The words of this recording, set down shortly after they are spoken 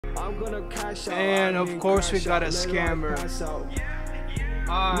I'm gonna cash out. And of course we got a scammer.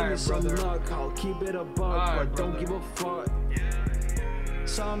 Alright, brother. I'll keep it a buck, but don't give a fuck.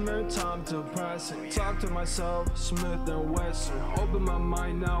 Summertime depressing. Talk to myself, Smith and Wesson. Open my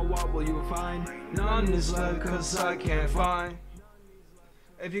mind now, what will you find? None is left cause I can't find.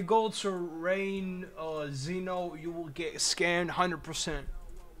 If you go to Rain Zeno, you will get scanned 100%.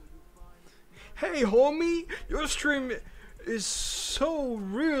 Hey homie, your stream is so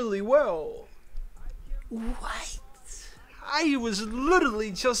really well. What? I was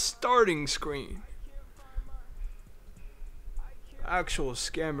literally just starting screen. Actual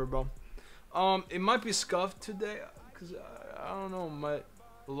scammer, bro. It might be scuffed today, cause I don't know, my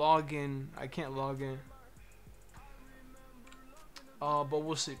login. I can't log in. But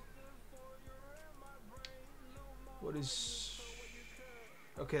we'll see. What is?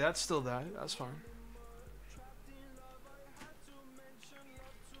 Okay, that's still that. That's fine.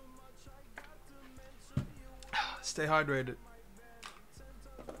 Stay hydrated.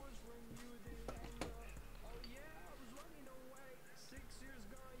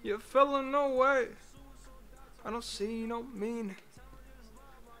 You feeling no way. I don't see no mean.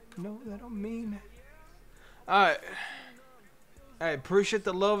 No, that don't mean. Alright. Hey, appreciate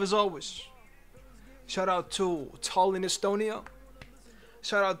the love as always. Shout out to Tallinn, Estonia.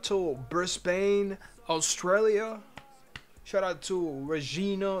 Shout out to Brisbane, Australia. Shout out to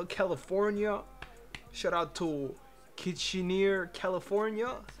Regina, California. Shout out to Kitchener,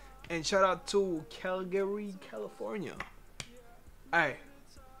 California. And shout out to Calgary, California. Hey,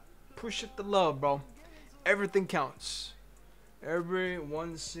 appreciate the love, bro. Everything counts. Every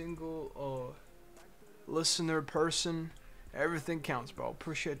one single listener person. Everything counts, bro.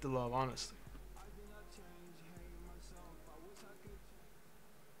 Appreciate the love, honestly.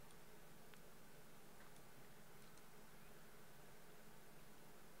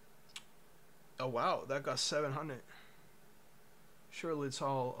 Oh wow, that got 700. Surely it's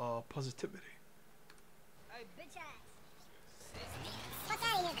all positivity. Hey, bitch ass. Fuck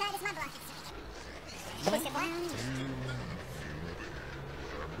out of here, cut. It's my block. Push it, boy.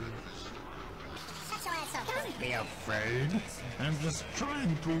 Shut your ass up. Don't be afraid. I'm just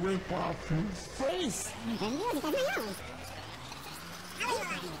trying to rip off his face. And you because my nose.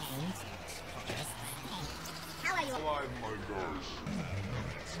 How are you? Alive, my gosh.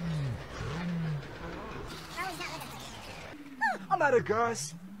 I'm out of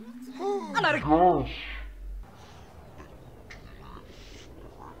gas. I'm out of gas.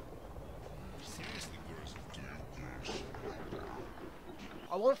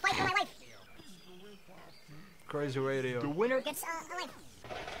 I won't fight for my life. Crazy radio. The winner gets a life.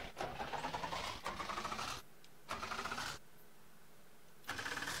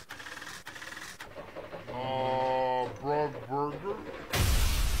 Brog burger.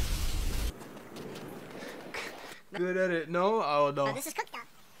 Good at it. No? Oh no. This is cooked up.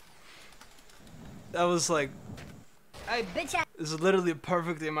 That was like, Hey, bitch ass. this is literally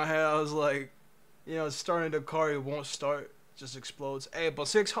perfect in my head. I was like, you know, starting the car, it won't start. Just explodes. Hey, but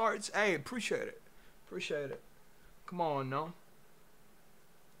 6 hearts. Hey, appreciate it. Appreciate it. Come on, no?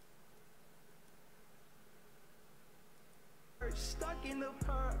 Stuck in the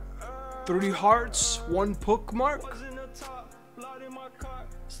park. 30 hearts, 1 book mark.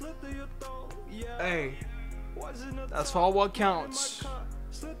 Hey, that's all what counts.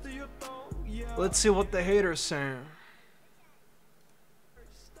 Let's see what the haters saying.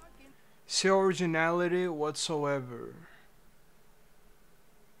 See originality whatsoever.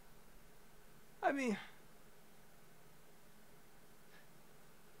 I mean,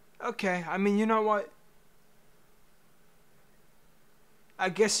 okay, I mean, you know what? I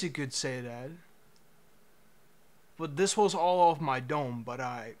guess you could say that. But this was all off my dome, but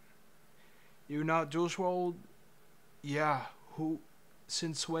you not Juice WRLD? Yeah, who,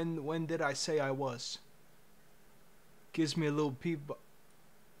 since when did I say I was? Gives me a little peep.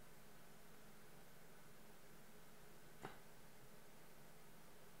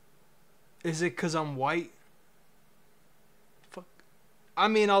 Is it cause I'm white? Fuck. I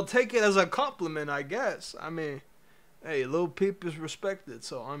mean, I'll take it as a compliment, I guess. I mean, hey, Lil Peep is respected,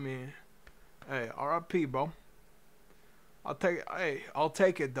 so I mean, hey, R.I.P. bro. I'll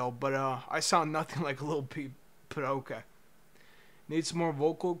take it though, but I sound nothing like Lil Peep, but okay. Needs more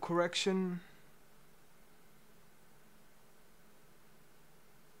vocal correction.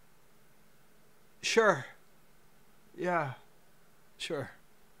 Sure. Yeah. Sure.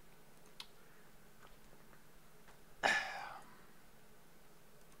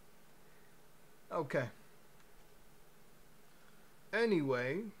 Okay.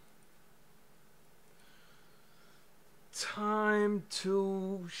 Anyway, time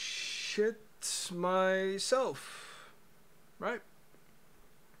to shit myself, right?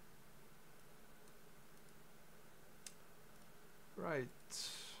 Right.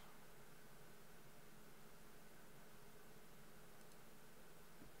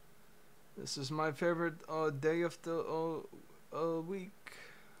 This is my favorite day of the week.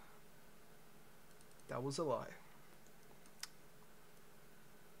 That was a lie.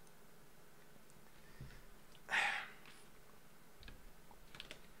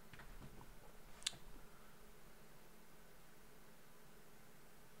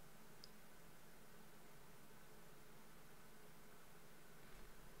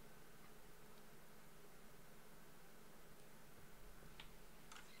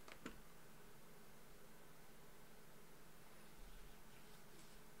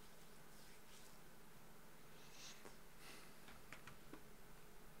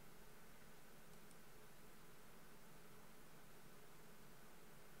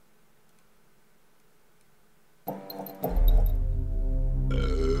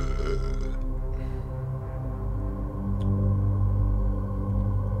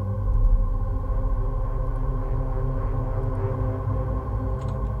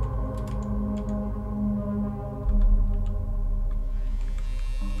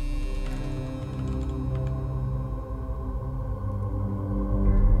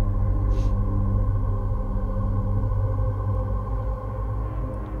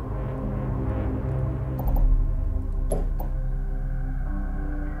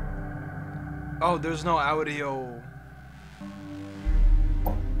 Oh, there's no audio.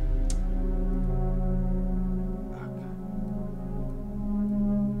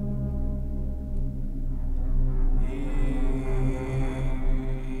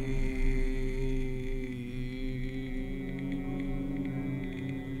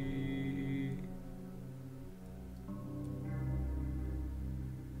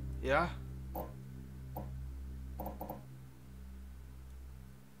 Yeah?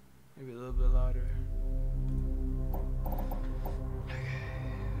 Maybe a little bit louder.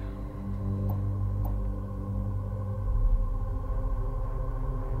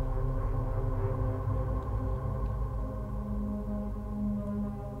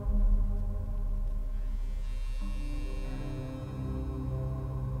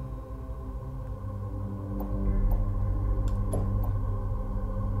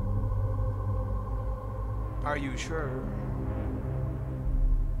 Are you sure?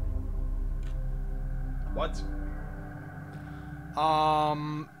 What?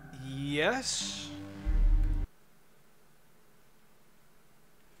 Yes.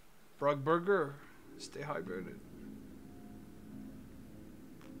 Frog burger. Stay hydrated.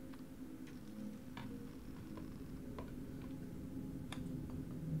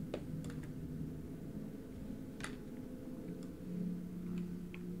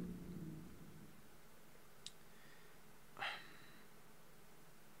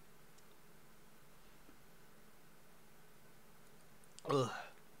 Ugh.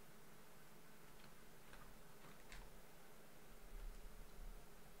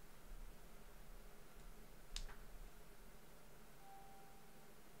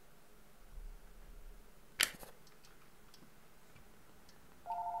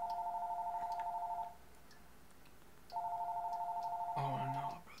 Oh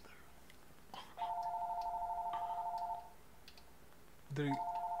no, brother. Did he,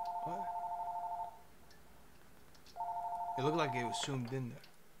 what? It looked like it was zoomed in there.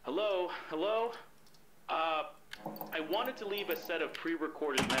 Hello? I wanted to leave a set of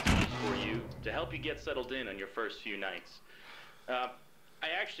pre-recorded messages for you to help you get settled in on your first few nights. I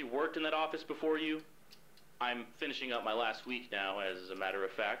actually worked in that office before you. I'm finishing up my last week now, as a matter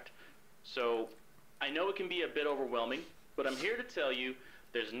of fact. So, I know it can be a bit overwhelming, but I'm here to tell you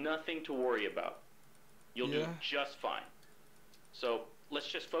there's nothing to worry about. You'll do just fine. So, let's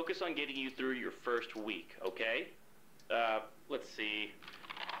just focus on getting you through your first week, okay? Let's see.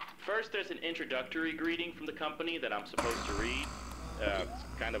 First, there's an introductory greeting from the company that I'm supposed to read. It's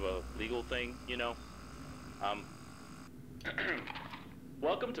kind of a legal thing, you know.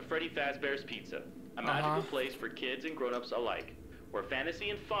 Welcome to Freddy Fazbear's Pizza, a magical place for kids and grown-ups alike, where fantasy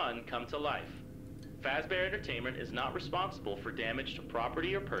and fun come to life. Fazbear Entertainment is not responsible for damage to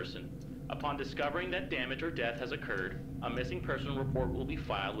property or person. Upon discovering that damage or death has occurred, a missing person report will be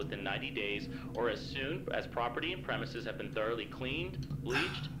filed within 90 days or as soon as property and premises have been thoroughly cleaned,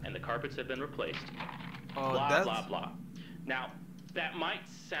 bleached, and the carpets have been replaced. Blah, blah, blah. Now, that might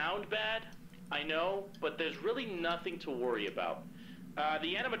sound bad, I know, but there's really nothing to worry about.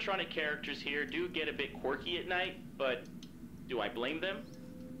 The animatronic characters here do get a bit quirky at night, but do I blame them?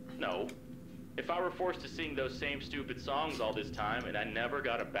 No. If I were forced to sing those same stupid songs all this time and I never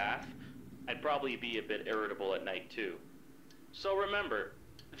got a bath, I'd probably be a bit irritable at night too. So remember,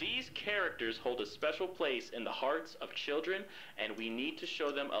 these characters hold a special place in the hearts of children, and we need to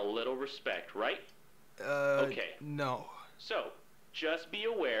show them a little respect, right? Okay. No. So, just be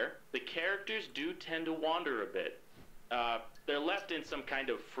aware, the characters do tend to wander a bit. They're left in some kind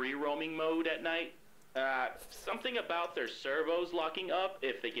of free-roaming mode at night. Something about their servos locking up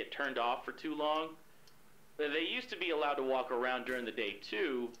if they get turned off for too long. They used to be allowed to walk around during the day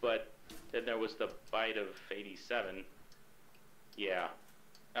too, but then there was the bite of 87. Yeah.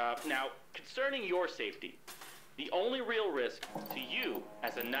 Now, concerning your safety, the only real risk to you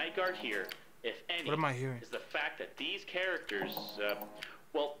as a night guard here, if any, What am I hearing? is the fact that these characters,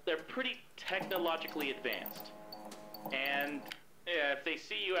 well, they're pretty technologically advanced. And if they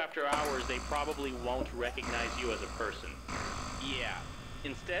see you after hours, they probably won't recognize you as a person. Yeah.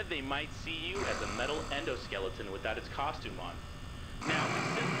 Instead, they might see you as a metal endoskeleton without its costume on. Now,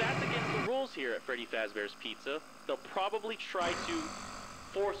 since that's against the rules here at Freddy Fazbear's Pizza, they'll probably try to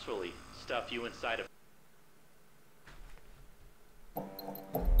forcefully stuff you inside of.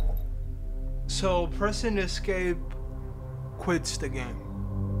 So pressing escape quits the game.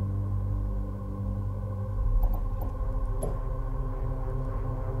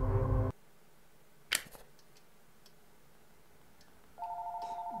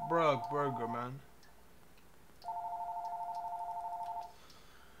 Bruh, burger, man.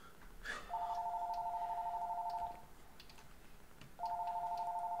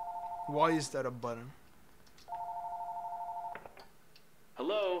 Why is that a button?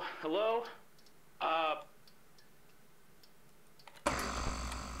 Hello? Hello?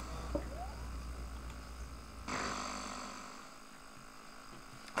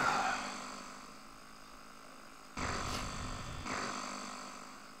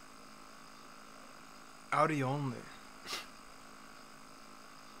 Audi only.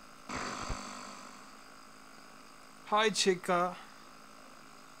 Hi, chica.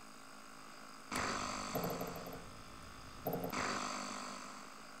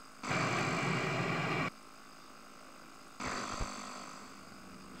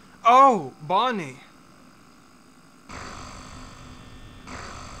 Oh, Bonnie.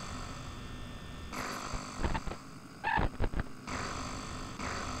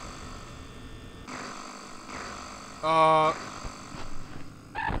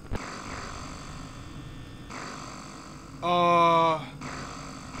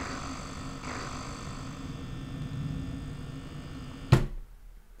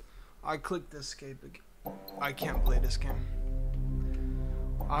 I clicked escape again. I can't play this game.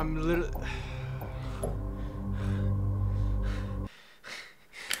 I'm literally...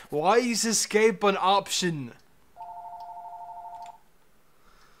 Why is escape an option?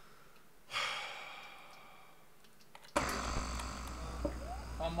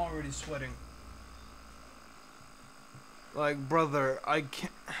 I'm already sweating. Like, brother, I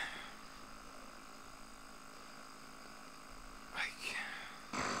can't...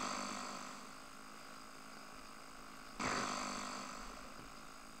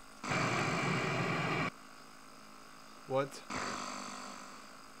 What?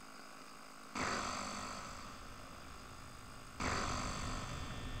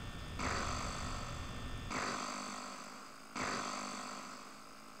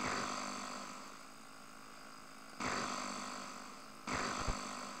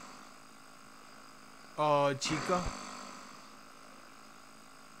 Chica?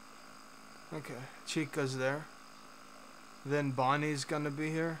 Okay, Chica's there. Then Bonnie's gonna be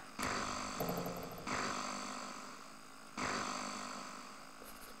here.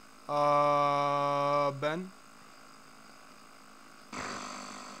 Ben?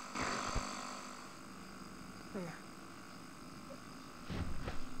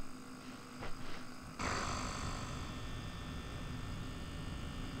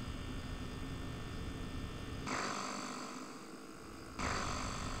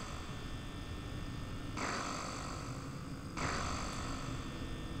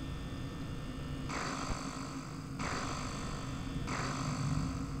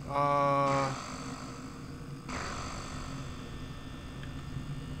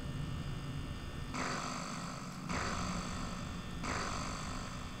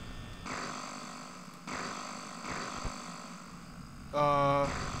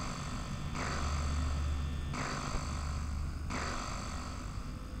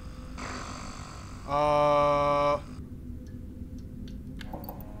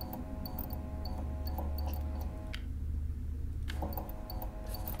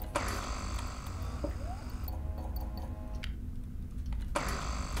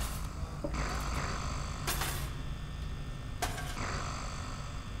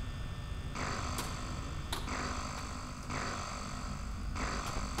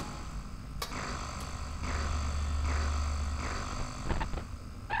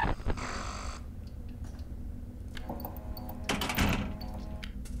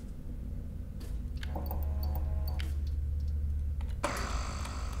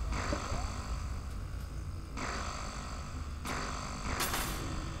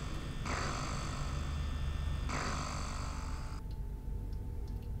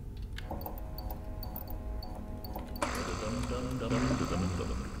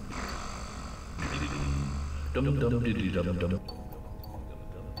 Dum dum diddy dum dum.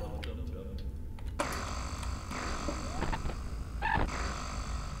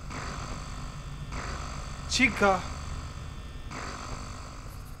 Chica.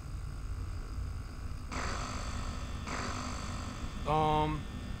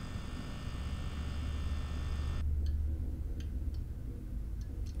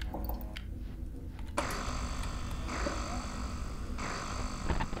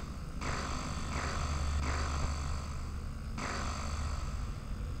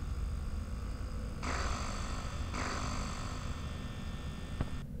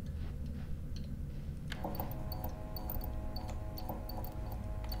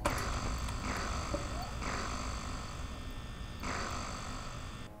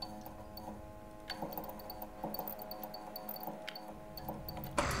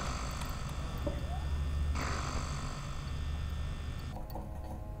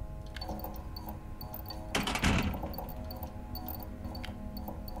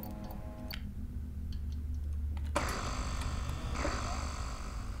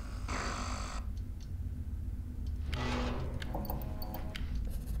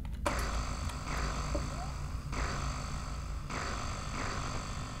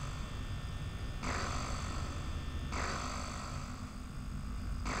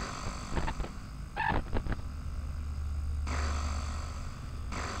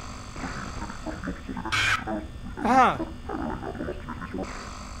 Ah,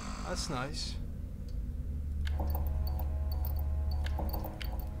 that's nice.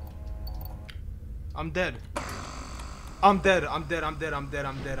 I'm dead. I'm dead. I'm dead. I'm dead. I'm dead.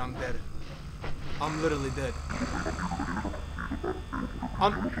 I'm dead. I'm dead. I'm literally dead.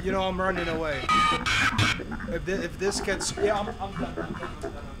 You know, I'm running away. If this gets, yeah, I'm done. I'm done. I'm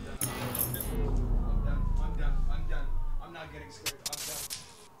done. I'm done. I'm done. I'm not getting scared.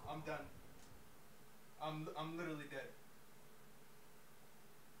 I'm done. I'm literally dead.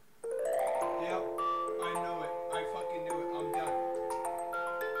 Yep, I know it. I fucking knew it. I'm done.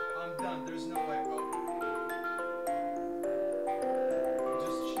 I'm done. There's no way, bro.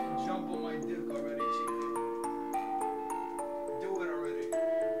 Just jump on my dick already, Chica. Do it already.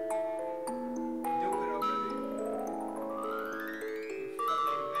 Do it already. You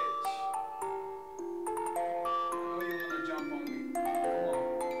fucking bitch. I know you wanna jump on me. Come on.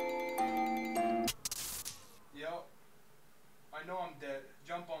 Yep. I know I'm dead.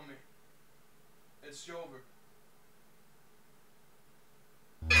 Jump on me. It's over.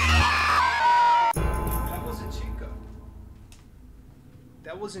 That wasn't Chica.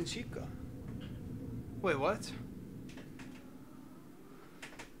 That wasn't Chica. Wait, what?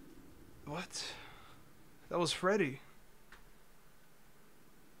 What? That was Freddy.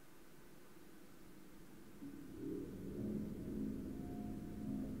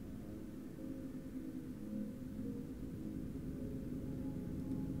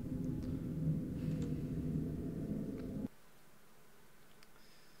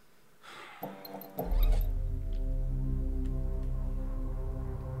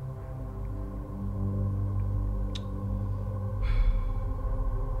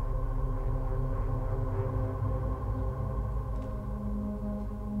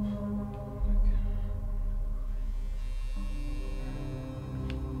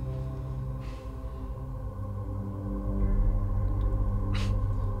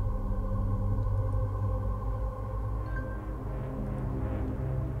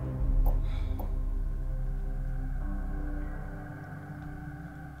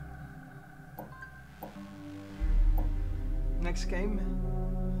 Next game.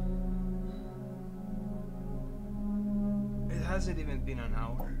 It hasn't even been an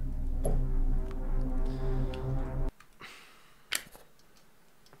hour.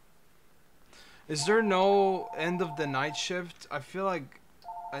 Is there no end of the night shift? I feel like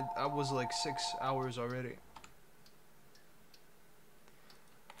I was like 6 hours already.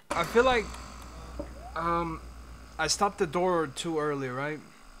 I feel like I stopped the door too early, right?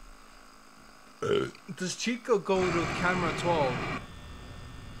 Does Chica go to camera 12?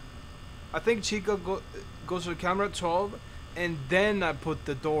 I think Chica goes to camera 12 and then I put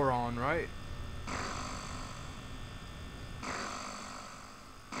the door on, right?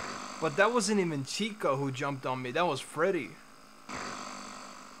 But that wasn't even Chica who jumped on me. That was Freddy.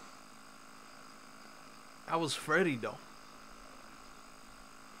 That was Freddy though.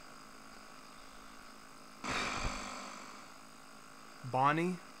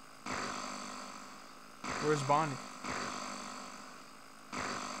 Bonnie? Where's Bonnie?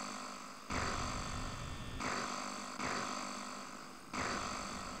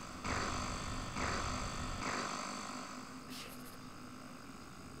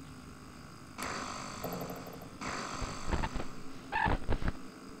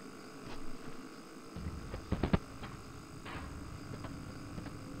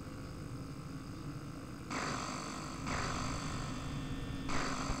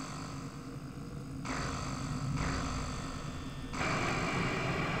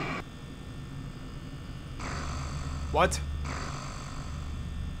 What?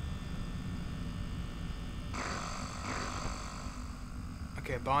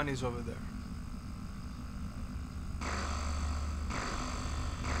 Okay, Bonnie's over there.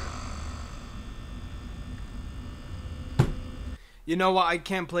 You know what? I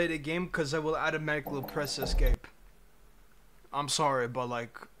can't play the game because I will automatically press escape. I'm sorry, but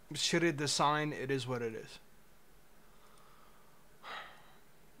like, shitty design, it is what it is.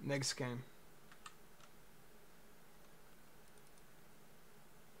 Next game.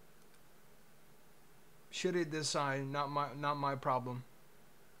 Shitty design, not my problem.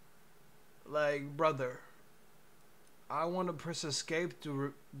 Like, brother, I want to press escape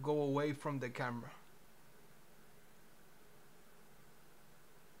to go away from the camera.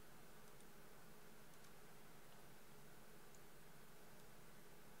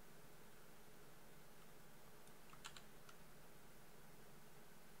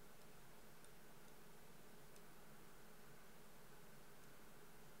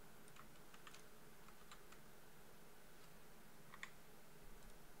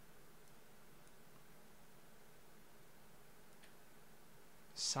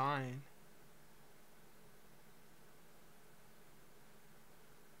 Sign.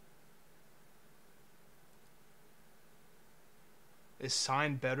 Is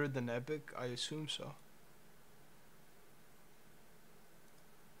Sign better than Epic? I assume so.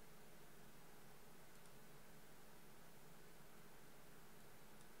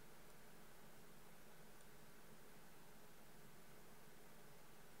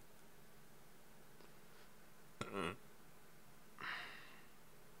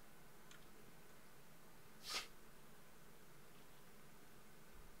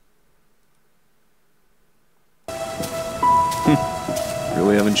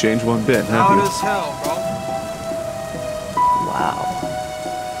 Really haven't changed one bit, have Loud you? as hell, bro. Wow.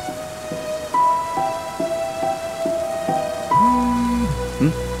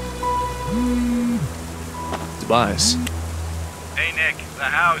 Tobias. Hey Nick, the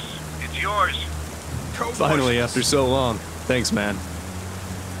house. It's yours. Finally, after so long. Thanks, man.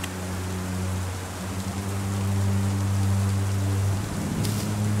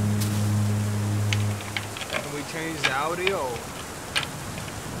 Can we change the audio?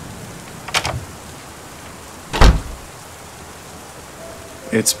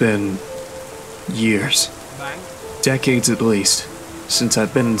 It's been years, Bang. decades at least, since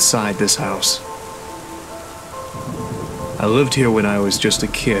I've been inside this house. I lived here when I was just a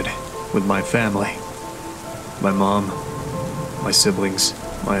kid with my family. My mom, my siblings,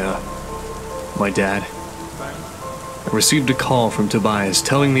 my dad. Bang. I received a call from Tobias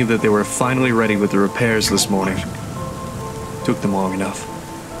telling me that they were finally ready with the repairs this morning. Took them long enough.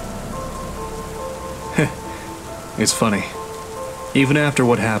 It's funny. Even after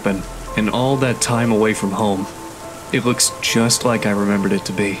what happened, and all that time away from home, it looks just like I remembered it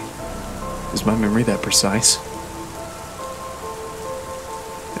to be. Is my memory that precise?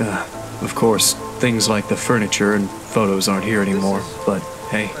 Of course, things like the furniture and photos aren't here anymore, but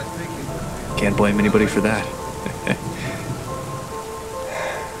hey, can't blame anybody for that.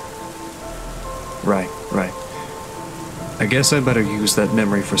 Right. I guess I better use that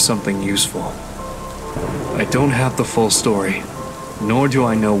memory for something useful. I don't have the full story, nor do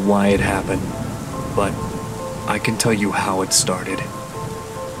I know why it happened, but I can tell you how it started.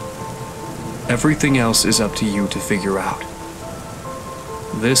 Everything else is up to you to figure out.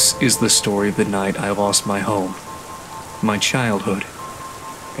 This is the story of the night I lost my home, my childhood,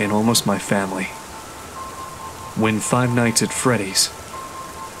 and almost my family. When Five Nights at Freddy's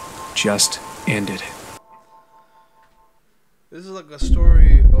just ended. This is like a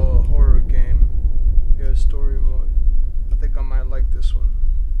story horror game. Yeah, story mode. I think I might like this one.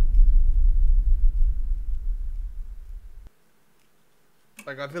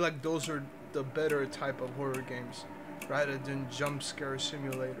 Like, I feel like those are the better type of horror games rather than Jumpscare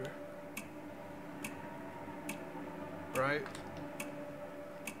Simulator. Right?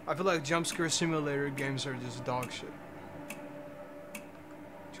 I feel like Jumpscare Simulator games are just dog shit.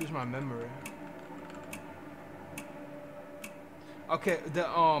 Choose my memory. Okay, the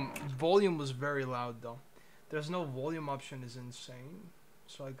volume was very loud though. There's no volume option, is insane.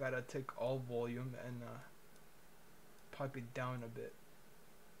 So I gotta take all volume and pipe it down a bit.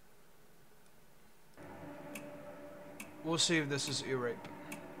 We'll see if this is ear rape.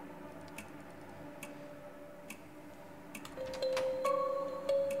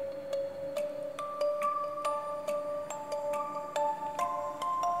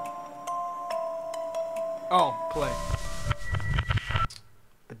 Oh, play.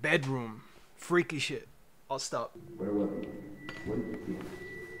 The bedroom. Freaky shit. I'll stop. Where was he? What did you do?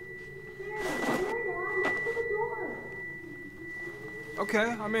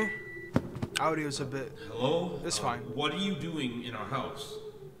 Okay, I mean, audio's a bit. Hello? It's fine. What are you doing in our house?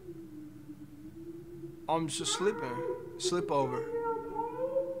 I'm just sleeping. Sleepover.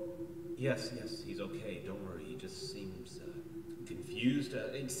 Yes, he's okay. Don't worry. He just seems confused.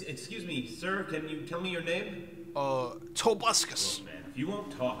 Excuse me, sir. Can you tell me your name? Tobuscus. Look, man, if you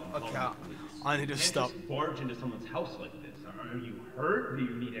won't talk, I'm Okay, calling the police. I need to stop. You can't just barge into someone's house like this. Are you hurt? Do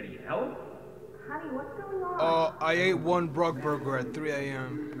you need any help? Honey, what's going on? I ate one Brug burger at 3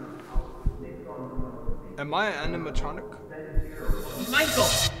 a.m. Am I an animatronic? Michael!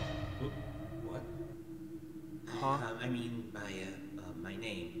 What? Huh? I mean, my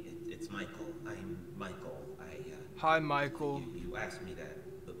name. It's Michael. I'm Michael. Hi, Michael. You asked me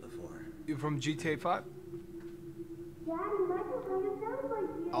that before. You from GTA 5? Daddy, Michael kind of sounds like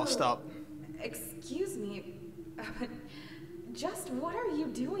you. I'll stop. Excuse me. Just what are you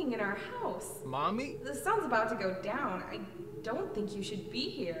doing in our house? Mommy? The sun's about to go down. I don't think you should be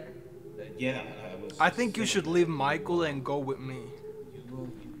here. Yeah, I think you should leave Michael and go with me.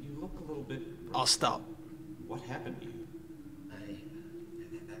 You look a little bit... I'll stop. What happened to you?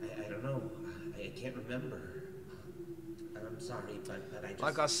 I don't know. I can't remember. I'm sorry, but I just...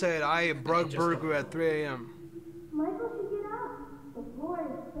 Like I said, I ate Brug burger at 3 a.m. Michael should get up. The floor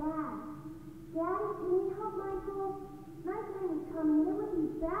is bad. Daddy, can you help Michael? Nighttime is coming. It would be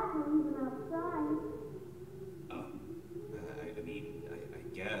bad to leave him outside. I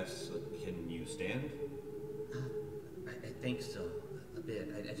guess. Can you stand? I think so. A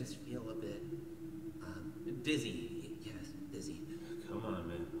bit. I just feel a bit... dizzy. Yes, dizzy. Come on,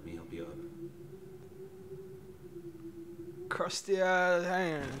 man. Let me help you up. Crusty ass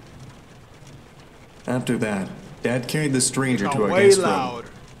hand. After that, Dad carried the stranger Got to our way guest loud.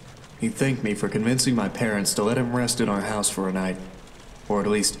 room. He thanked me for convincing my parents to let him rest in our house for a night, or at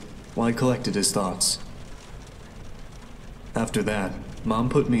least while I collected his thoughts. After that, Mom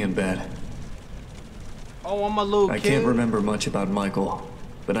put me in bed. Oh, I'm a little kid. I can't remember much about Michael,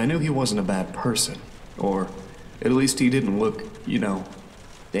 but I knew he wasn't a bad person, or at least he didn't look,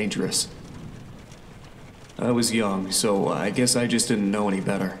 dangerous. I was young, so I guess I just didn't know any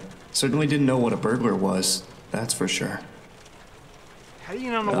better. Certainly didn't know what a burglar was, that's for sure. How do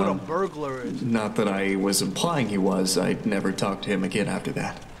you not know what a burglar is? Not that I was implying he was. I'd never talked to him again after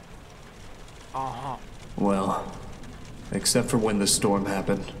that. Uh-huh. Well, except for when the storm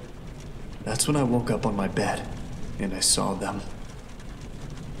happened. That's when I woke up on my bed, and I saw them.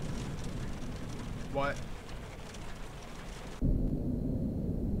 What?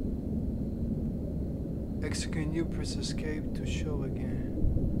 Can you press escape to show again?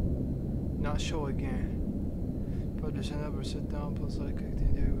 Not show again. But there's never sit down, plus like the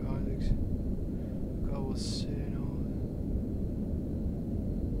with Alex. God will sit and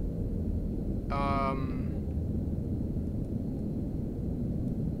all.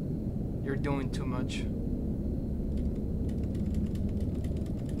 You're doing too much.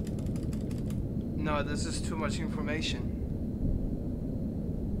 No, this is too much information.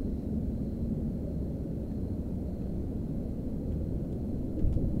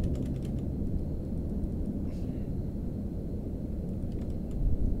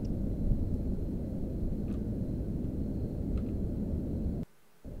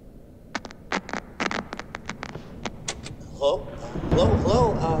 Hello,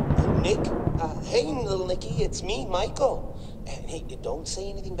 Nick? Hey, little Nicky, it's me, Michael. And hey, don't say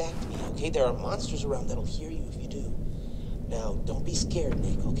anything back to me, okay? There are monsters around that'll hear you if you do. Now, don't be scared,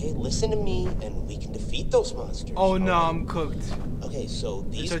 Nick, okay? Listen to me, and we can defeat those monsters. Oh no, right? I'm cooked. Okay, so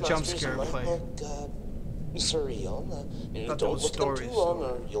these it's a monsters Jumpscare might play. look surreal. Don't look at them too long,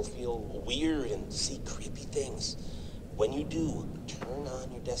 or you'll feel weird and see creepy things. When you do, turn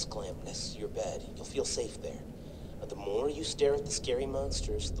on your desk lamp next to your bed. You'll feel safe there. The more you stare at the scary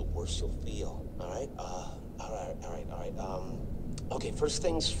monsters, the worse you'll feel. All right? All right. Okay, first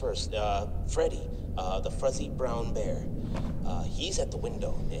things first. Freddy, the fuzzy brown bear. He's at the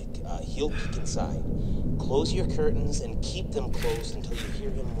window, Nick. He'll peek inside. Close your curtains and keep them closed until you hear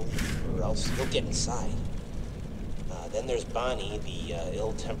him leave, or else he'll get inside. Then there's Bonnie, the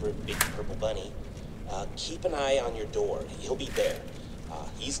ill-tempered big purple bunny. Keep an eye on your door. He'll be there.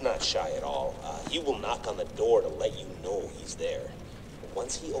 He's not shy at all. He will knock on the door to let you know he's there.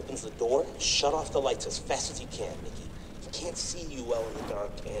 Once he opens the door, shut off the lights as fast as you can, Nicky. He can't see you well in the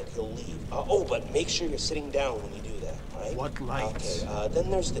dark, and he'll leave. But make sure you're sitting down when you do that, all right? What lights? Okay, then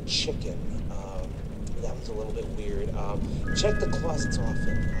there's the chicken. That one's a little bit weird. Check the closets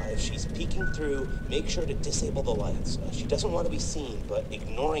often. If she's peeking through, make sure to disable the lights. She doesn't want to be seen, but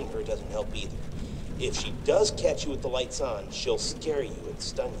ignoring her doesn't help either. If she does catch you with the lights on, she'll scare you and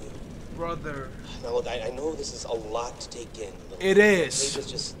stun you. Brother. Now look, I know this is a lot to take in. It is. Okay,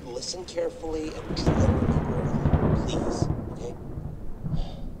 just listen carefully and try to remember it all, please. Okay?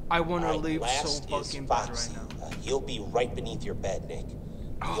 I want to leave so last fucking is bad Foxy. right now. He'll be right beneath your bed, Nick.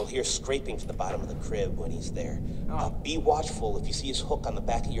 You'll hear scraping from the bottom of the crib when he's there. Be watchful if you see his hook on the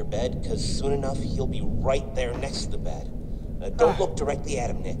back of your bed, because soon enough he'll be right there next to the bed. Don't look directly at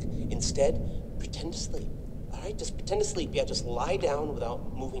him, Nick. Instead, pretend to sleep. Alright, just pretend to sleep. Yeah, just lie down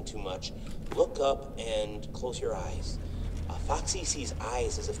without moving too much. Look up and close your eyes. Foxy sees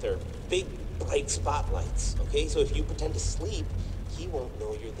eyes as if they're big, bright spotlights. Okay, so if you pretend to sleep, he won't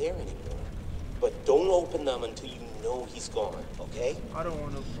know you're there anymore. But don't open them until you know he's gone, okay? I don't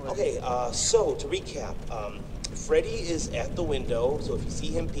want to play. Okay, so to recap, Freddy is at the window, so if you see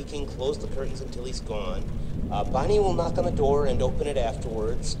him peeking, close the curtains until he's gone. Bonnie will knock on the door and open it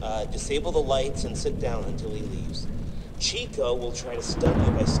afterwards. Disable the lights and sit down until he leaves. Chica will try to stun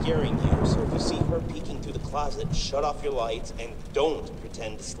you by scaring you, so if you see her peeking through the closet, shut off your lights and don't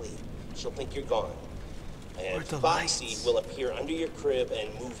pretend to sleep. She'll think you're gone. And Foxy will appear under your crib and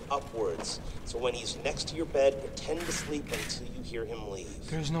move upwards. So when he's next to your bed, pretend to sleep until you hear him leave.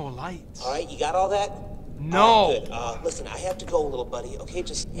 There's no lights. All right, you got all that? No. Good. Listen, I have to go, little buddy. Okay,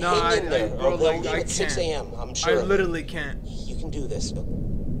 just No, hang in there. bro, They'll like, leave I at 6 can't. a.m. I'm sure. I literally can't. You can do this.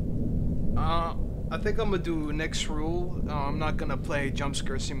 I think I'm gonna do next rule. I'm not gonna play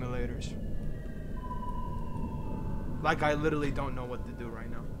Jumpscare simulators. Like, I literally don't know what to do right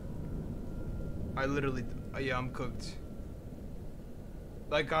now. I literally, yeah, I'm cooked.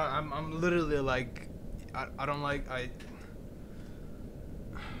 Like, I'm literally like, I don't like, I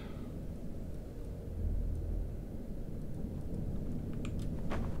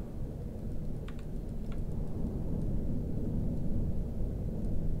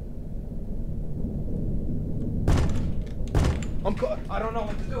don't know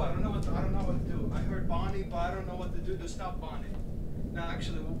what to do. I don't know what to do. I heard Bonnie, but I don't know what to do to stop Bonnie. No,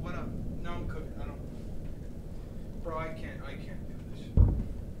 actually, what up? No, I'm cooked. I don't. Bro, I can't do this.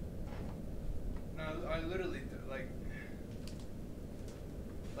 No, I literally do. Like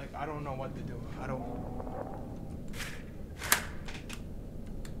I don't know what to do.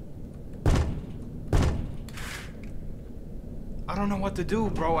 I don't know what to do,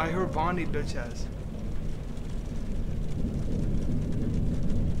 bro. I heard Bonnie, bitch ass.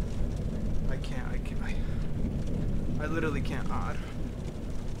 I literally can't. I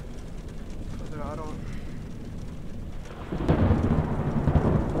don't.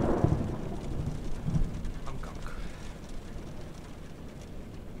 I'm gunk.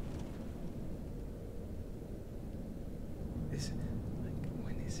 Is it like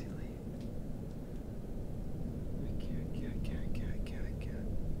when is he late? I can't.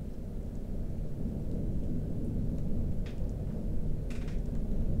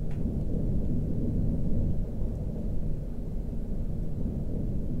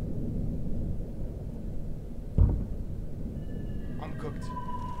 Cooked.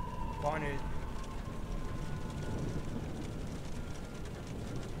 Bonnie.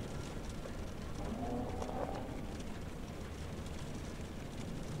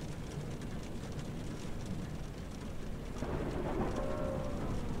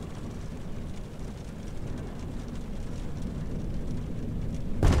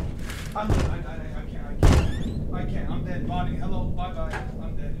 I can't. I'm dead. Bonnie. Hello. Bye bye.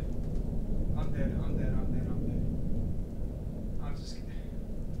 I'm dead. I'm dead. I'm just kidding.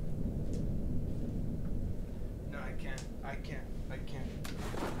 No, I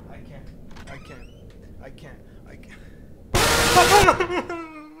can't.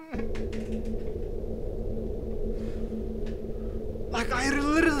 Like, I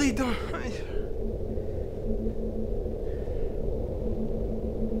literally don't.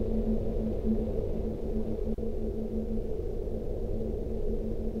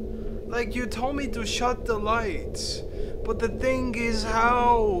 Like, you told me to shut the lights, but the thing is,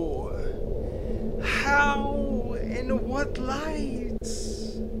 how and what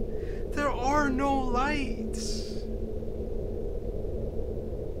lights? There are no lights.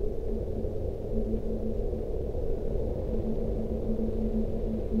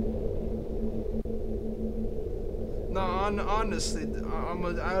 No, honestly, I'm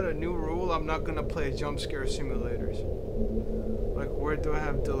gonna add a new rule. I'm not gonna play Jumpscare simulators. Like, where do I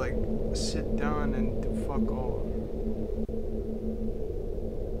have to, like, sit down and do fuck all?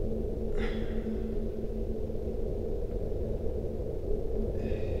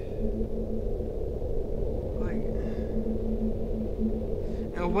 Like,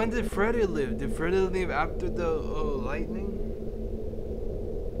 and when did Freddy leave? Did Freddy leave after the lightning?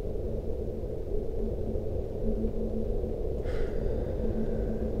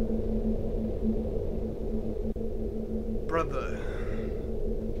 brother.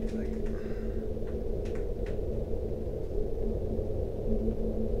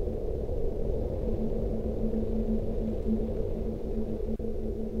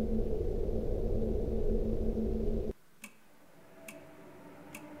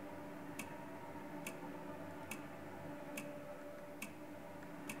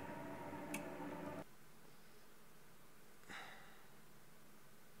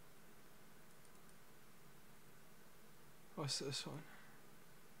 What's this one?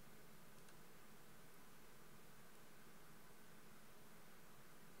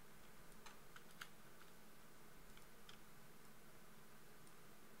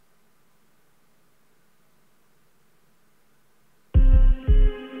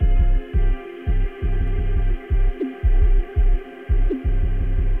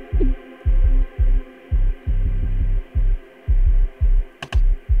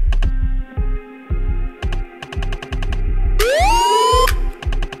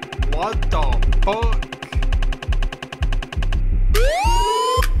 What the fuck?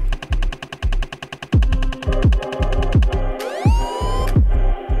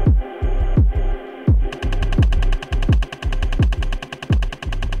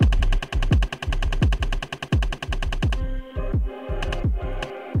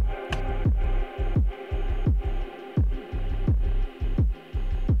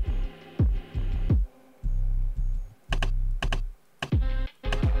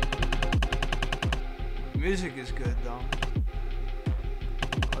 Music is good though.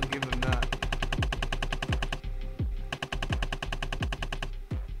 I'll give him that.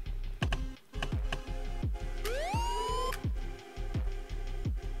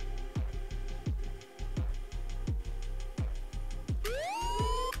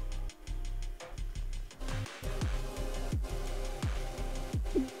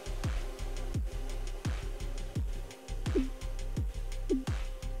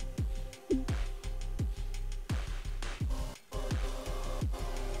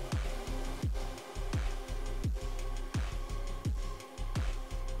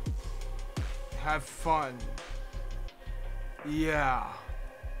 Have fun. Yeah.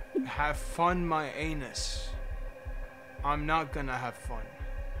 Have fun, my anus. I'm not gonna have fun.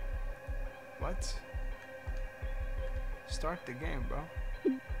 What? Start the game, bro.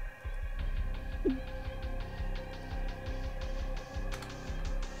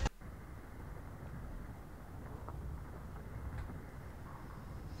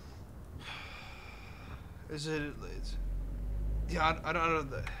 Is it? Yeah, I don't know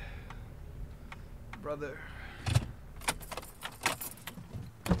the. Brother.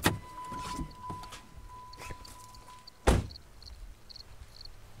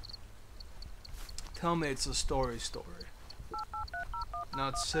 Tell me it's a story.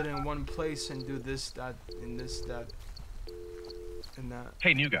 Not sit in one place and do this, that, and this, that, and that.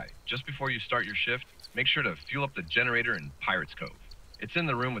 Hey, new guy, just before you start your shift, make sure to fuel up the generator in Pirate's Cove. It's in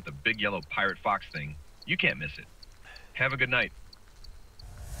the room with the big yellow pirate fox thing. You can't miss it. Have a good night.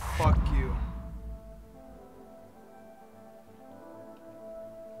 Fuck you.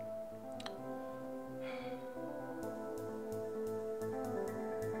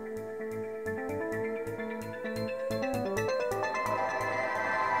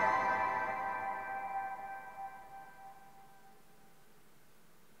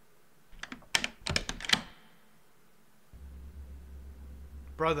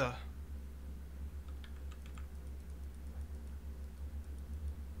 Brother.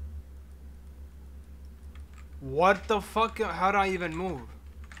 What the fuck? How do I even move?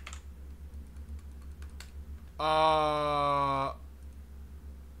 What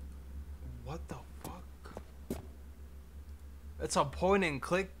the fuck? It's a point and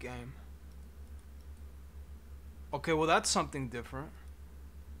click game. Okay, well that's something different.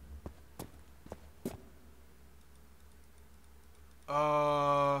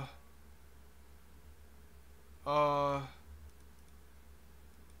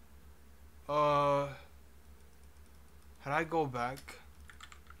 How do I go back?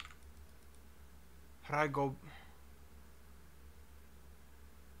 How do I go?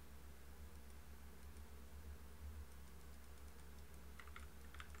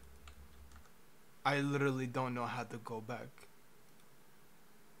 I literally don't know how to go back.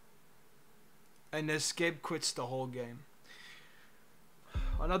 And escape quits the whole game.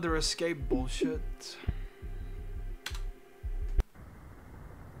 Another escape bullshit.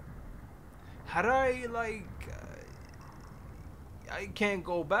 How do I like... I can't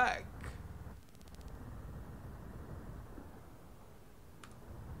go back.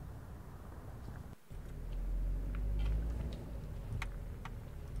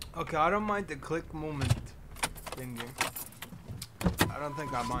 Okay, I don't mind the click moment thingy. don't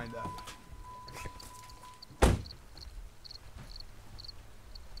think I mind that.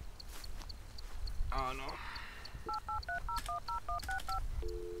 I don't know.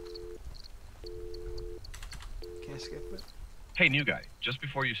 Can't skip it. Hey, new guy, just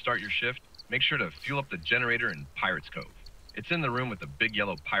before you start your shift, make sure to fuel up the generator in Pirate's Cove. It's in the room with the big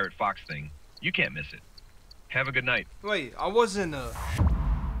yellow pirate fox thing. You can't miss it. Have a good night. Wait, I wasn't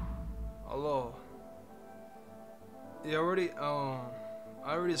hello.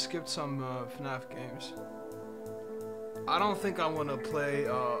 I already skipped some FNAF games. I don't think I want to play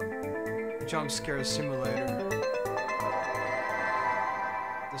Jumpscare Simulator.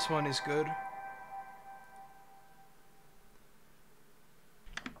 This one is good.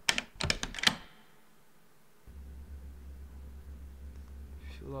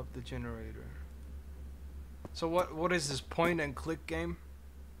 Fill up the generator. So what is this point and click game?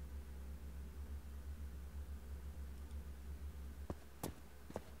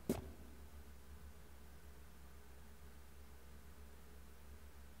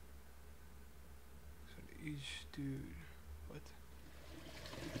 Each dude, what?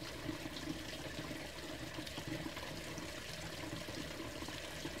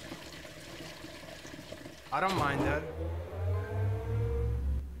 I don't mind that.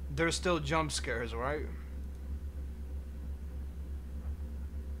 There's still jump scares, right?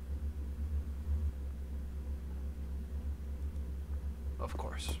 Of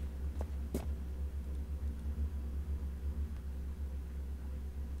course.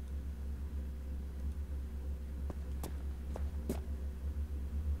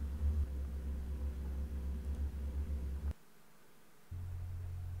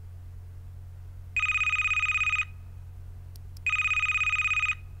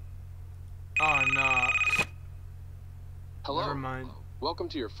 Oh, no. Hello. Never mind. Welcome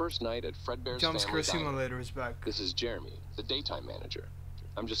to your first night at Fredbear's Jumpscare Family Simulator is back. This is Jeremy, the daytime manager.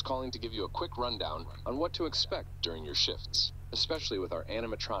 I'm just calling to give you a quick rundown on what to expect during your shifts, especially with our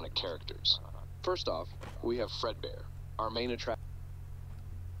animatronic characters. First off, we have Fredbear, our main attraction.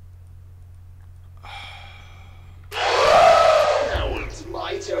 Now it's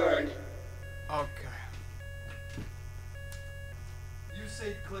my turn. Okay. You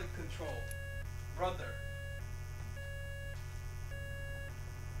say click control. Brother.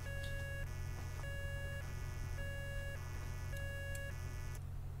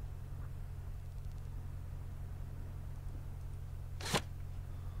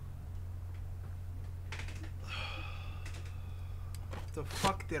 What the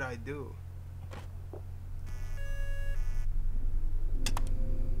fuck did I do?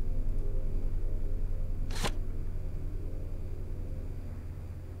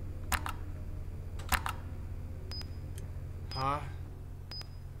 Huh?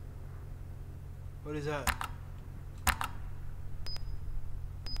 What is that?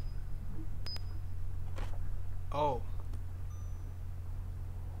 Oh.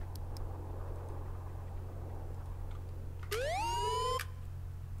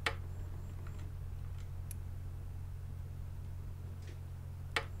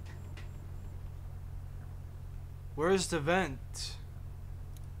 Where's the vent?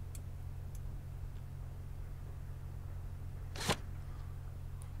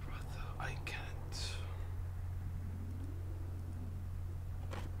 Brother, I can't.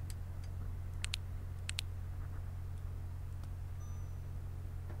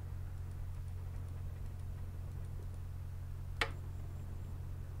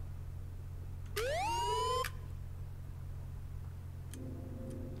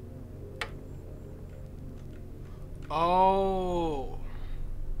 Oh,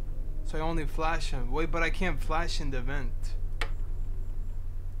 so I only flash him. Wait, but I can't flash in the vent.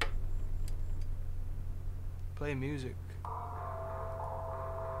 Play music.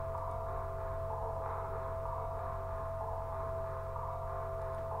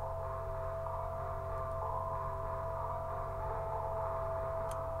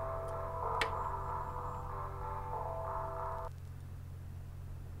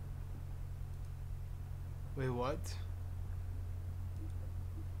 Wait, what?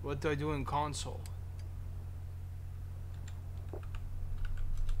 What do I do in console?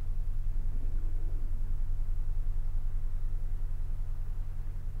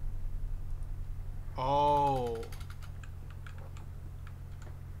 Oh.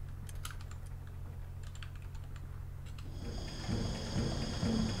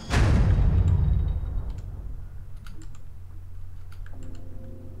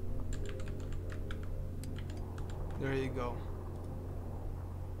 There you go.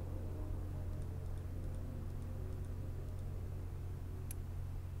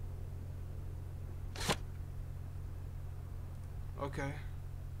 Okay.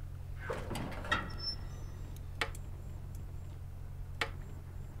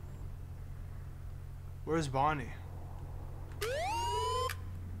 Where's Bonnie?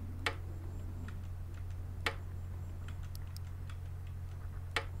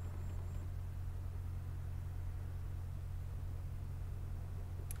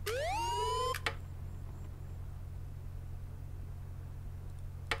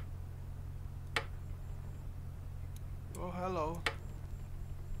 Oh, hello.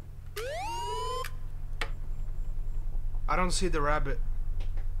 I don't see the rabbit.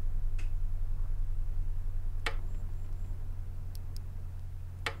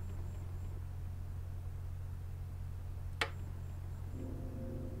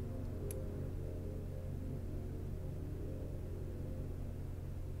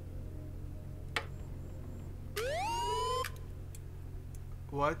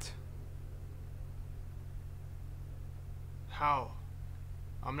 What? How?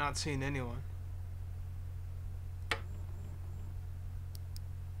 I'm not seeing anyone.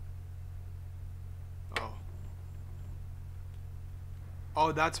 Oh.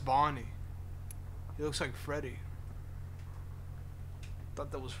 Oh, that's Bonnie. He looks like Freddy.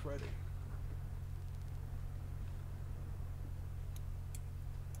 Thought that was Freddy.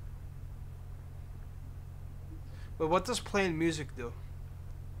 But what does playing music do?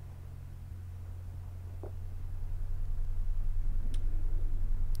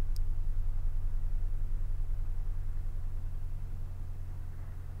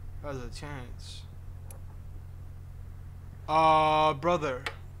 Has a chance. Brother.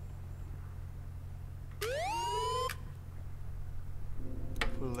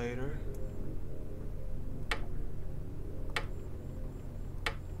 For later.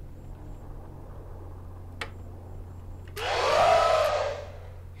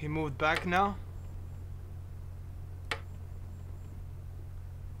 He moved back now?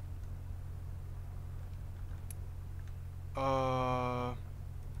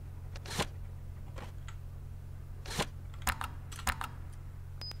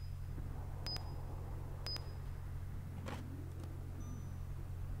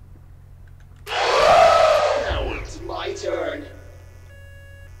 Now it's my turn.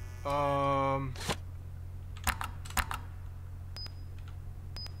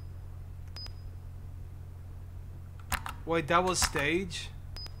 Wait, that was stage?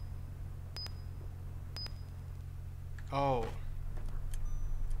 Oh.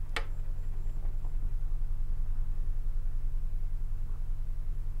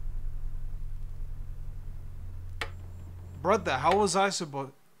 Brother, how was I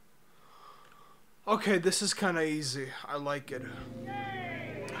supposed... Okay, this is kind of easy. I like it.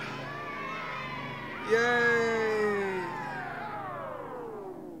 Yay!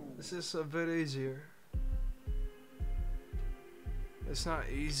 This is a bit easier. It's not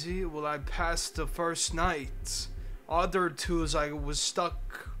easy. Well, I passed the first night. Other twos, I was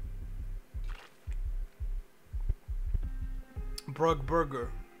stuck. Brug Burger.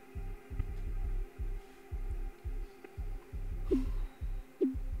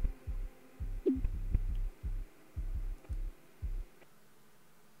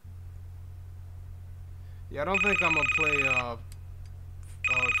 Yeah, I don't think I'm gonna play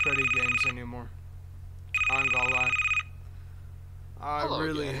Freddy games anymore. I ain't gonna lie. I Hello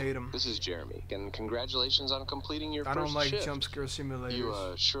really again. hate them. This is Jeremy, and congratulations on completing your I first don't like shift. jumpscare simulators.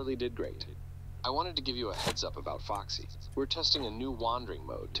 You surely did great. I wanted to give you a heads up about Foxy. We're testing a new wandering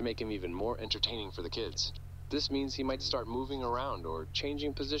mode to make him even more entertaining for the kids. This means he might start moving around or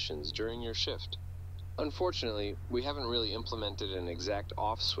changing positions during your shift. Unfortunately, we haven't really implemented an exact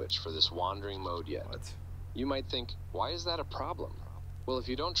off switch for this wandering mode yet. What? You might think, why is that a problem? Well, if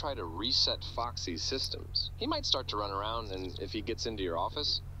you don't try to reset Foxy's systems, he might start to run around, and if he gets into your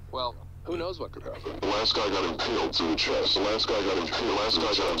office, well, who knows what could happen. The last guy got impaled through the chest. The last guy got impaled through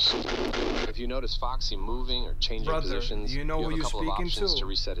the chest. If you notice Foxy moving or changing positions, you know you have who a you're couple of speaking options to. to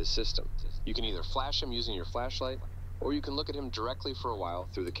reset his system. You can either flash him using your flashlight, or you can look at him directly for a while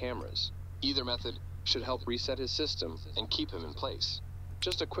through the cameras. Either method should help reset his system and keep him in place.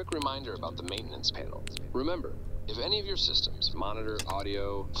 Just a quick reminder about the maintenance panel. Remember, if any of your systems, monitor,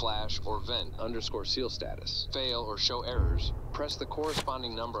 audio, flash, or vent _seal status, fail or show errors, press the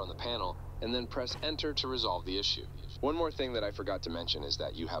corresponding number on the panel and then press enter to resolve the issue. One more thing that I forgot to mention is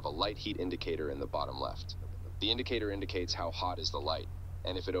that you have a light heat indicator in the bottom left. The indicator indicates how hot is the light,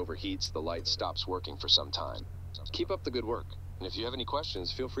 and if it overheats, the light stops working for some time. Keep up the good work, and if you have any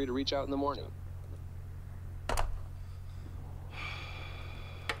questions, feel free to reach out in the morning.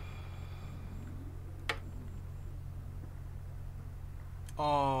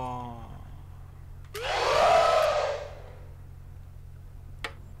 Oh.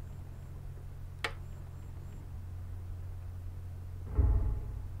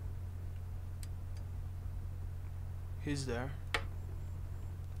 He's there.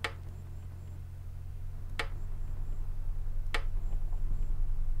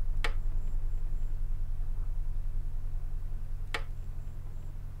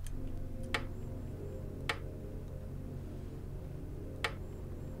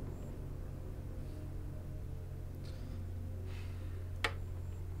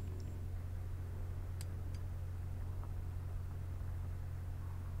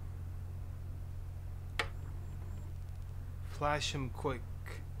 Flash him quick.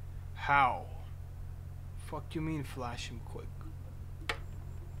 How? Fuck you mean flash him quick?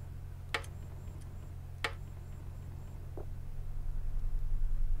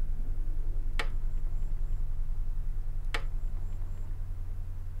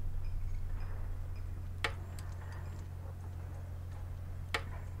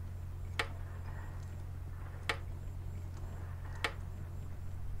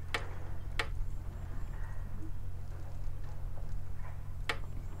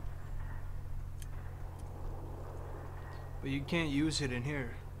 But you can't use it in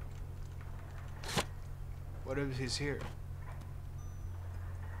here. What if he's here?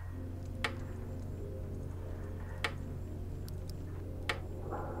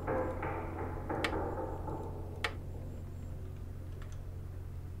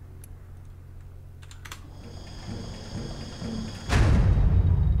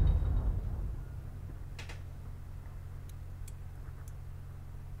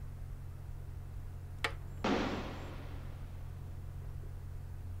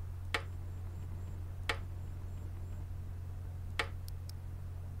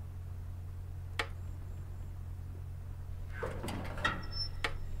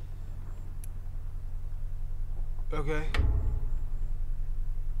 Okay.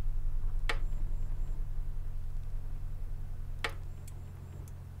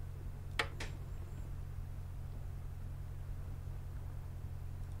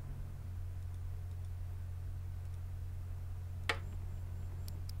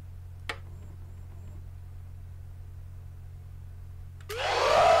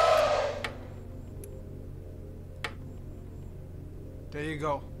 There you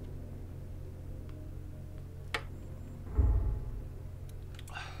go.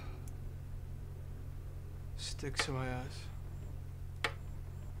 Sticks in my ass.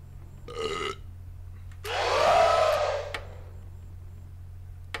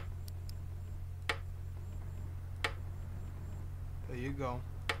 There you go.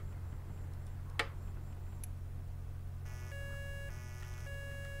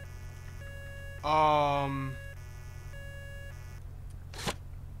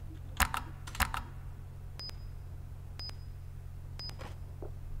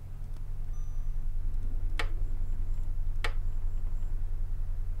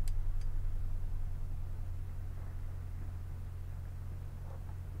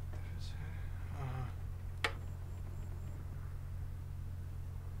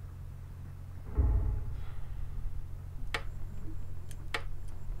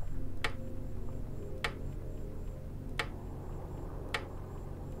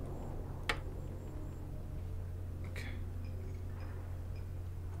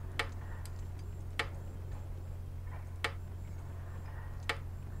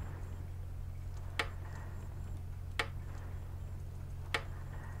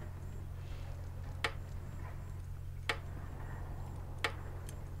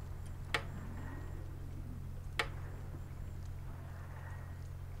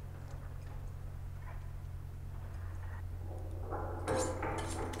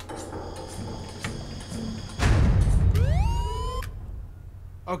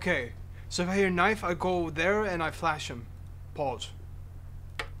 Okay, so if I hear knife, I go there and I flash him. Pause.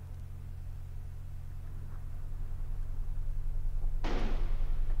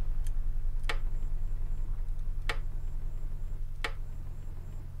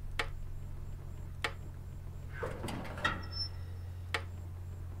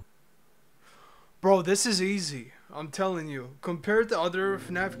 Bro, this is easy. I'm telling you. Compared to other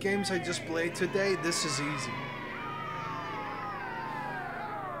FNAF games I just played today, this is easy.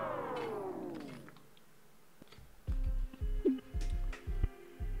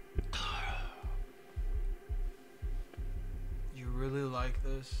 You really like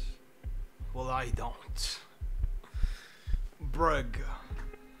this? Well, I don't. Brug.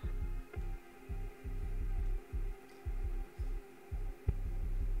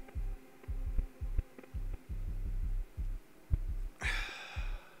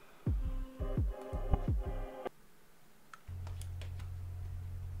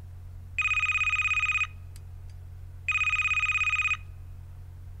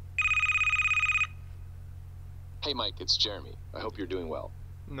 Hey Hey Mike, it's Jeremy. I hope you're doing well.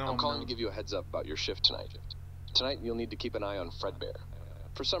 No, I'm calling to give you a heads up about your shift tonight. Tonight you'll need to keep an eye on Fredbear.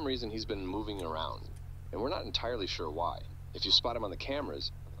 For some reason he's been moving around, and we're not entirely sure why. If you spot him on the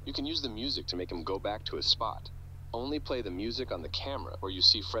cameras, you can use the music to make him go back to his spot. Only play the music on the camera where you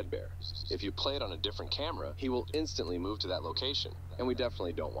see Fredbear. If you play it on a different camera, he will instantly move to that location, and we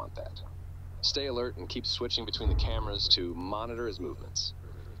definitely don't want that. Stay alert and keep switching between the cameras to monitor his movements.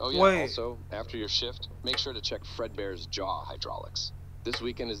 Oh yeah, also, after your shift, make sure to check Fredbear's jaw hydraulics. This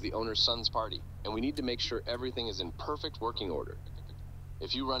weekend is the owner's son's party, and we need to make sure everything is in perfect working order.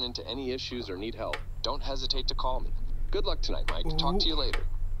 If you run into any issues or need help, don't hesitate to call me. Good luck tonight, Mike. Talk to you later.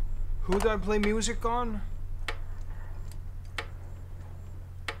 Who did I play music on?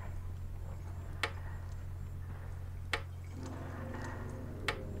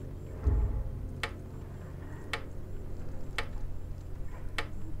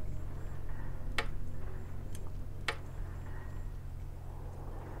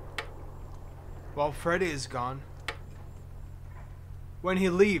 Well, Freddy is gone. When he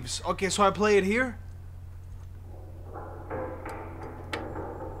leaves. Okay, so I play it here?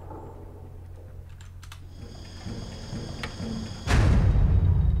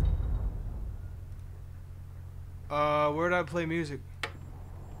 Where did I play music?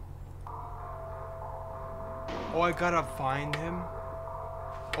 Oh, I gotta find him?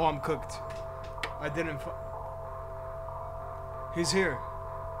 Oh, I'm cooked. I didn't He's here.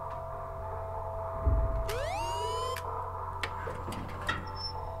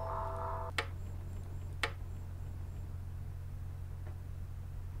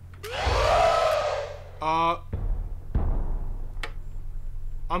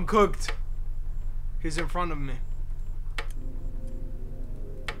 I'm cooked. He's in front of me.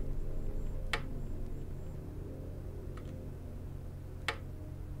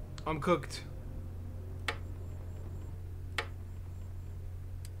 I'm cooked.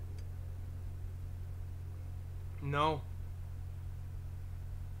 No.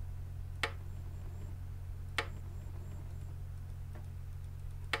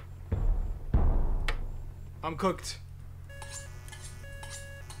 I'm cooked.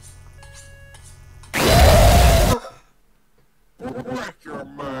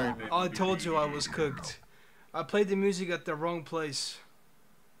 I told you I was cooked. I played the music at the wrong place.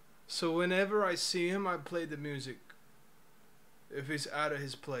 So whenever I see him, I play the music. If he's out of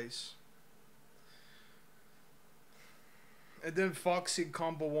his place. And then Foxy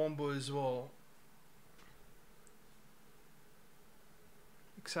Combo Wombo as well.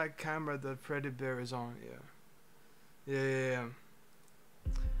 Exact camera that Freddy Bear is on, yeah. Yeah.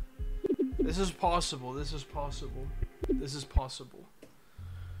 This is possible, this is possible. This is possible.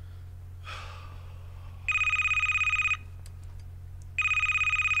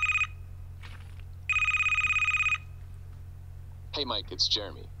 Hey Mike, it's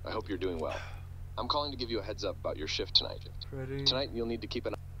Jeremy. I hope you're doing well. I'm calling to give you a heads up about your shift tonight. Ready? Tonight you'll need to keep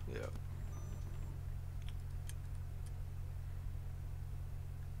an eye. Yeah.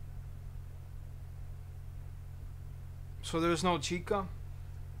 So there's no Chica?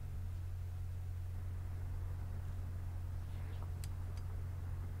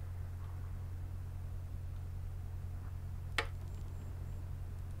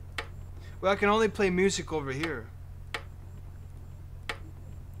 Well, I can only play music over here.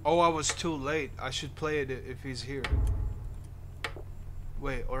 Oh, I was too late. I should play it if he's here.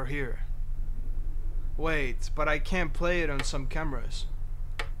 Wait, or here. Wait, but I can't play it on some cameras.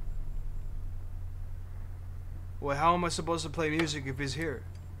 Wait, how am I supposed to play music if he's here?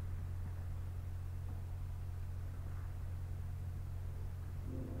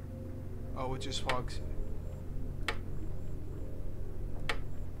 Oh, which is Foxy.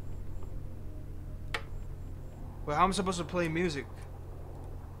 Wait, how am I supposed to play music?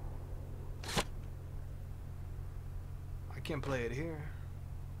 I can't play it here.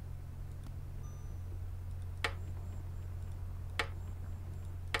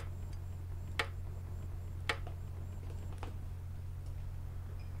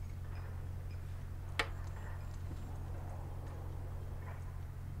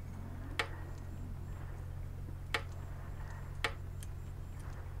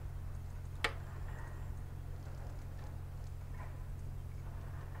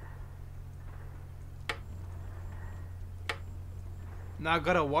 Now I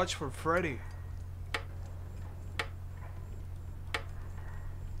gotta watch for Freddy.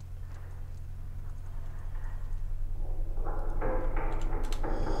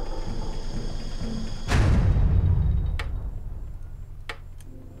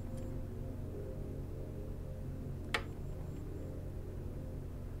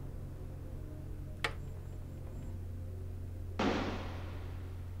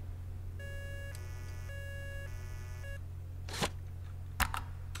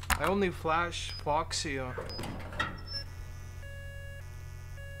 I only flash Foxy. Oh,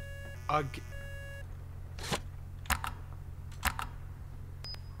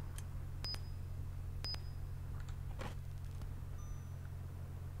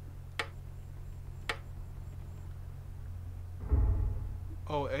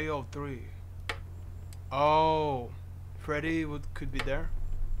 AO3. Oh, Freddy could be there.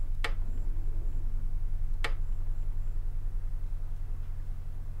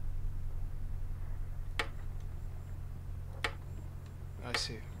 I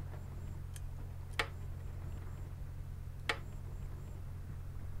see.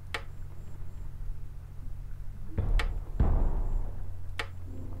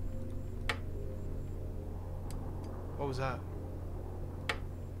 What was that?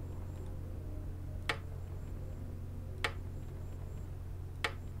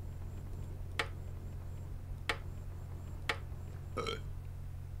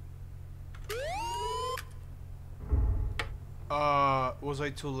 Was I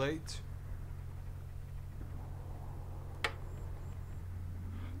too late?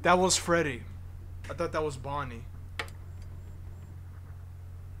 That was Freddy. I thought that was Bonnie.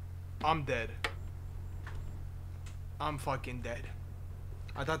 I'm dead. I'm fucking dead.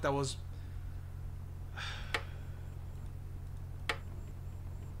 I thought that was...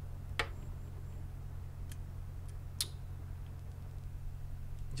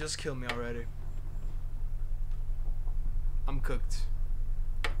 Just kill me already. I'm cooked.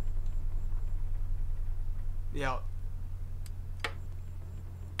 Yeah.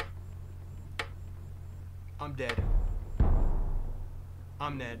 I'm dead.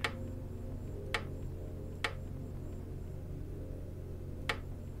 I'm dead.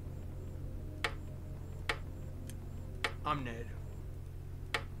 I'm Ned.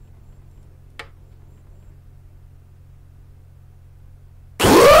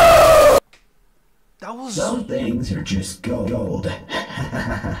 That was... Some things are just gold.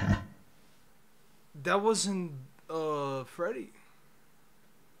 That wasn't, Freddy.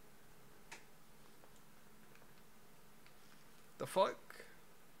 The fuck?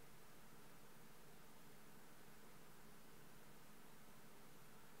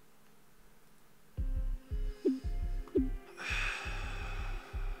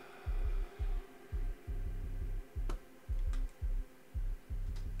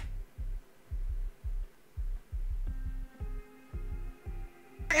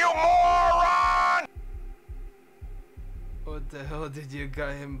 You moron! What the hell did you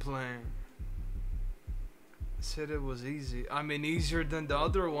got him playing? Said it was easy. I mean, easier than the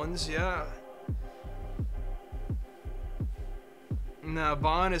other ones, yeah. Nah, but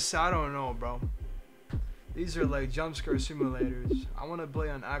honest, I don't know, bro. These are like jumpscare simulators. I want to play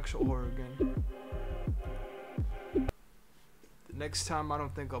an actual horror game. The next time, I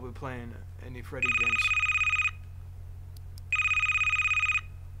don't think I'll be playing any Freddy games.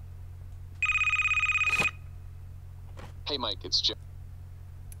 Hey Mike, it's Jim.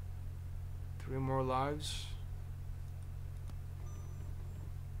 3 more lives,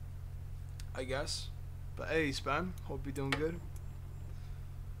 I guess. But hey, Spam, hope you're doing good.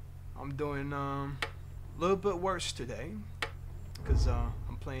 I'm doing a little bit worse today, because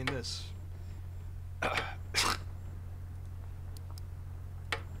I'm playing this.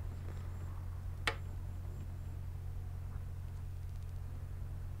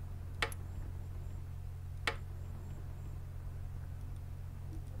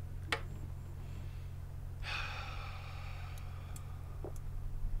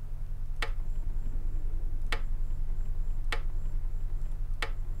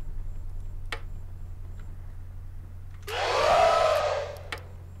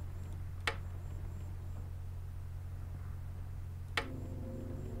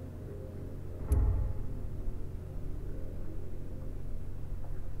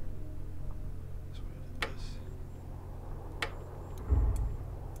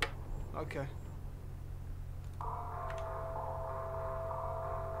 Okay.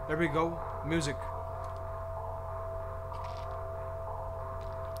 There we go. Music.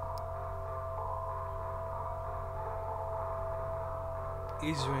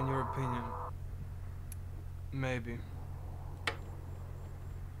 Easier in your opinion? Maybe.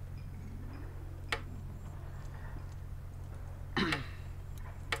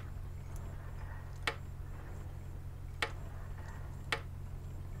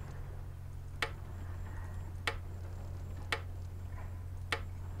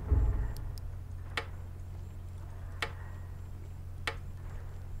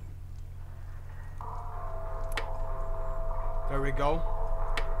 There we go.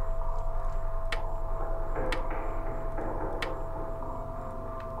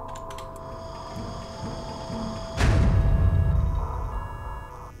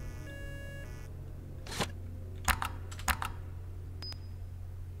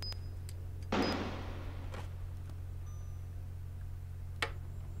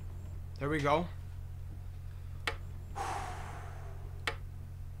 There we go.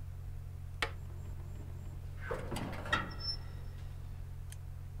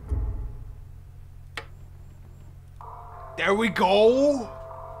 There we go.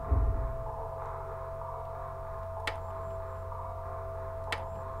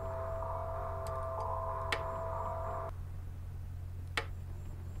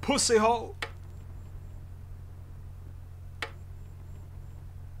 Pussy hole.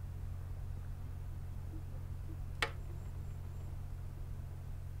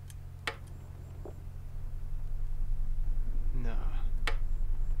 Nah.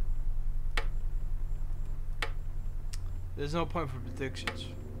 There's no point for predictions.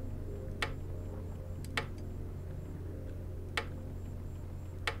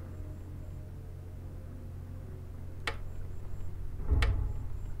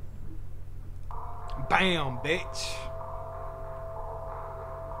 Bam, bitch.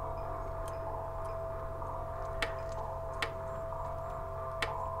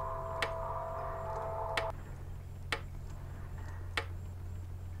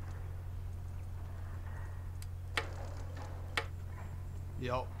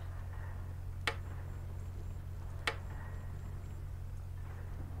 Yup.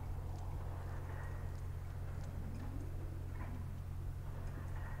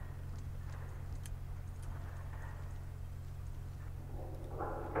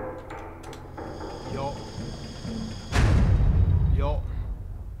 Yo. Yo.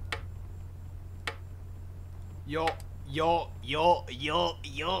 Yo. Yo. Yo. Yo.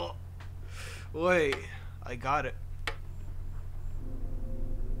 Yo. Wait. I got it.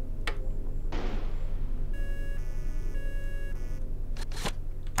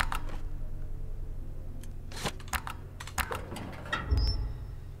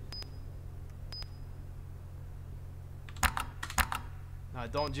 Nah,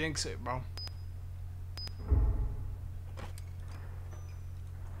 don't jinx it, bro.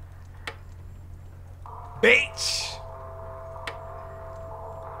 Bitch!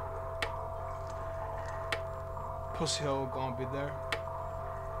 Pussy hole gonna be there.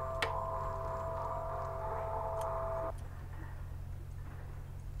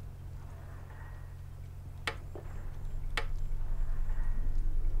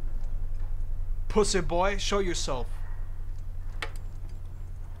 Pussy boy, show yourself.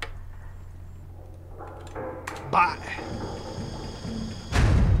 Bye.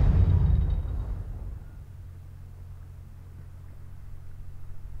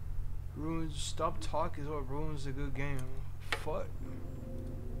 Ruins. Stop talking is what ruins a good game. Fuck.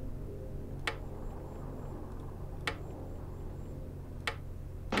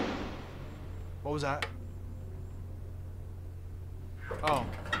 What was that? Oh.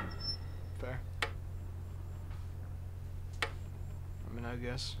 Fair. I mean, I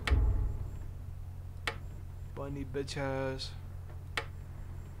guess. Bunny bitch ass.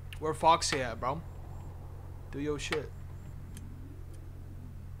 Where Foxy at, bro? Do your shit.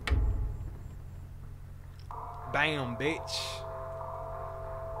 Bam, bitch.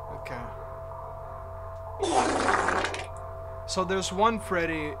 Okay. So there's one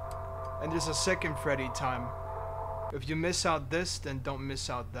Freddy and there's a second Freddy time. If you miss out this, then don't miss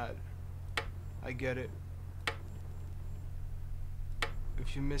out that. I get it.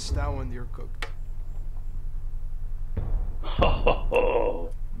 If you miss that one, you're cooked.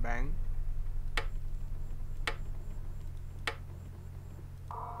 Bang.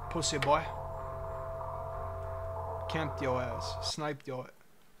 Pussy boy. Camped your ass. Sniped your ass.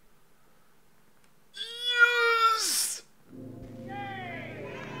 Yes!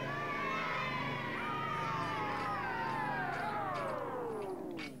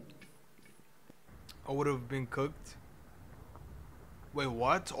 I would have been cooked. Wait,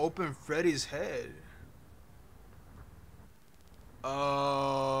 what? Open Freddy's head.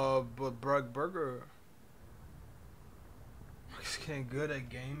 But Bragg Burger. He's getting good at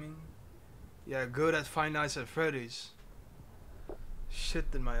gaming. Yeah, good at Five Nights at Freddy's. Shit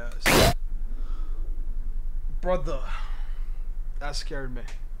in my ass. Brother. That scared me.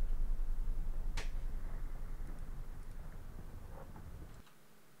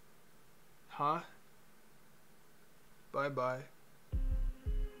 Huh? Bye bye.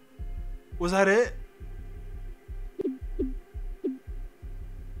 Was that it?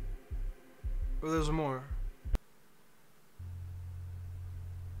 Or there's more?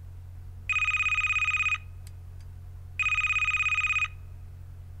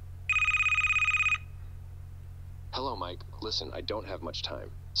 Hello, Mike. Listen, I don't have much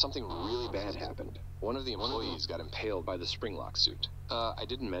time. Something really bad happened. One of the employees got impaled by the spring lock suit. I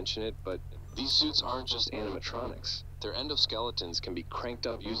didn't mention it, but these suits aren't just animatronics. Their endoskeletons can be cranked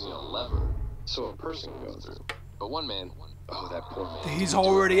up using a lever, so a person can go through. But one man, oh, that poor man. He's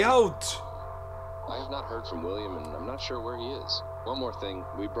already out. I have not heard from William, and I'm not sure where he is. One more thing,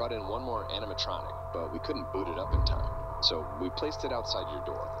 we brought in one more animatronic, but we couldn't boot it up in time. So we placed it outside your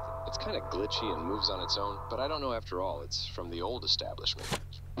door. It's kind of glitchy and moves on its own, but I don't know after all. It's from the old establishment.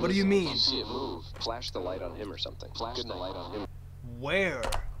 What do you mean? If you see it move, flash the light on him or something. Flash the light on him. Where?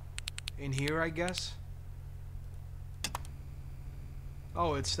 In here, I guess?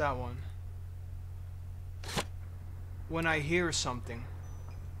 Oh, it's that one. When I hear something.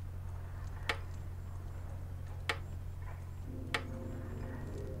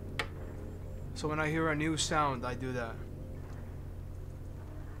 So when I hear a new sound, I do that.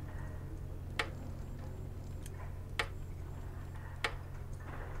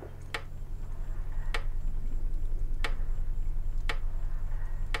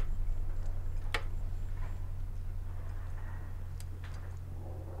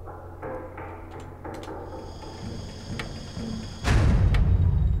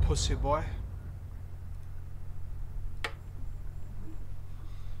 Pussy boy.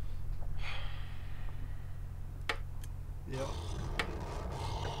 Yep.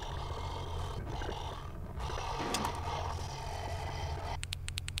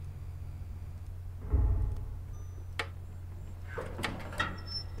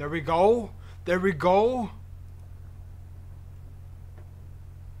 There we go. There we go.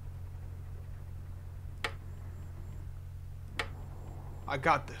 I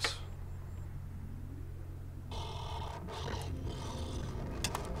got this.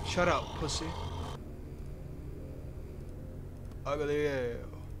 Shut up, pussy. Ugly hell.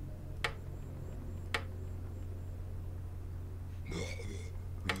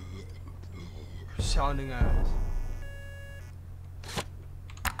 Sounding ass.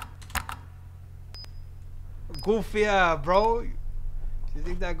 Goofy ass, bro. You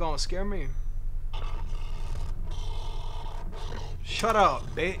think that gonna scare me? Shut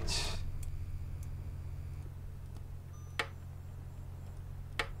up, bitch.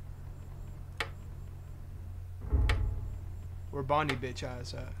 Where Bonnie bitch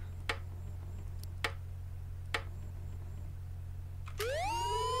ass at?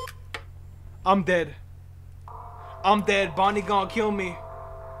 I'm dead. I'm dead. Bonnie gonna kill me.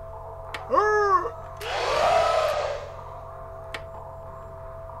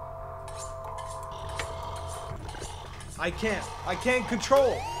 I can't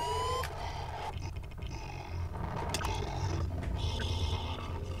control.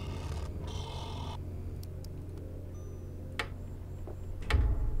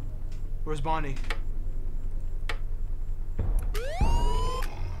 Where's Bonnie?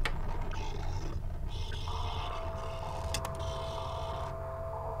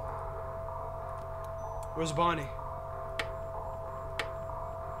 Where's Bonnie?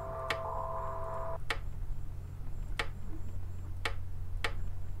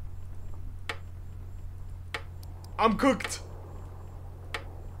 I'm cooked.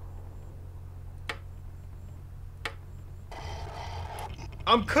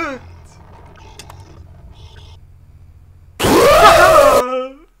 I'm cooked.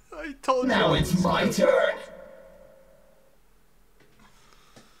 I told you. Now it's my turn.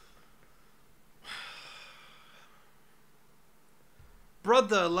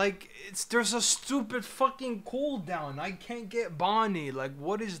 Brother, like, there's a stupid fucking cooldown. I can't get Bonnie. Like,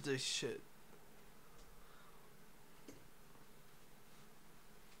 what is this shit?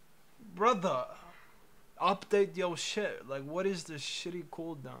 Brother, update your shit. Like, what is this shitty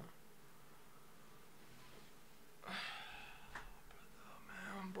cooldown?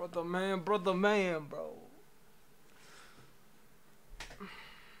 Brother man, bro.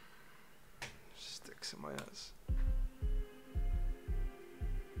 Sticks in my ass.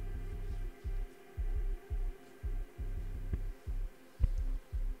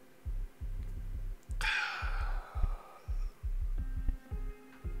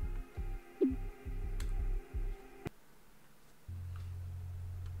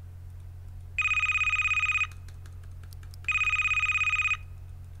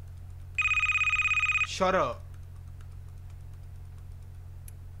 Shut up.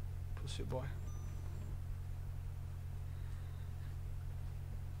 Pussy boy.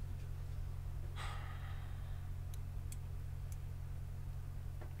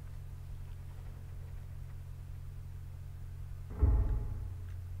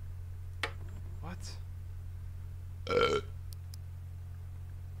 What?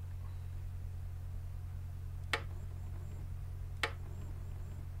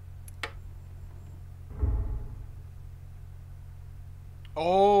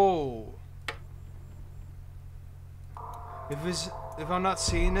 Oh. If I'm not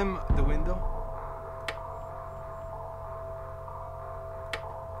seeing him at the window.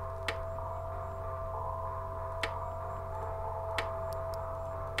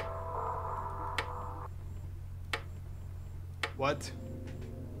 What?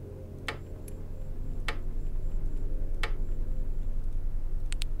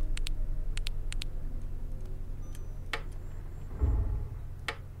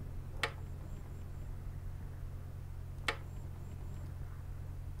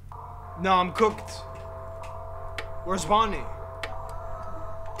 No, I'm cooked. Where's Bonnie?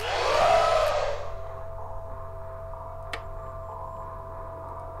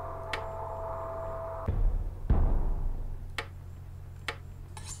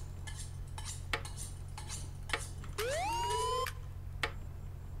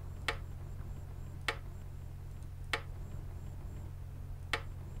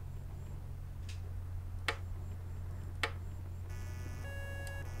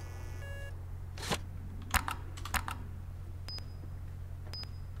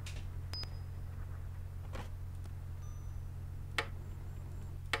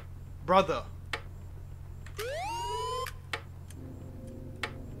 Brother.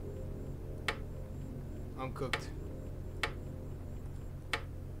 I'm cooked.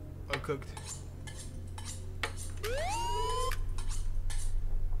 I'm cooked.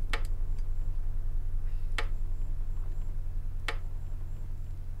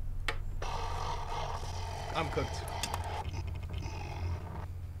 I'm cooked.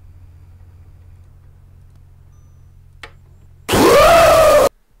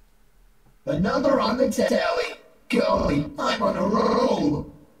 Another on the tally. Golly, I'm on a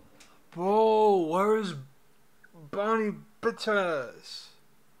roll. Bro, where's Bonnie Bitters?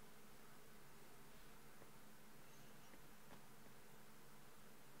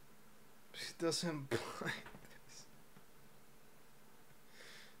 She doesn't play this.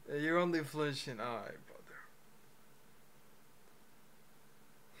 Yeah, you're only flinching. Alright,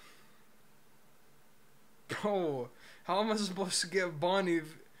 brother. Bro, how am I supposed to get Bonnie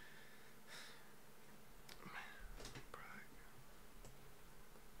if...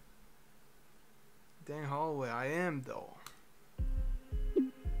 Dang hallway, I am though.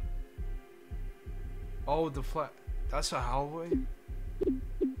 Oh, the flat. That's a hallway?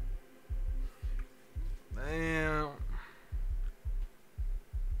 Damn.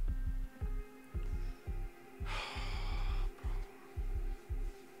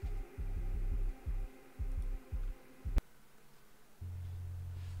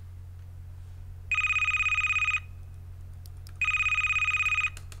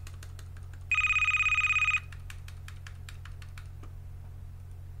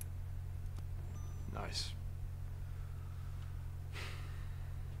 Nice.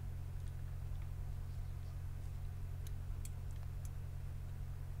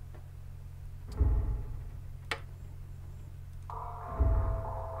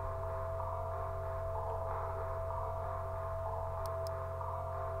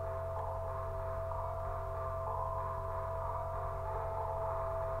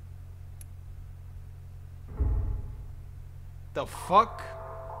 The fuck?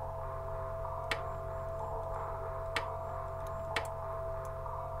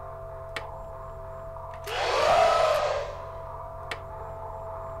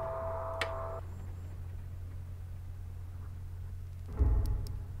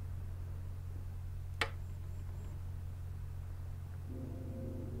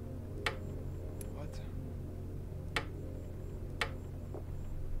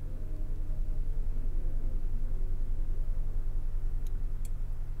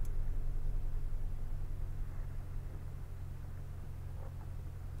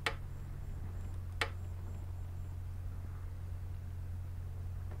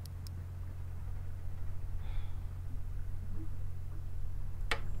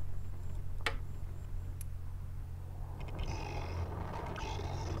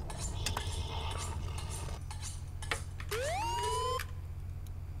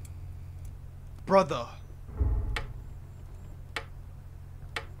 Brother.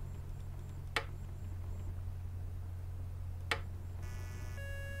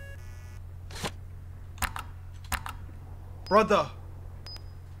 Brother.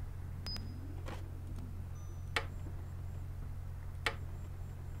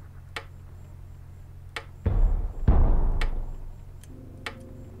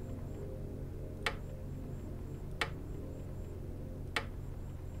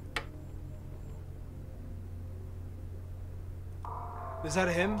 Is that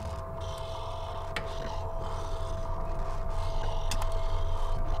him?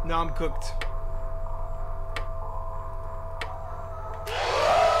 No, I'm cooked.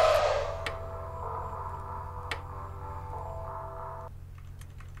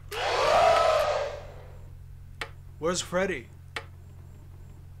 Where's Freddy?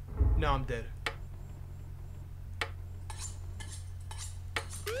 No, I'm dead.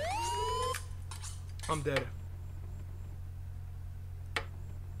 I'm dead.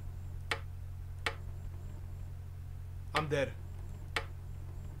 I'm dead.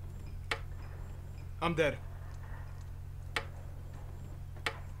 I'm dead.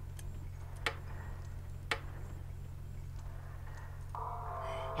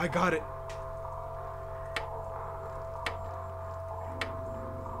 I got it.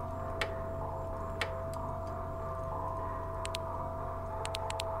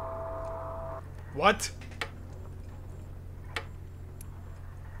 What?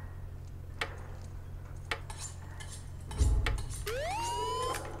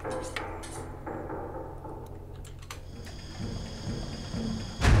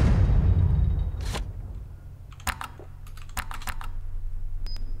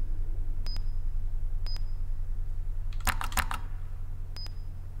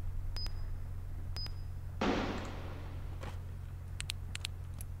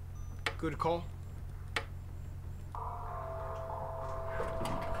 Good call.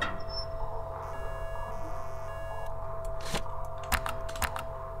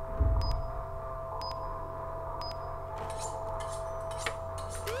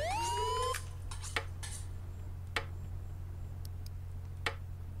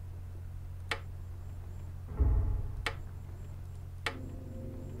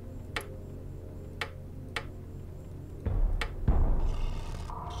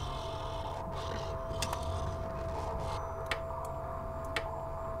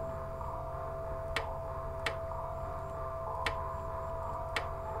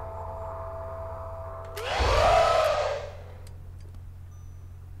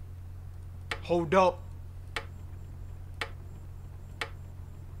 Hold up.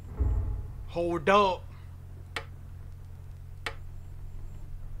 Hold up.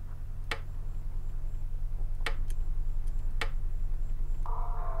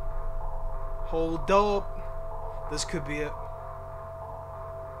 Hold up. This could be it.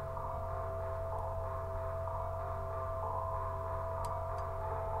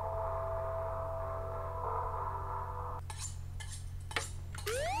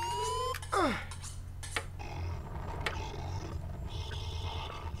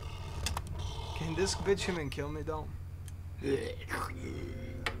 Can this bitch even kill me though?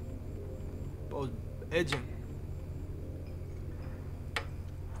 Oh, edging.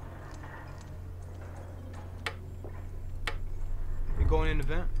 You going in the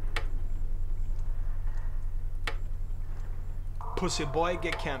vent? Pussy boy,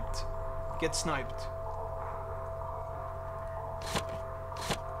 get camped. Get sniped.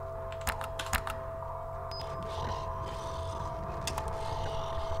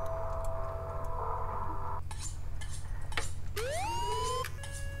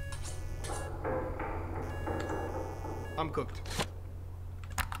 I'm cooked.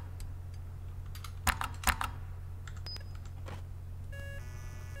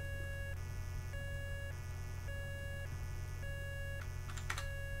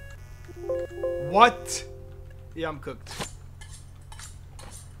 What? Yeah, I'm cooked.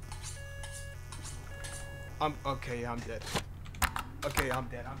 I'm okay. Yeah, I'm dead. Okay, I'm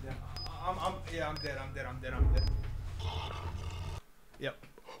dead. I'm dead. Yeah, I'm dead. I'm dead. I'm dead. I'm dead. Yep.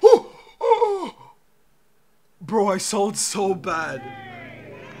 Bro, I sold so bad.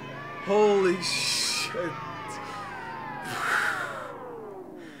 Holy shit.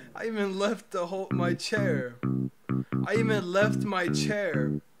 I even left my chair. I even left my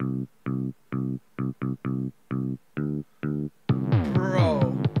chair.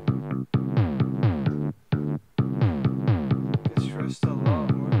 Bro. Get stressed a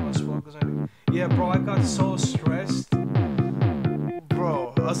lot. Where am I supposed to? Yeah, bro, I got so stressed.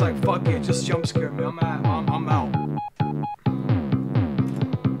 Bro, I was like, fuck it, just jump scare me. I'm out.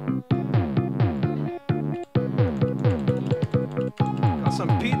 Got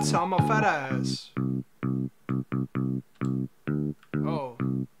some pizza on my fat ass. Oh.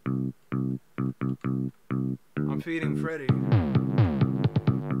 I'm feeding Freddy.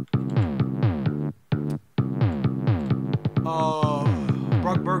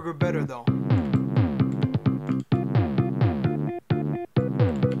 Brock Burger better though.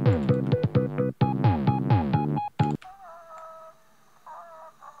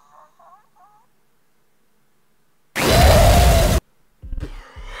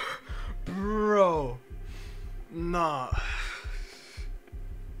 Bro. Nah.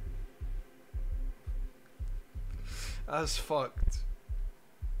 That's fucked.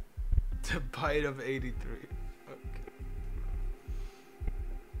 The bite of 83. Okay.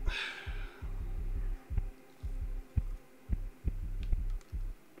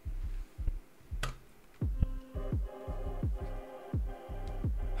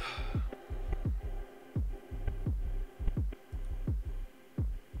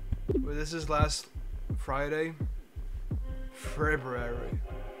 Wait, this is last Friday? February.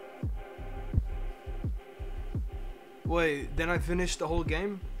 Wait, then I finished the whole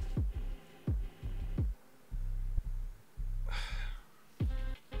game?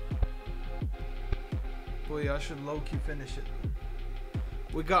 Boy, I should low-key finish it.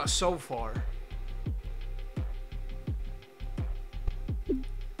 We got so far.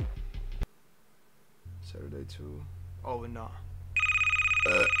 Saturday 2. Oh, we're not.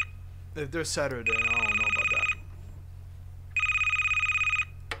 If there's Saturday, I don't know about that.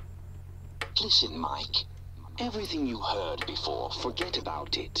 Listen, Mike. Everything you heard before, forget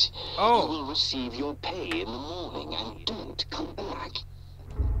about it. Oh. You will receive your pay in the morning and don't come back.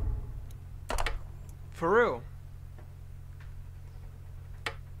 For real?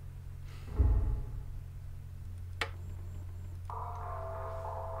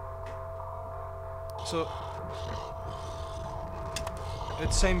 So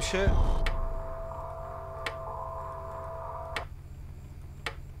it's same shit.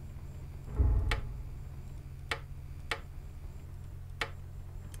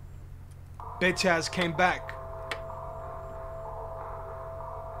 Bitch ass came back.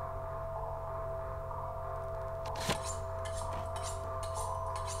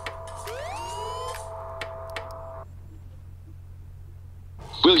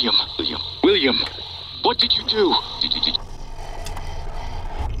 William, what did you do?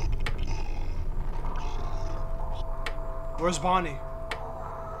 Where's Bonnie?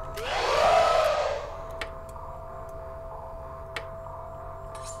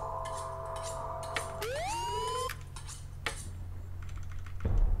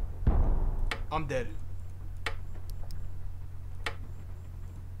 I'm dead.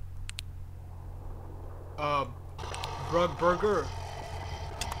 Brug Burger.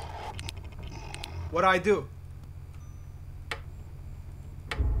 What'd I do?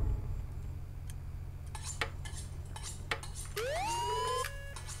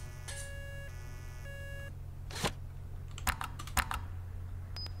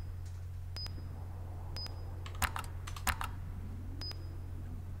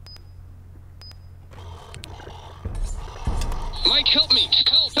 Mike, help me!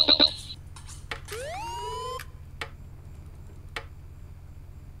 Help!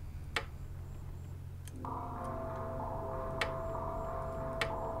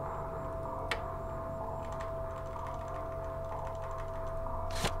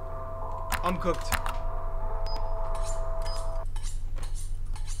 I'm cooked.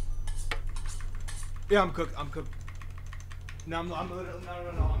 Yeah, I'm cooked. I'm cooked. No, I'm literally,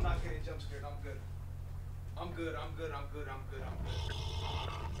 no, I'm not getting jump scared. I'm good. I'm good on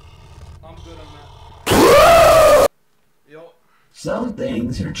that. Yo. Some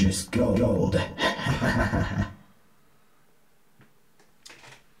things are just gold.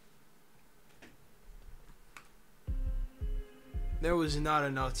 There was not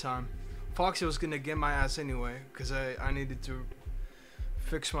enough time. Foxy was gonna get my ass anyway, cause I needed to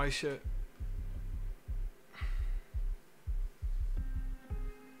fix my shit.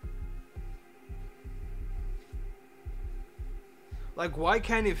 Like, why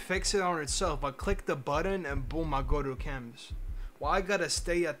can't it fix it on itself? I click the button and boom, I go to cams. Why I gotta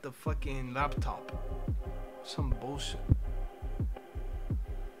stay at the fucking laptop? Some bullshit.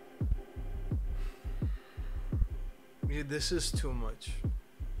 Yeah, this is too much.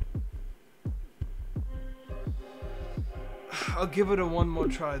 I'll give it a one more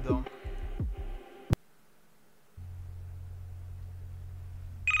try though.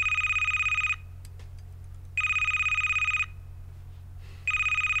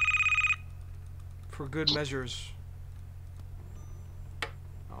 For good measures.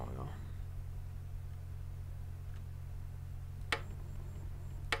 I don't know.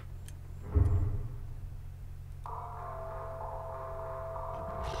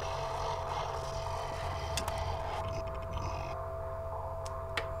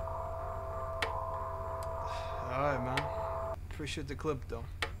 Alright, man. Appreciate the clip though.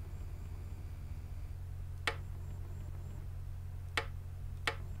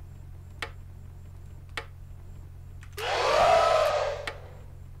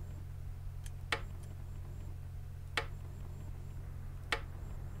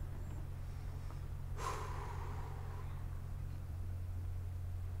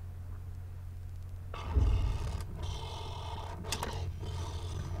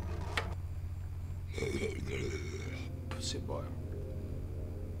 Pussy boy.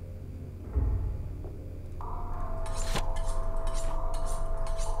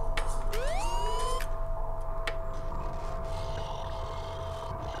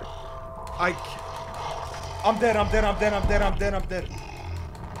 I'm dead.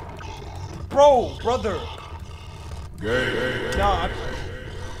 Bro, brother. Nah,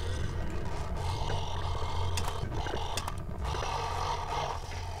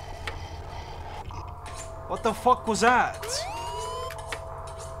 what the fuck was that?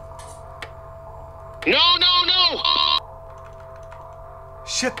 No, no, no!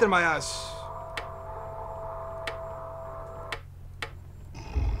 Shit in my ass.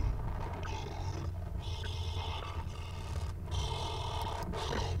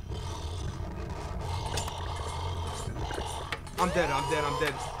 I'm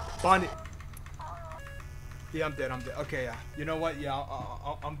dead. Bonnie. Yeah, I'm dead. Okay, yeah. You know what? Yeah,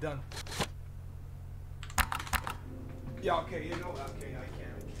 I'm done. Yeah, okay, you know, okay, I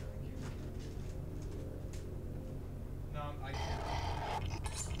can't. No, I can't.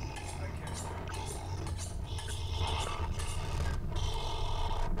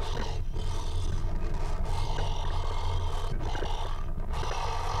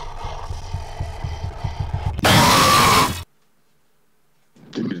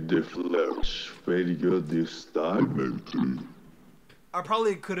 Did the flash video this time? I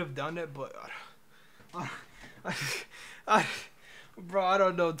probably could have done it, but bro, I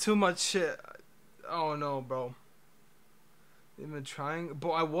don't know. Too much shit. I don't know, bro. Even trying,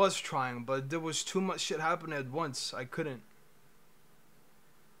 but I was trying, but there was too much shit happening at once. I couldn't.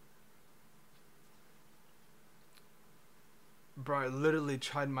 Bro, I literally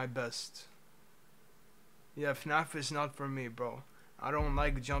tried my best. Yeah, FNAF is not for me, bro. I don't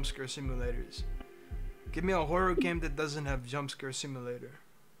like jumpscare simulators. Give me a horror game that doesn't have jumpscare simulator.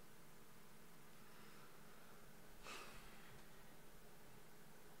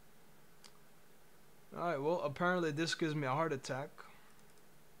 Alright, well, apparently this gives me a heart attack.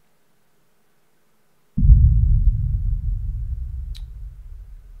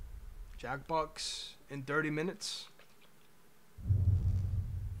 Jackbox in 30 minutes.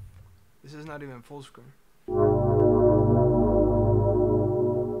 This is not even full screen.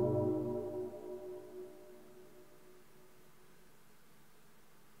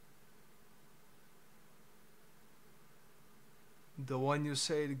 The one you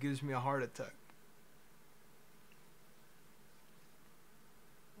say that gives me a heart attack.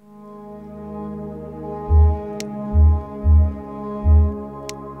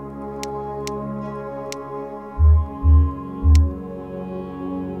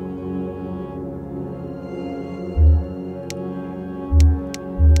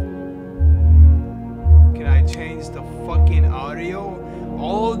 Can I change the fucking audio?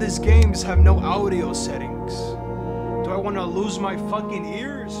 All of these games have no audio settings. Do I want to lose my fucking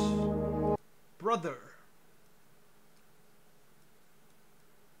ears? Brother.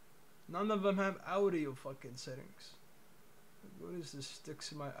 None of them have audio fucking settings. What is this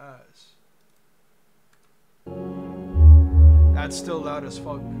sticks in my ass? That's still loud as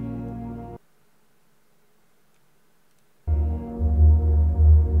fuck.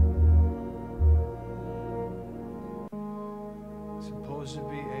 Supposed to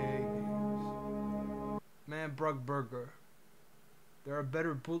be a Man, Brug Burger. There are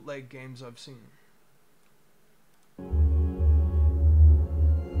better bootleg games I've seen.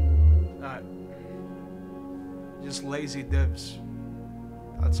 Just lazy devs.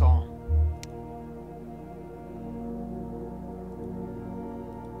 That's all.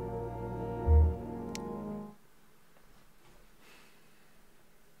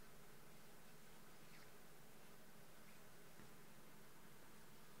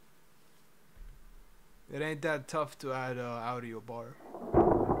 It ain't that tough to add an audio bar.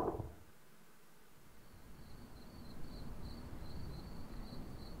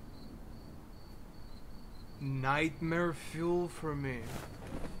 Nightmare fuel for me.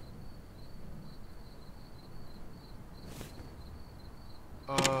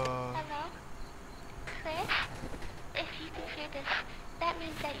 Hello? Chris? If you can hear this, that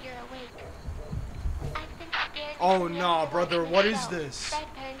means that you're awake. I've been scared. Oh no, brother, what is this? Friends.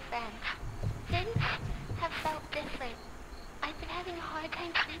 Things have felt different. I've been having a hard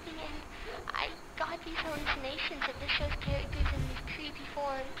time sleeping and I got these hallucinations of the show's characters in these creepy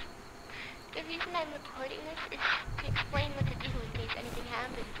forms. The reason I'm recording this is to explain what to do in case anything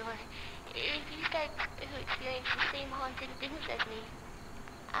happens, or if you start to experience the same haunted things as me.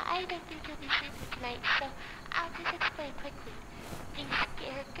 I don't think you'll be sleeping tonight, so I'll just explain quickly. These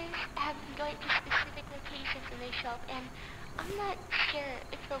characters have been going to specific locations when they show up, and I'm not sure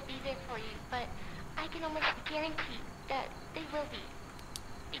if they'll be there for you, but I can almost guarantee that they will be.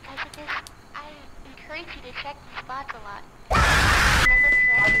 Because of this, I encourage you to check the spots a lot. Remember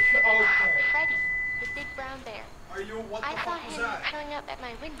Freddy, the big brown bear. I saw him showing up at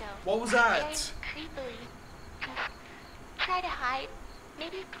my window. What was that? Very creepily. Just try to hide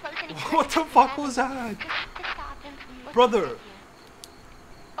Maybe close any What the fuck was that? Just to stop him from looking Brother. at you.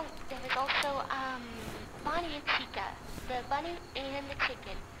 Oh, there was also, Bonnie and Chica, the bunny and the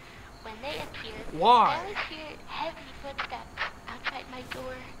chicken. When they appeared, Why? I always hear heavy footsteps outside my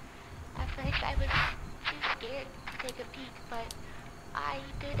door. At first, I was too scared to take a peek, but I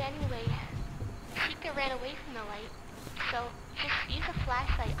did anyway. Chica ran away from the light, so just use a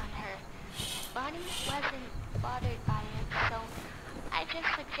flashlight on her. Bonnie wasn't bothered by it, so I just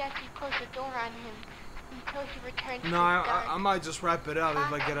suggest you close the door on him until he returns to the dark. I might just wrap it up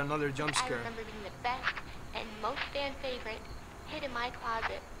if I get another jump I scare. remember being the best and most fan favorite hid in my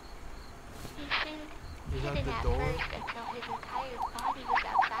closet. He seemed hidden at first until his entire body was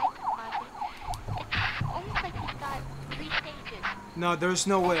outside the closet. It's almost like he's got 3 stages. No, there's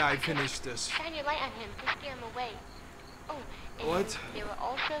no way I finished this. Shine your light on him to scare him away. Oh, and What? there were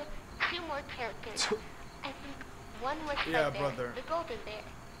also 2 more characters. I think one was Yeah, Fred brother. Bear, the golden bear.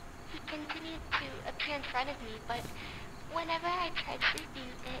 He continued to appear in front of me, but whenever I tried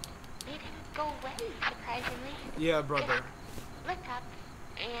sleeping, it made him go away, surprisingly. Yeah, brother. Just look up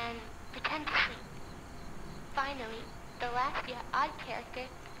and pretend to sleep. Finally, the last odd character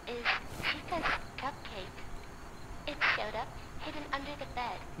is Chica's cupcake. It showed up hidden under the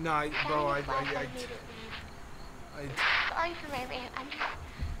bed. Nah, bro, I Sorry for my rant. I'm just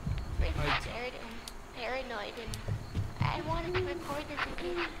really scared and paranoid, and I wanted to record this in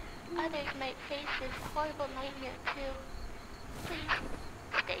case others might face this horrible nightmare too. Please,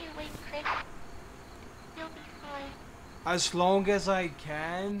 stay awake, Chris. You'll be fine. As long as I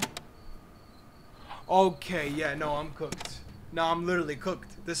can. Okay, yeah, no, I'm cooked. No, I'm literally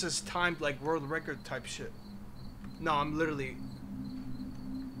cooked. This is timed like world record type shit. No, I'm literally.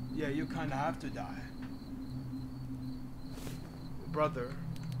 Yeah, you kind of have to die. Brother.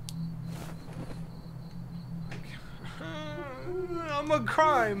 I'm gonna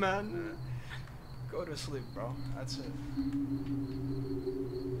cry, man. Go to sleep, bro. That's it.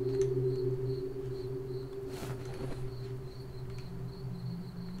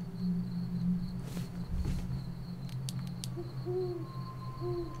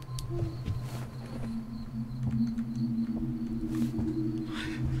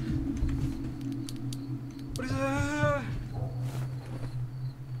 What is that?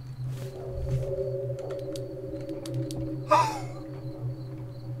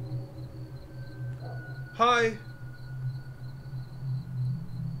 Hi.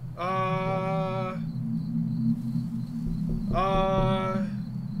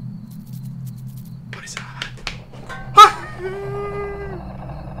 What is that?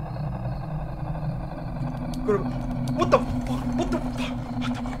 What the fuck? What the fuck? What the fuck?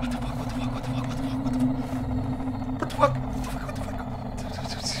 What the fuck? What the fuck? What the fuck? What the fuck? What the fuck? What the fuck? What the fuck?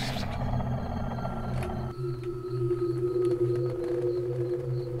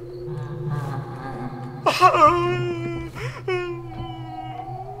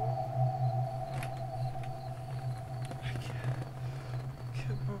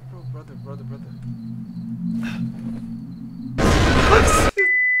 Brother.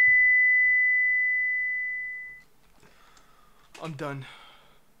 I'm done.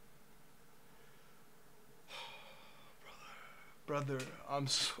 Brother, I'm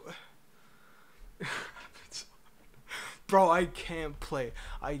so... Bro, I can't play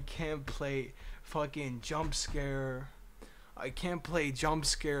fucking jump scare. I can't play jump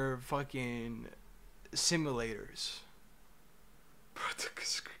scare fucking simulators.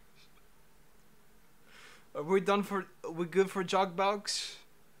 Are we done for... Are we good for Jackbox?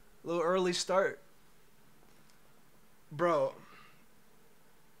 A little early start. Bro.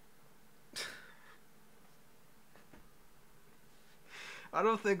 I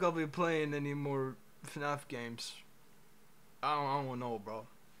don't think I'll be playing any more FNAF games. I don't know, bro.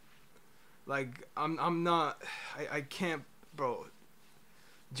 Like, I'm not... I can't, bro.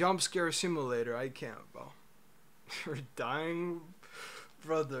 Jump scare simulator, I can't, bro. You're dying,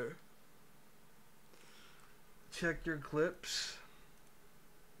 brother. Check your clips.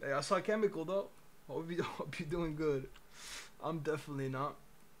 Hey, I saw Chemical though. Hope you're doing good. I'm definitely not.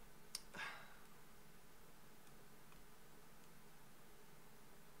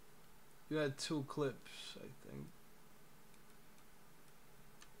 You had 2 clips, I think.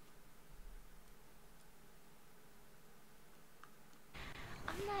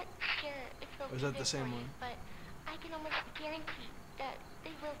 I'm not sure if they'll Or is be that the there same for you, one? but I can almost guarantee that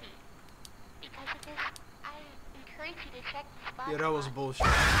they will be. Because of this, I encourage you to check the spot. Yeah, that was bullshit.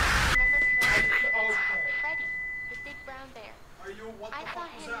 Remember Freddy, the big brown bear. What I saw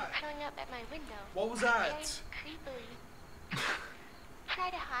him showing up at my window. What was that? Very creepily. Try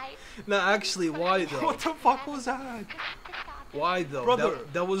to hide. No, actually, why though? What the fuck was that? Just to stop Why though? Brother.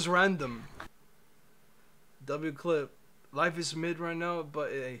 That was random. W clip. Life is mid right now,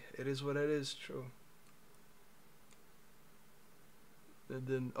 but hey, it is what it is. True. And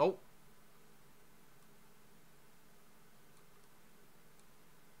then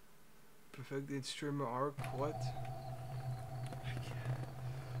perfected streamer arc. What?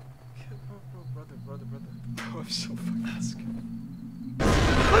 Brother. Bro, I'm so fucking scared.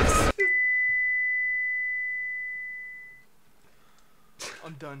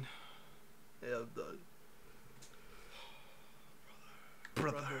 I'm done. Yeah, I'm done.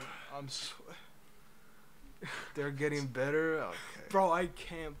 Brother. I'm so... They're getting better? Okay. Bro, I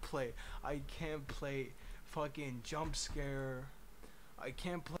can't play fucking Jumpscare. I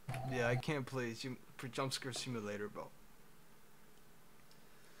can't play... Yeah, I can't play for Jumpscare Simulator, bro.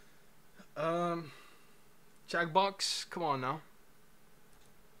 Jackbox, come on now.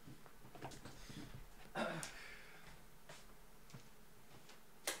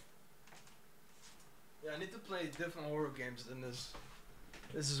 Yeah, I need to play different horror games than this.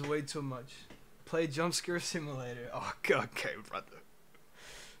 This is way too much. Play Jumpscare Simulator. Oh, okay, brother.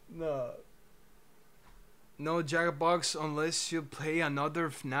 No Jackbox unless you play another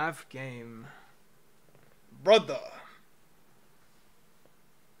FNAF game. Brother.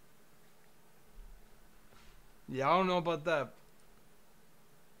 Yeah, I don't know about that.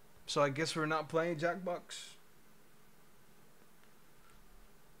 So I guess we're not playing Jackbox.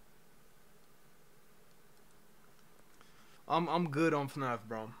 I'm good on FNAF,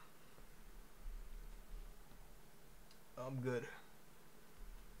 bro. I'm good.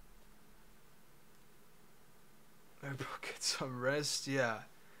 Alright, bro, get some rest. Yeah.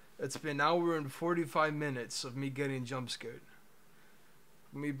 It's been an hour and 45 minutes of me getting jump scared.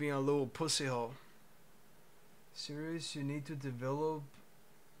 Me being a little pussy hole. Serious, you need to develop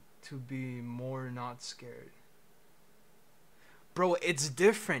to be more not scared. Bro, it's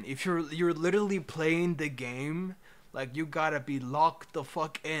different. If you're literally playing the game, like you gotta be locked the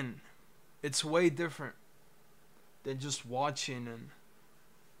fuck in. It's way different than just watching and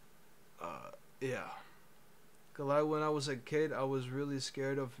yeah. Cause like when I was a kid, I was really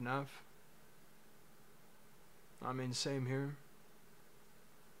scared of FNAF. I mean, same here.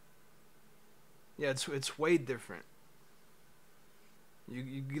 Yeah, it's way different.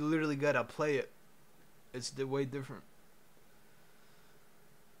 You literally gotta play it. It's way different.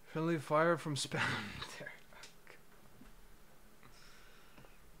 Friendly fire from spam there.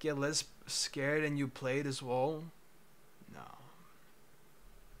 Get less scared and you play it as well? No.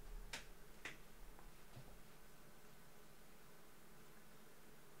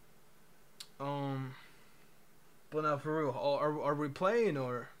 But now for real, are we playing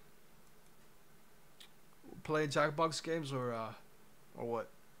or playing Jackbox games or what?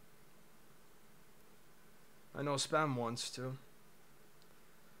 I know Spam wants to.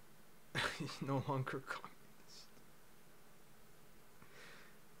 No longer communist.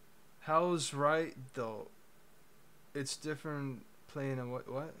 How's right though? It's different playing a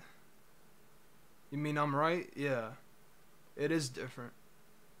what? You mean I'm right? Yeah. It is different.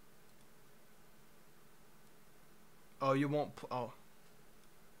 Oh, you won't oh.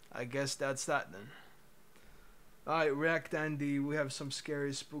 I guess that's that then. Alright, React Andy, we have some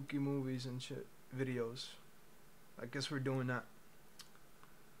scary spooky movies and shit videos. I guess we're doing that.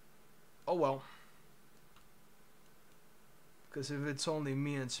 Oh well. Because if it's only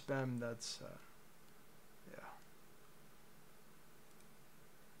me and Spam, that's yeah.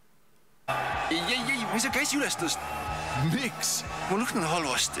 Ei, ma ei saa käsi üles tõsta. Miks? Ma lõhnan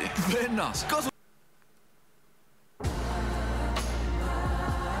halvasti. Vennas, kasu...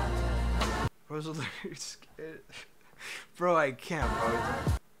 Bro, I can't, bro.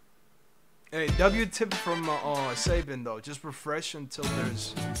 Hey, W tip from Sabin though. Just refresh until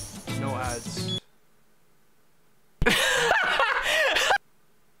there's no ads.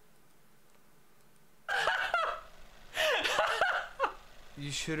 You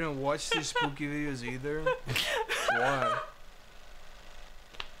shouldn't watch these spooky videos either. Why?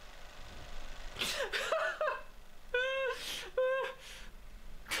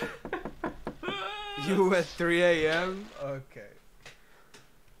 You at 3 a.m.? Okay.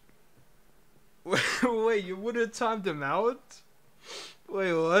 Wait, you would have timed him out?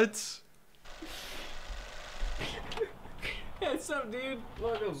 Wait, what? Hey, what's up, dude?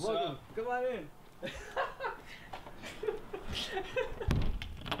 Welcome. Come on in.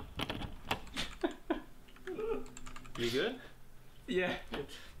 You good? Yeah.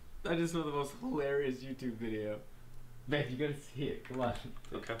 I just saw the most hilarious YouTube video. Man, you gotta see it. Come on.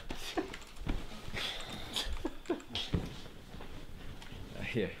 Okay.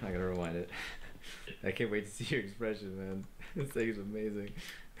 Here, I gotta rewind it. I can't wait to see your expression, man. This thing is amazing.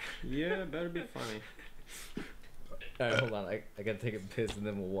 Yeah, it better be funny. Alright, hold on. I gotta take a piss and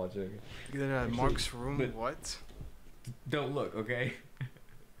then we'll watch it. You're gonna have Mark's room. But what? Don't look, okay?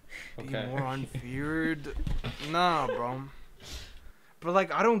 Be more unfeared. Nah, bro. But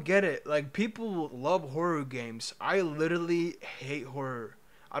like, I don't get it. Like, people love horror games. I literally hate horror.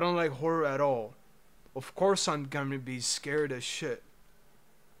 I don't like horror at all. Of course, I'm gonna be scared as shit.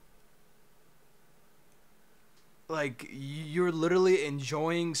 Like, you're literally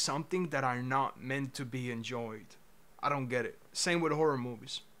enjoying something that are not meant to be enjoyed. I don't get it. Same with horror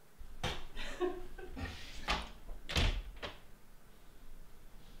movies.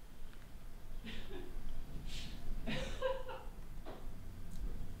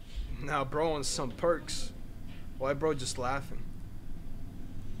 Now, bro, on some perks. Why, bro, just laughing?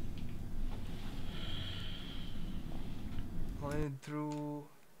 Playing through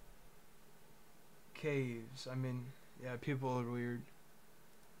caves. I mean, yeah, people are weird.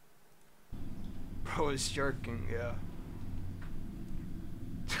 Bro is jerking, yeah.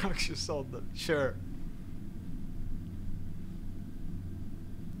 Actually sold them. Sure.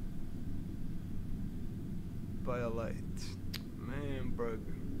 By a light. Man, bro.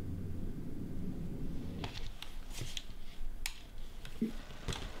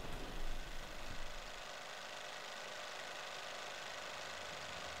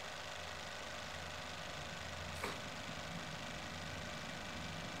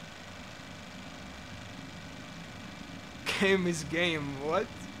 Game is game, what?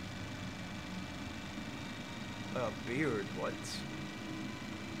 A beard, what?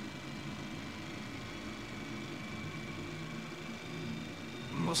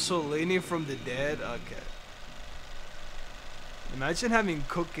 Mussolini from the dead? Okay. Imagine having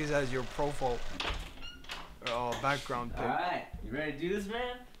cookies as your profile. Background pic. Alright, you ready to do this,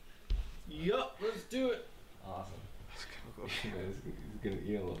 man? Yup, let's do it. Awesome. Let's go. He's gonna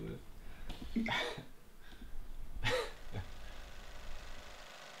eat all of this.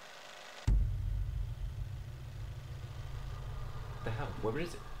 The hell? What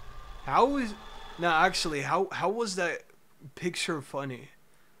is it? How is... No, actually, how was that picture funny?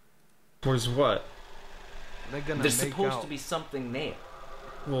 Where's what? They're gonna There's make supposed out. to be something there.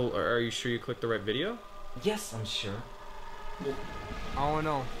 Well, are you sure you clicked the right video? Yes, I'm sure. Well, I don't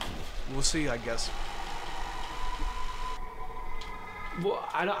know. We'll see, I guess. Well,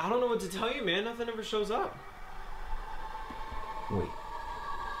 I don't know what to tell you, man. Nothing ever shows up. Wait.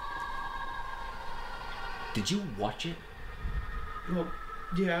 Did you watch it? Well,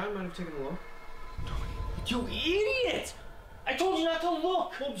 yeah, I might have taken a look. You idiot! I told you not to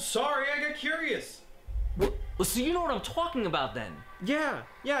look! Well, I'm sorry, I got curious. Well, so you know what I'm talking about then? Yeah.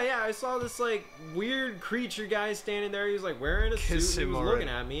 I saw this, like, weird creature guy standing there. He was, like, wearing a suit. He was looking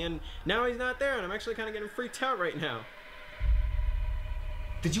at me, and now he's not there, and I'm actually kind of getting freaked out right now.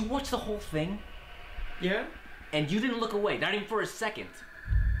 Did you watch the whole thing? Yeah? And you didn't look away, not even for a second.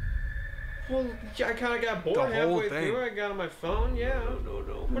 Well, yeah, I kind of got bored halfway through. I got on my phone, yeah.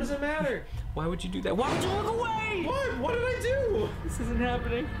 No. What does it matter? Why would you do that? Why would you look away? What? What did I do? This isn't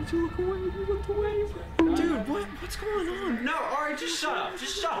happening. Did you look away? You looked away. Dude, what's going on? No, alright, just shut up.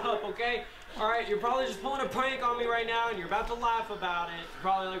 Just shut up, okay? Alright, you're probably just pulling a prank on me right now, and you're about to laugh about it. You're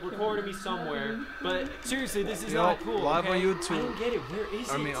probably, like, recording me somewhere. But, seriously, this is not cool, Live okay? on YouTube. I don't get it. Where is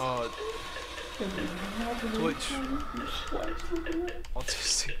it? I mean, Twitch.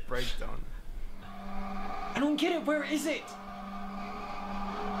 Autistic breakdown. I don't get it. Where is it?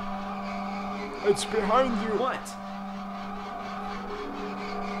 It's behind you. What?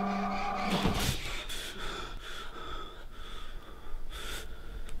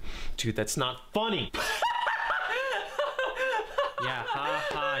 Dude, that's not funny. Yeah,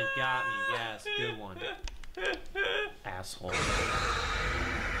 ha, you got me. Yes, good one. Asshole.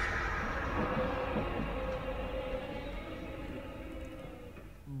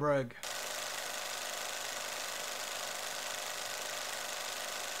 Brag.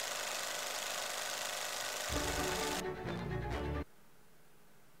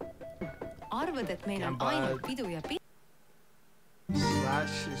 Arvad, et meil on ainult pidu ja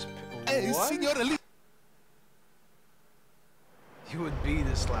Slash is... What? You would be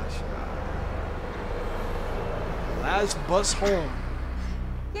the Slash guy. Last bus home.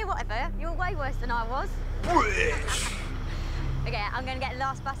 Yeah, whatever. You're way worse than I was. Rich. Okay, I'm going to get the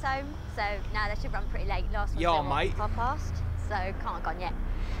last bus home. So, now they should run pretty late. Last one's Yo, mate. 12:30. So, can't have gone yet.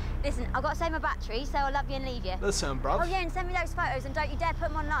 Listen, I've got to save my battery, so I'll love you and leave you. Listen, bruv. Oh, yeah, and send me those photos, and don't you dare put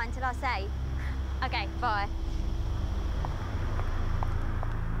them online until I say. Okay, bye.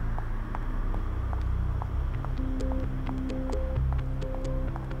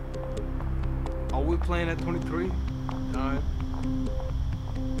 Are we playing at 23? Alright.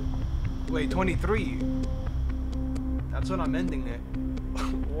 Wait, 23. That's when I'm ending it.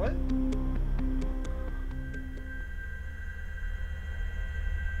 What?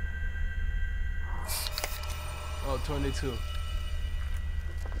 Oh, 22.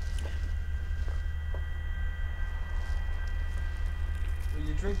 What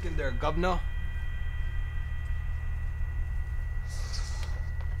you drinking there, governor?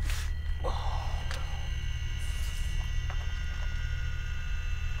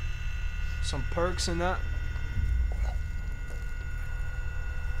 Some perks and that.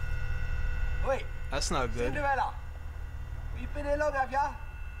 Wait. That's not good. Cinderella. You been here long, have ya?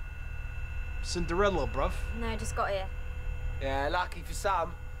 Cinderella, bruv. No, just got here. Yeah, lucky for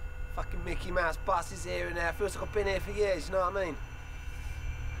some. Fucking Mickey Mouse buses here and there. Feels like I've been here for years, you know what I mean?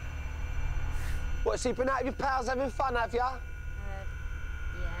 What, so you've been out with your pals having fun, have ya?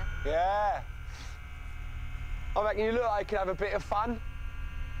 Yeah. Yeah. I reckon you look like you could have a bit of fun.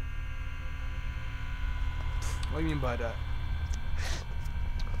 What do you mean by that?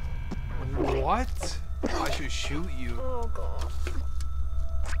 What? I should shoot you. Oh, God.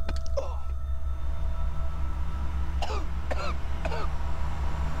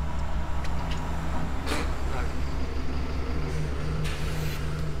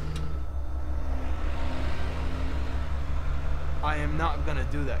 I am not gonna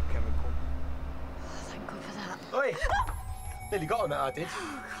do that, Chemical. Thank God for that. Oi! Nearly got on that, I did.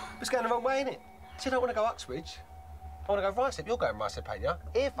 It's going the wrong way, innit? See, I don't want to go Uxbridge. I want to go Rycep. You're going Rycep, ain't you?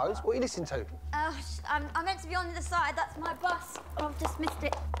 Earphones? What are you listening to? I'm meant to be on the other side. That's my bus. Oh, I've just missed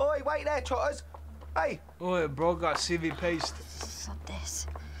it. Oi, wait there, trotters. Hey. Oi, bro got CV paste. Stop this.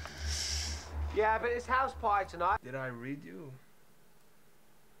 Yeah, but it's house party tonight. Did I read you?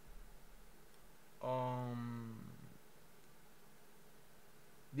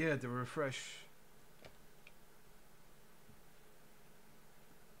 Yeah, the refresh.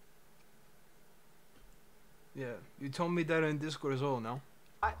 Yeah, you told me that in Discord as well, no?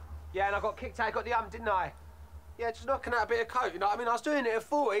 Yeah, and I got kicked out, got the didn't I? Yeah, just knocking out a bit of coke, you know what I mean? I was doing it at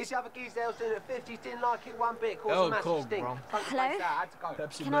 40s, the other geese there was doing it at 50s, didn't like it one bit, caused a massive coke, stink. bro. Hello? I had to go.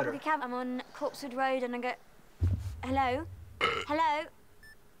 Pepsi Can I better. book a cab? I'm on Corpsewood Road and I go... Hello? Hello?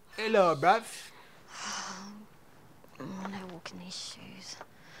 Hello, bruv. Oh, no walk in these shoes.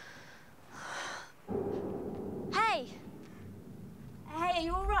 Hey! Hey, are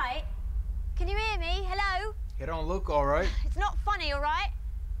you alright? Can you hear me? Hello? You don't look alright. It's not funny, alright?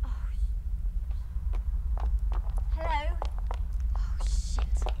 Oh, hello? Oh, shit.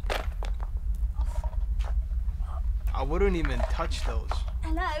 I wouldn't even touch those.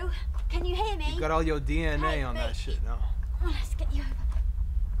 Hello? Can you hear me? You got all your DNA Hey, on that mate. shit now. Come on, let's get you over.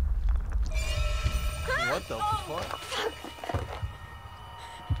 What the fuck?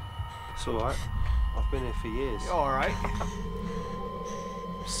 It's alright. I've been here for years. You alright?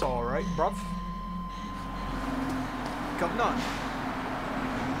 It's alright, bruv. Come on.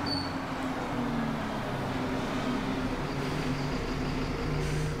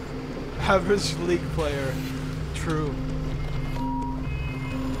 Average league player. True.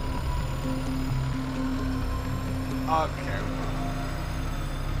 Okay.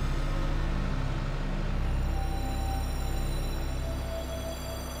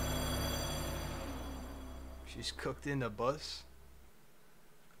 She's cooked in the bus?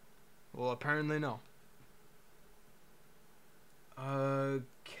 Well, apparently no.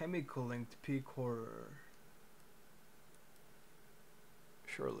 Chemical linked peak horror.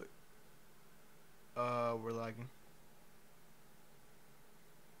 Surely. We're lagging.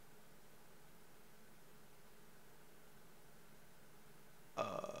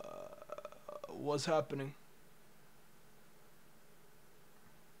 What's happening?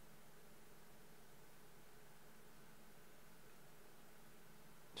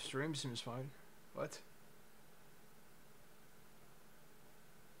 Stream seems fine. What?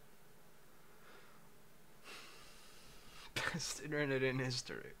 Best internet in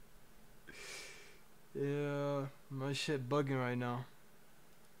history. Yeah, my shit bugging right now.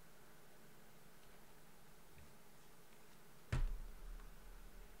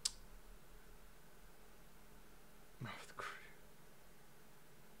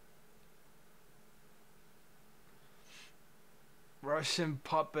 Russian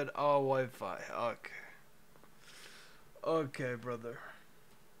puppet all Wi-Fi. Okay. Okay, brother.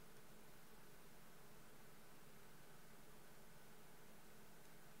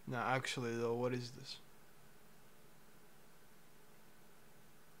 Now, actually, though, what is this?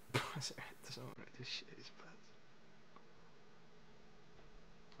 This shit is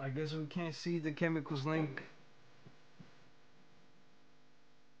bad. I guess we can't see the chemicals link.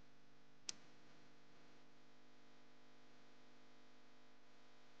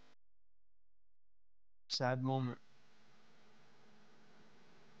 Sad moment.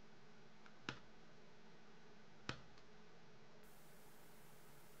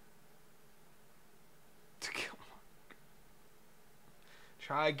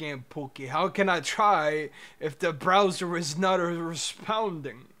 Try again, Pookie. How can I try if the browser is not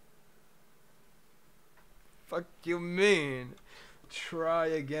responding? Fuck you mean? Try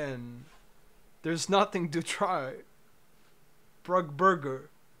again. There's nothing to try. Brug Burger.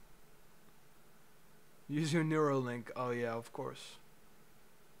 Use your Neuralink. Oh yeah, of course.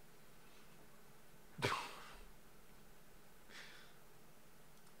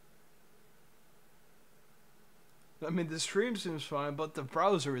 I mean, the stream seems fine, but the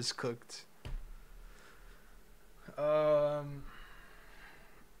browser is cooked.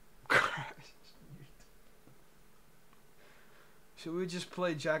 Should we just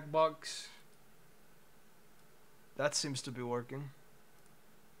play Jackbox? That seems to be working.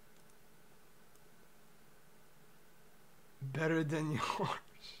 Better than yours.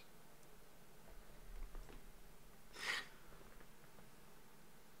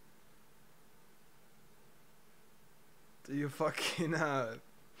 Do you fucking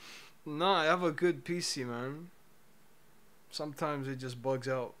Nah, I have a good PC, man. Sometimes it just bugs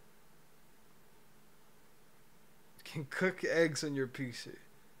out. You can cook eggs on your PC.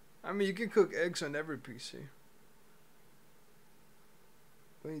 I mean, you can cook eggs on every PC.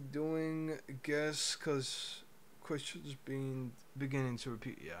 What are you doing? Guess, cause questions beginning to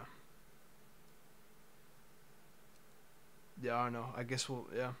repeat. Yeah. Yeah, I know. I guess we'll.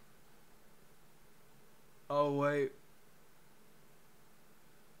 Yeah. Oh wait.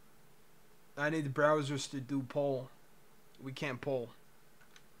 I need browsers to do poll. We can't poll.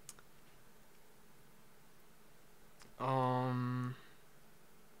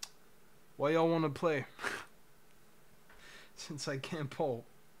 What y'all want to play? Since I can't poll.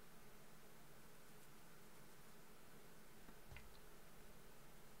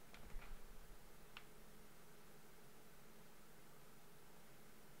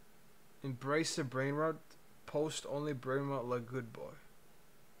 Embrace the brain rot. Post only brain rot like good boy.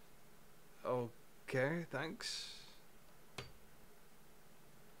 Okay, thanks.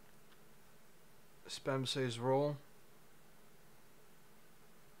 Spam says roll.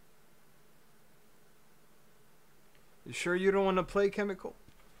 You sure you don't want to play Chemical?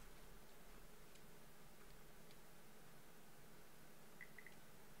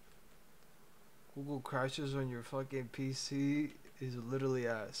 Google crashes on your fucking PC is literally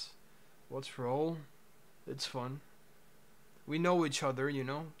ass. What's roll? It's fun. We know each other, you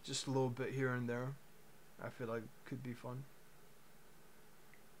know, just a little bit here and there. I feel like could be fun.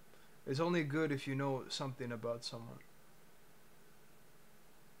 It's only good if you know something about someone.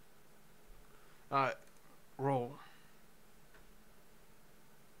 Alright, roll.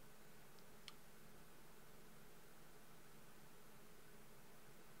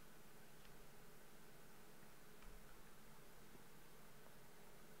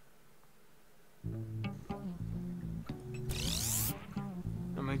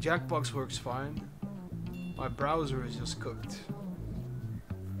 I mean, Jackbox works fine. My browser is just cooked.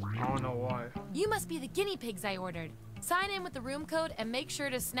 I don't know why. You must be the guinea pigs I ordered. Sign in with the room code and make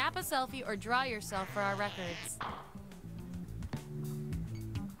sure to snap a selfie or draw yourself for our records.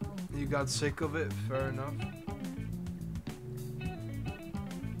 You got sick of it? Fair enough.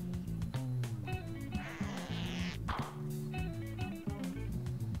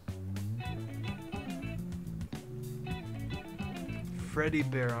 Freddy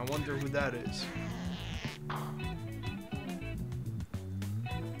Bear, I wonder who that is.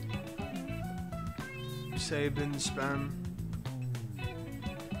 Sabin spam.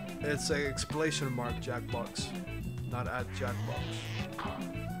 It's a exclamation mark Jackbox, not at Jackbox.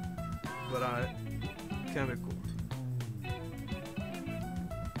 But I Chemical.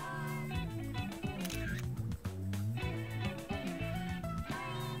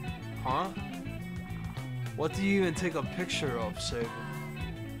 Huh? What do you even take a picture of, Sabin?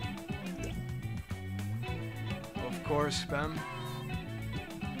 Of course, spam.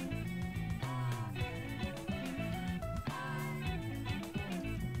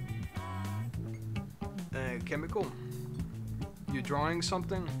 Chemical. You drawing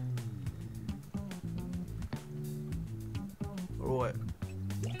something? Or what?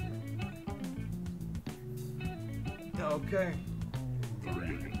 Okay.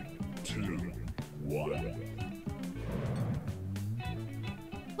 3, 2, 1.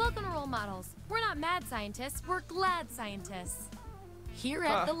 Welcome to Role Models. We're not mad scientists, we're glad scientists. Here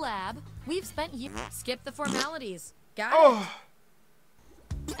at the lab, we've spent years. Skip the formalities. Got it?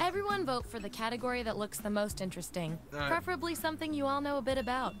 Everyone vote for the category that looks the most interesting. Preferably something you all know a bit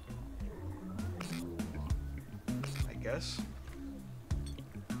about. guess.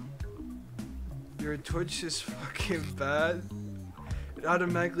 Your Twitch is fucking bad. It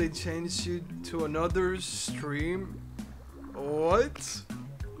automatically changes you to another stream. What?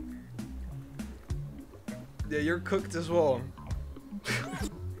 Yeah, you're cooked as well.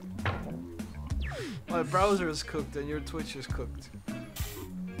 My browser is cooked and your Twitch is cooked.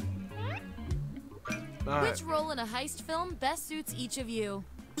 Which role in a heist film best suits each of you?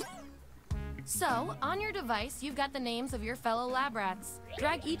 So, on your device, you've got the names of your fellow lab rats.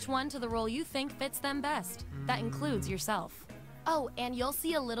 Drag each one to the role you think fits them best. That includes yourself. Oh, and you'll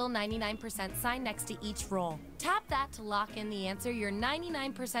see a little 99% sign next to each role. Tap that to lock in the answer you're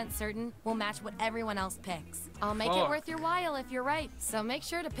 99% certain will match what everyone else picks. I'll make it worth your while if you're right, so make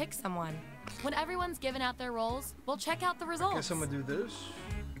sure to pick someone. When everyone's given out their roles, we'll check out the results. Guess I'm gonna do this.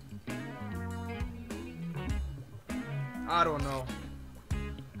 I don't know.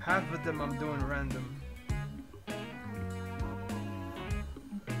 Half of them I'm doing random.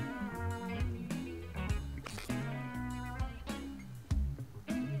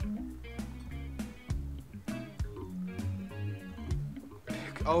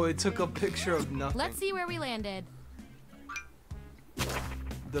 Oh, it took a picture of nothing. Let's see where we landed.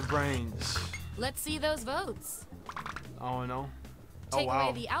 The brains. Let's see those votes. Oh no. Take oh wow.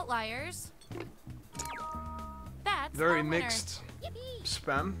 away the outliers. That's very our winner. mixed.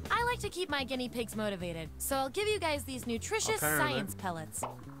 Spam. I like to keep my guinea pigs motivated, so I'll give you guys these nutritious science pellets.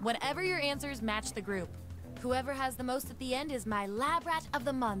 Whatever your answers match the group. Whoever has the most at the end is my lab rat of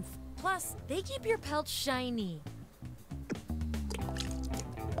the month. Plus, they keep your pelt shiny.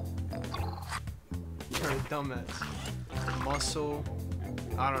 You're a dumbass. Muscle.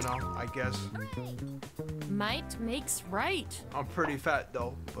 I don't know, I guess. Might makes right. I'm pretty fat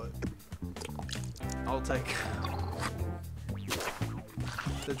though, but I'll take it.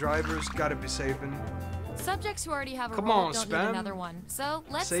 The drivers gotta be Sabin. Subjects who already have a Come role on, don't spam. need another one. So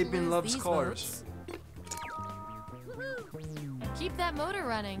let's Sabin lose loves these cars. votes. Keep that motor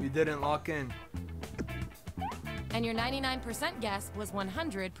running. You didn't lock in. And your 99% guess was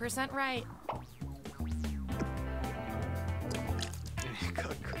 100% right.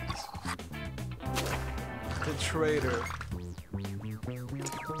 The traitor.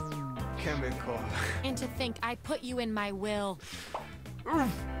 Chemical. And to think I put you in my will.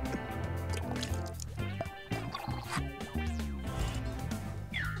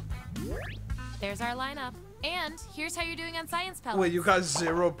 There's our lineup. And here's how you're doing on science pellets. Wait, you got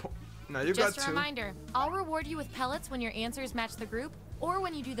 0 No, you Just got a 2. reminder, I'll reward you with pellets when your answers match the group, or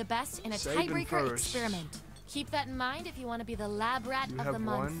when you do the best in a Sabin tiebreaker first. experiment. Keep that in mind if you want to be the lab rat You of have the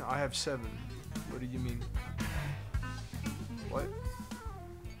month. 1, I have 7. What do you mean? What?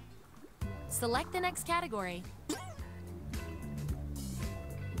 Select the next category.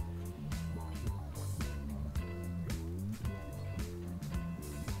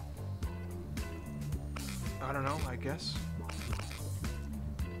 I don't know, I guess.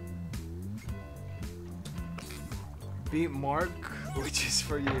 Beat Mark, which is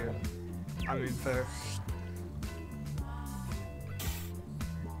for you. I mean, fair.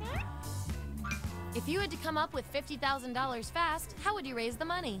 If you had to come up with $50,000 fast, how would you raise the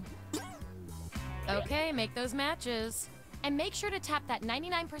money? Okay, make those matches. And make sure to tap that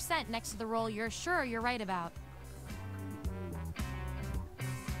 99% next to the roll you're sure you're right about.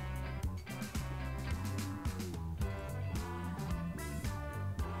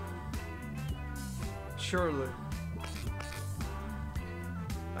 Surely.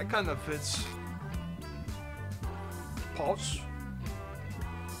 That kind of fits. Pulse.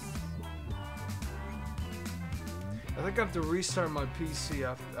 I think I have to restart my PC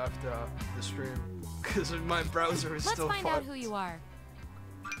after the stream because my browser is still fucked. Let's find out who you are.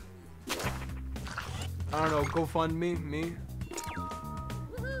 I don't know, GoFundMe, me.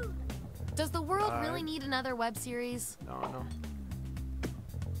 Does the world really need another web series? I don't know.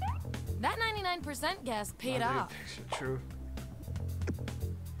 That 99% guess paid I off. think it's true.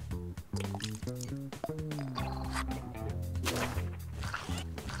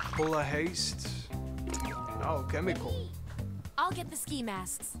 Full of haste. Oh, chemical. I'll get the ski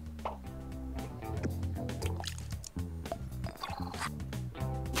masks.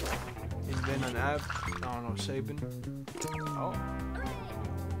 Invent an app. I don't know, Sabin. Oh.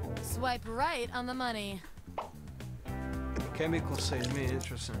 Swipe right on the money. Chemical saved me,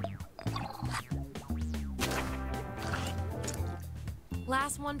 interesting.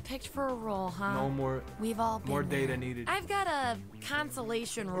 Last one picked for a roll, huh? No more. We've all been more data there. needed. I've got a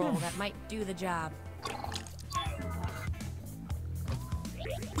consolation roll that might do the job.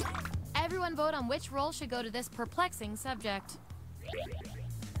 Everyone vote on which role should go to this perplexing subject.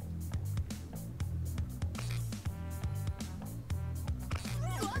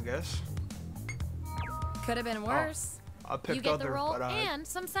 guess. Could have been worse. I picked you get other, the roll but and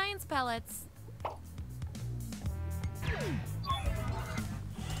some science pellets.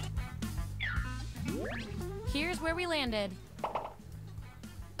 Here's where we landed.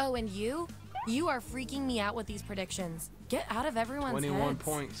 Oh, and you? You are freaking me out with these predictions. Get out of everyone's 21 heads.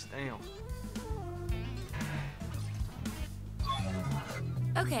 points. Damn.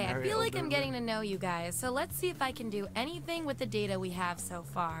 Okay, I feel like I'm getting to know you guys, so let's see if I can do anything with the data we have so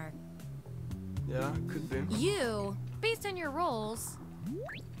far. Yeah, could be. You, based on your roles,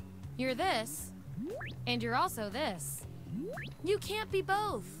 you're this, and you're also this. You can't be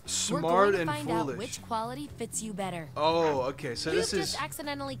both. Smart We're going to and find foolish. out which quality fits you better. Oh, okay. So You've this is. just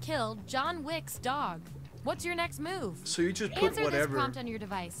accidentally killed John Wick's dog. What's your next move? So you just put Answer whatever. this prompt on your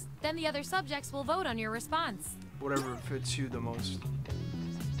device. Then the other subjects will vote on your response. Whatever fits you the most.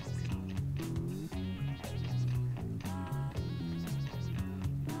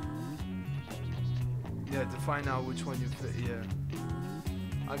 Yeah, to find out which one you fit. Yeah.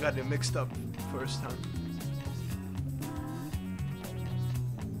 I got it mixed up first time.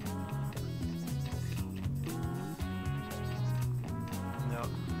 No.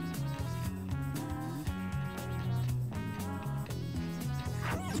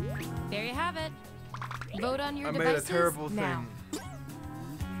 There you have it. Vote on your I devices made a terrible now. thing.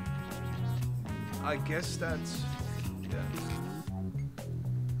 I guess that's. Yeah.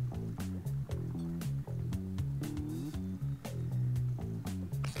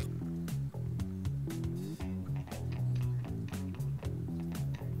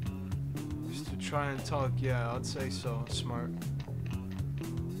 Just to try and talk, yeah, I'd say so. Smart.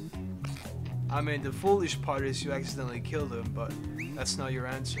 I mean, the foolish part is you accidentally killed him, but that's not your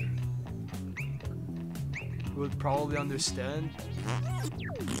answer. You would probably understand.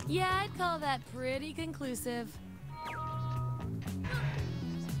 Yeah, I'd call that pretty conclusive.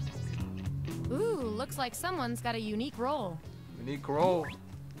 Ooh, looks like someone's got a unique role. Unique role.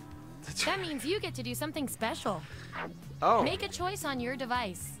 That means you get to do something special. Oh. Make a choice on your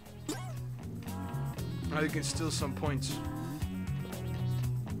device. Now you can steal some points.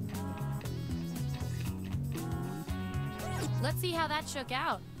 Let's see how that shook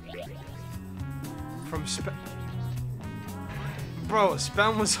out. From spam. Bro,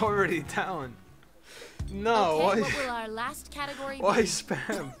 spam was already down. No, Okay, why? what will our last category be? Why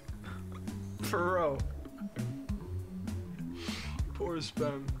spam? Bro. Poor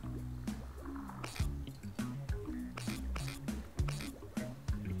spam.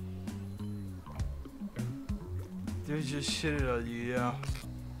 They just shitted on you, yeah.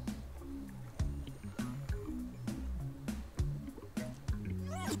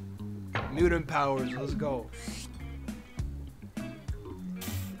 Mutant powers, let's go.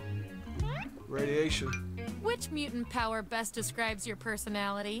 Radiation. Which mutant power best describes your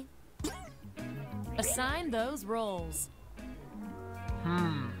personality? Assign those roles.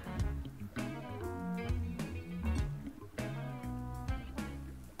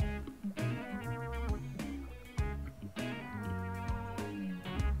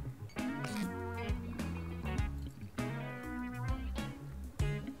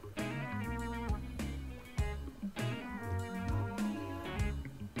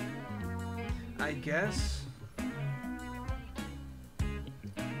 I guess.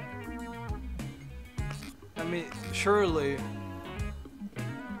 I mean, surely.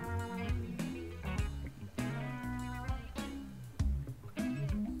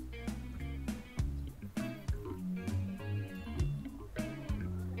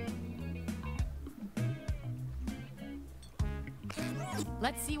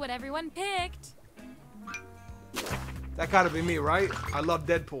 Let's see what everyone picked. That gotta be me, right? I love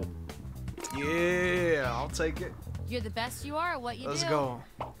Deadpool. Yeah, I'll take it. You're the best you are at what you Let's do. go.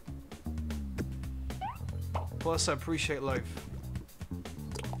 Plus, I appreciate life.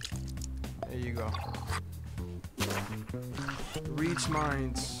 There you go. Reach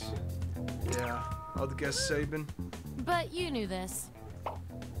minds. Yeah, I'll guess Sabin. But you knew this.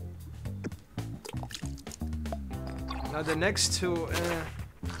 Now the next two,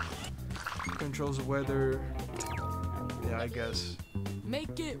 controls the weather. Yeah, I guess.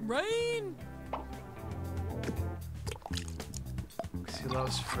 Make it rain. Cause he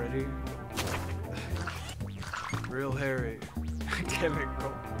loves Freddy. Real Harry.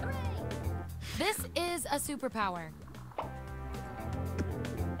 Chemical. This is a superpower.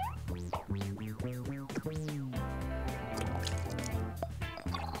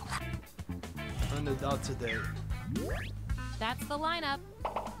 Underdog today. That's the lineup.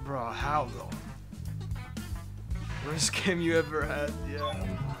 Bro, how though? Worst game you ever had, yeah.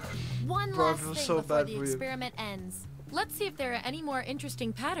 One Bro, I last feel thing so before bad the for you. experiment ends. Let's see if there are any more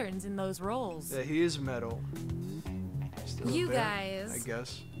interesting patterns in those roles. Yeah, he is metal. Still You there, guys, I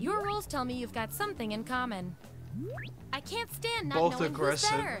guess. Your roles tell me you've got something in common. I can't stand not Both knowing aggressive.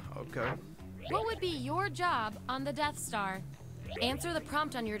 who's better. Okay. What would be your job on the Death Star? Answer the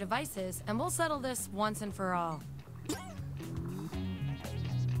prompt on your devices, and we'll settle this once and for all.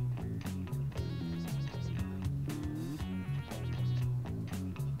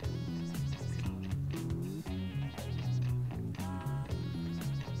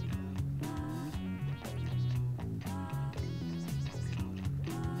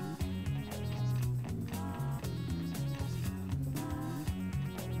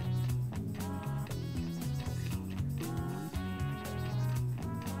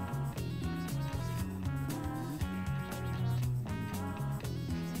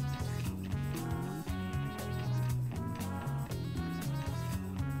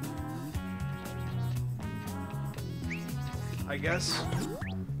 I guess.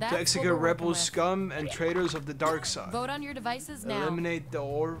 That's To execute what we're working rebels, with. scum, and traitors of the dark side. Vote on your devices now. Eliminate the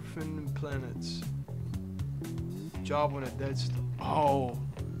orphan planets. Job on a Death Star. Oh,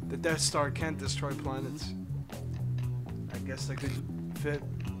 the Death Star can't destroy planets. I guess that could fit.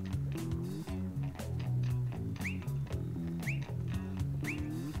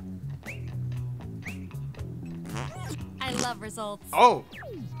 I love results. Oh!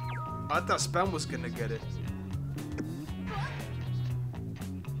 I thought Spam was gonna get it.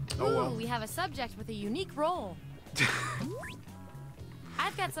 Oh Ooh, well. we have a subject with a unique role.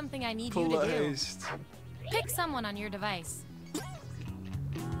 I've got something I need you to do. Placed. Pick someone on your device.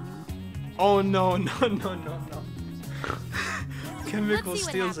 Oh no, no, no, no, no. Chemical Let's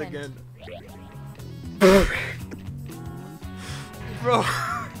see what steals happened. again. Bro.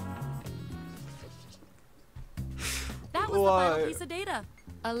 That was the Why? final piece of data.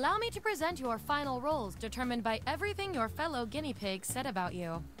 Allow me to present your final roles, determined by everything your fellow guinea pigs said about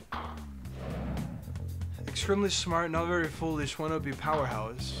you. Extremely smart, not very foolish, wannabe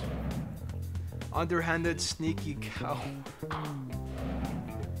powerhouse. Underhanded, sneaky cow.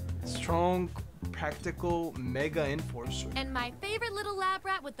 Strong, practical, mega enforcer. And my favorite little lab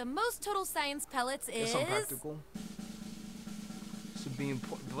rat with the most total science pellets is... Guess I'm practical. So being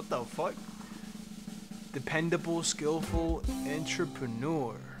what the fuck? Dependable, skillful,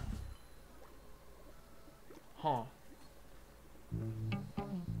 entrepreneur. Huh.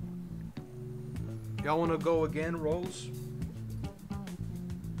 Y'all wanna go again, Rose?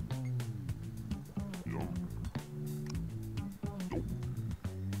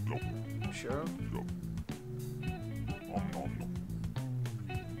 Sure.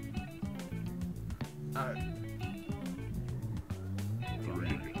 Alright.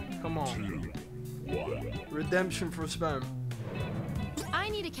 Come on. Redemption for spam. I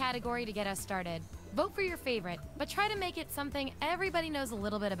need a category to get us started. Vote for your favorite, but try to make it something everybody knows a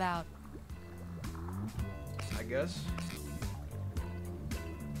little bit about. I guess.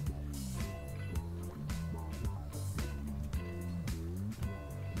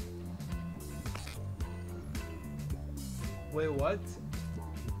 Wait, what?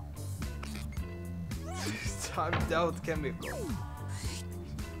 Timed out chemical.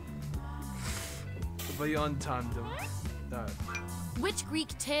 But you untimed them. Which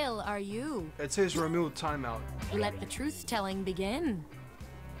Greek tale are you? It says remove timeout. Let the truth-telling begin.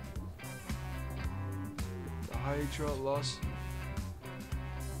 The Hydra lost.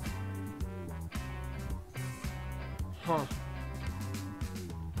 Huh.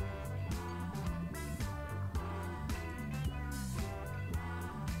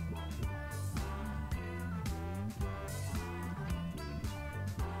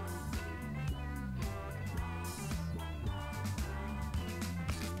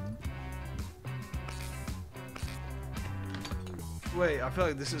 Wait, I feel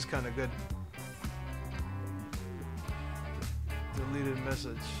like this is kind of good. Deleted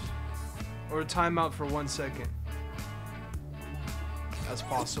message. Or timeout for 1 second. That's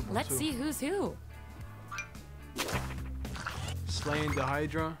possible Let's too. see who's who. Slaying the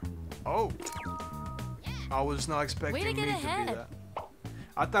Hydra. Oh. I was not expecting Way to me get to ahead. be that.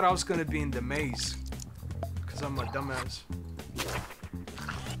 I thought I was gonna be in the maze. Cause I'm a dumbass.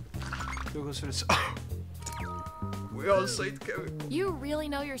 Here goes for this. We all saved Kevin. You really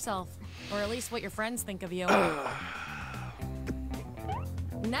know yourself, or at least what your friends think of you.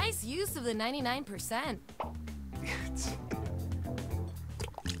 Nice use of the 99%.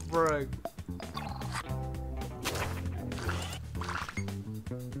 Bro.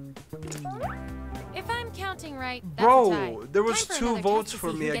 If I'm counting right, that's a Bro, tie. there was Time 2 another votes test to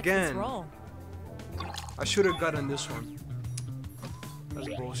for see me who gets this again. role. I should have gotten this one. That's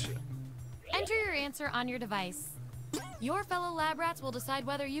bullshit. Enter your answer on your device. Your fellow lab rats will decide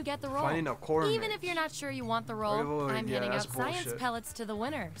whether you get the role. Finding a core Even maze. if you're not sure you want the role, Wait, I'm yeah, handing out that's science bullshit. pellets to the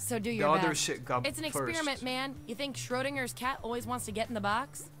winner, so do The your other best. shit got It's an first. experiment, man. You think Schrodinger's cat always wants to get in the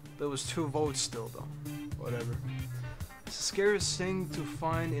box? There was 2 votes still, though. Whatever. It's the scariest thing to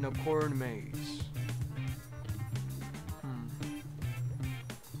find in a corn maze.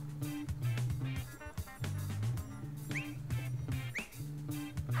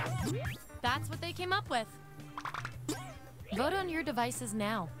 That's what they came up with. Vote on your devices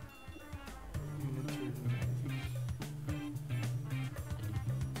now.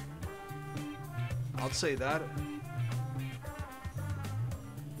 I'll say that.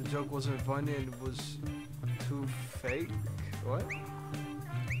 The joke wasn't funny and it was too fake. What?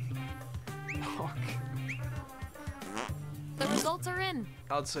 Fuck. The results are in.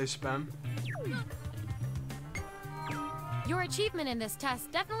 I'd say spam. Your achievement in this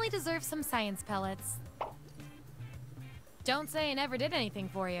test definitely deserves some science pellets. Don't say I never did anything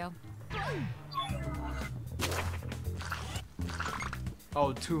for you.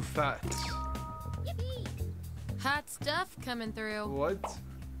 Oh, 2 fats. Hot stuff coming through. What?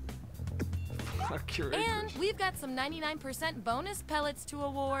 Fuck your And English. we've got some 99% bonus pellets to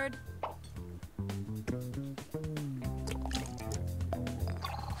award.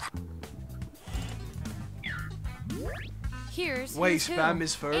 Here's Wait, here's who. spam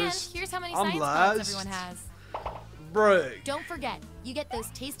is first? And here's how many I'm science last? pellets everyone has. Break. Don't forget, you get those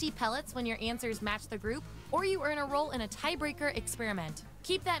tasty pellets when your answers match the group, or you earn a role in a tiebreaker experiment.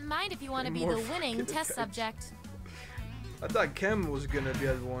 Keep that in mind if you want to be More the winning fucking test attention. subject. I thought Kim was gonna be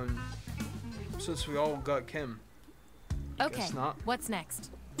the one. Since we all got Kim. Okay, Guess not. what's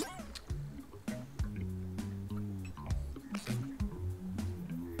next?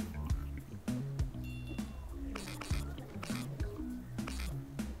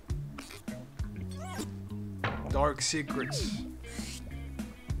 Dark secrets.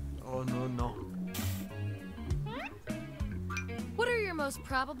 Oh no no. What are your most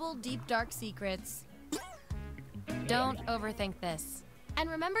probable deep dark secrets? Don't overthink this. And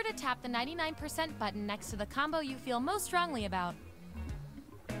remember to tap the 99% button next to the combo you feel most strongly about.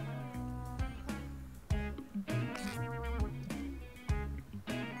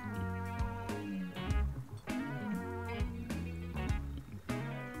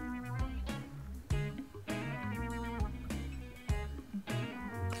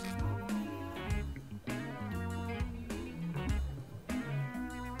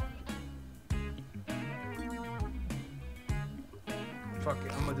 Fuck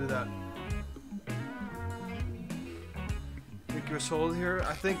it, I'm gonna do that. Think you're sold here?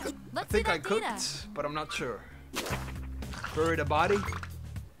 I think I cooked, but I'm not sure. Bury the body?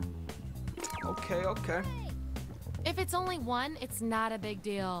 Okay, okay. If it's only one, it's not a big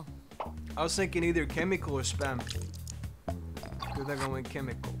deal. I was thinking either chemical or spam. Good thing I went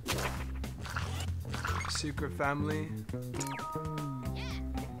chemical. Secret family.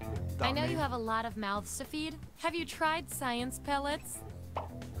 I know you have a lot of mouths to feed. Have you tried science pellets?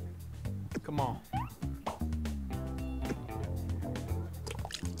 Come on.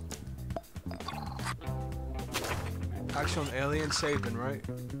 Action alien saving, right?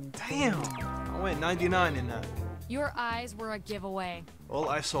 Damn! I went 99 in that. Your eyes were a giveaway. Well,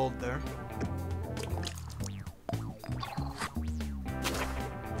 I sold there.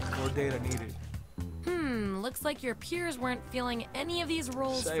 More data needed. Looks like your peers weren't feeling any of these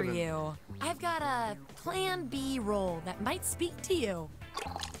roles for Saving. you. I've got a Plan B role that might speak to you.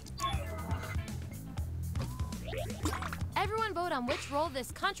 Everyone vote on which role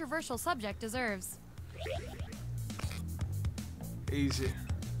this controversial subject deserves. Easy.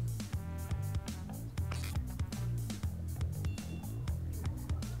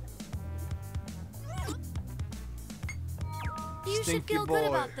 You should Stinky feel boy. good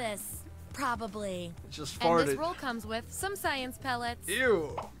about this. Probably. Just And this farted. role comes with some science pellets.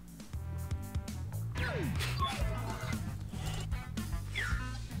 Ew.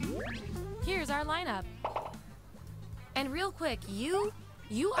 Here's our lineup. And real quick, you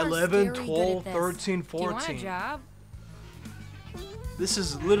are 11, scary 12, good at this. 13, Do you want a 14. job? This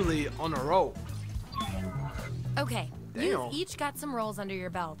is literally on a roll. Okay, Damn. you've each got some roles under your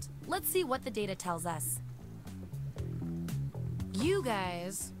belt. Let's see what the data tells us. You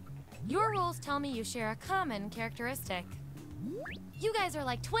guys, your roles tell me you share a common characteristic. You guys are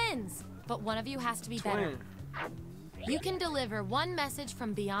like twins, but one of you has to be better. You can deliver one message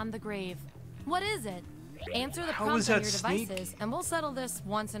from beyond the grave. What is it? Answer the How prompts is on that your sneak? devices, and we'll settle this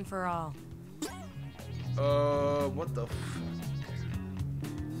once and for all. What the f...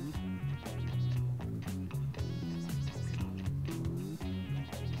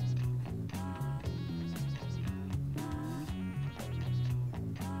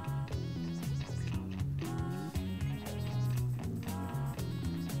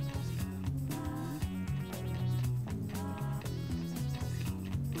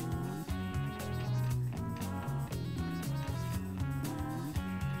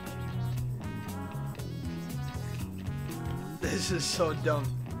 This is so dumb.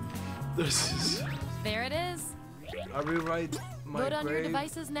 This is. There it is. I rewrite my Vote on your grave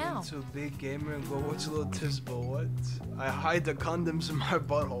devices now. into a big gamer and go watch Lil Autizmo. What? I hide the condoms in my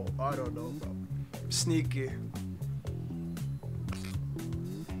butthole. I don't know, bro. Sneaky.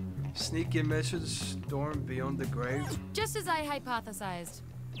 Sneaky message storm beyond the grave. Just as I hypothesized.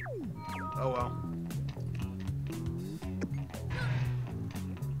 Oh well.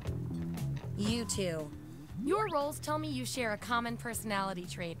 You two. Your roles tell me you share a common personality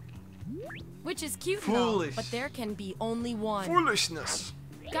trait. Which is cute and all, Foolish. but there can be only one. Foolishness.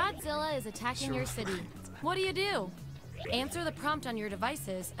 Godzilla is attacking your city. What do? Answer the prompt on your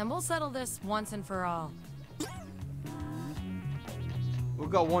devices, and we'll settle this once and for all. We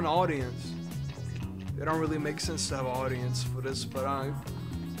got one audience. It don't really make sense to have an audience for this, but I.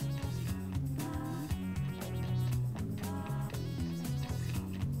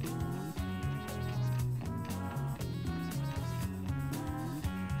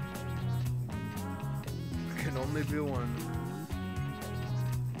 Can only be one.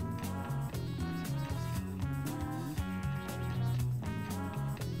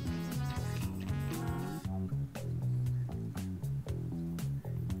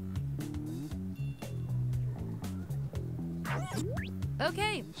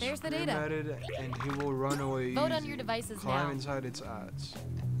 Okay, there's the Scream data. at it and he will run away. Vote on easy. your devices Climb now. inside its ads.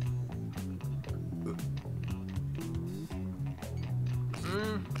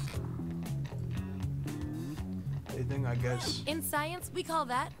 Anything, I guess. In science, we call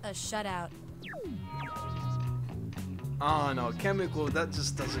that a shutout. Oh no, chemical, that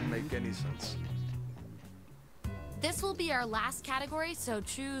just doesn't make any sense. This will be our last category, so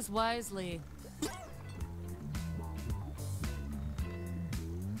choose wisely.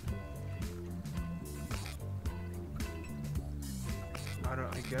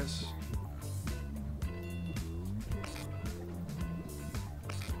 I guess.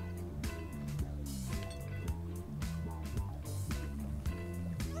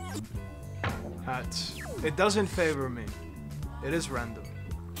 Hats. It doesn't favor me. It is random.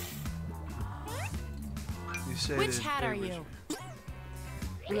 You say Which hat are you?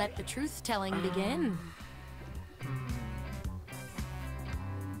 Let the truth-telling begin.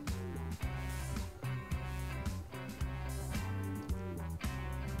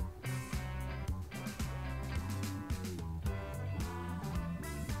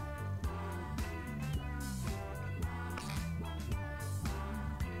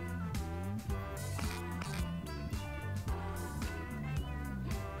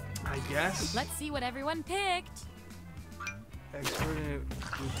 I guess. Let's see what everyone picked. Expert in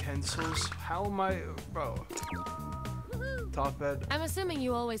utensils. How am I, bro? Top head. I'm assuming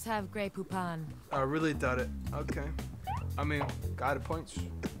you always have Grey Poupon. I really doubt it. Okay. I mean, got it points.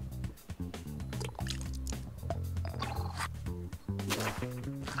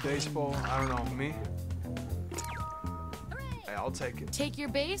 Baseball. I don't know. Me. Hey, I'll take it. Take your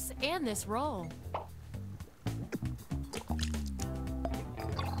base and this roll.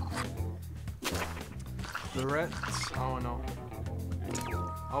 The Reds. I don't know.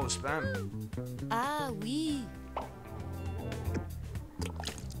 Oh, spam. Ah, oui.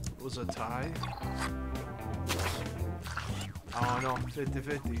 It was a tie. I don't know.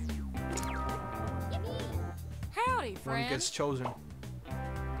 50-50. Howdy, friend. One gets chosen.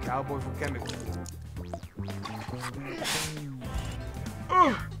 Cowboy for chemical.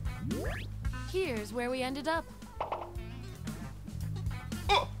 Here's where we ended up.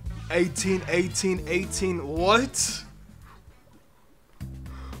 18, 18, 18. What?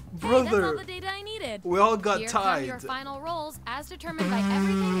 Brother. Hey, that's all the data I needed. We all got Here tied. come your final rolls, as determined by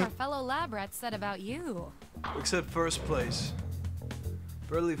everything your fellow lab rats said about you. Except first place.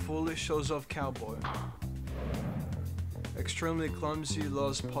 Burly Foolish shows off cowboy. Extremely clumsy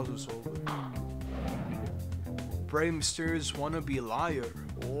loves puzzle solver. Brave mysterious wannabe liar.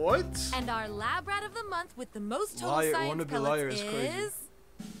 What? And our lab rat of the month with the most total Liar, science wannabe liar pellets is crazy. is...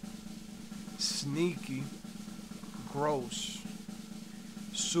 Sneaky. Gross.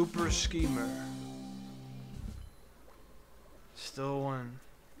 Super schemer. Still one.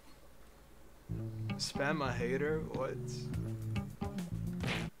 Spam a hater? What?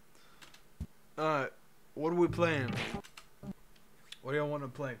 Alright. What are we playing? What do y'all want to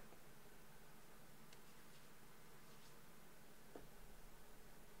play?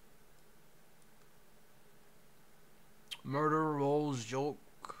 Murder, rolls, joke.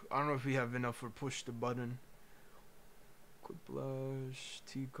 I don't know if we have enough for push the button. Quick blush,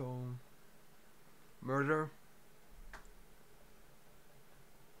 Tico. Murder.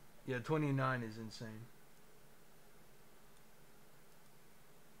 Yeah, 29 is insane.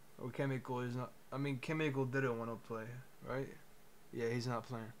 Or chemical is not. I mean, Chemical didn't want to play, right? Yeah, he's not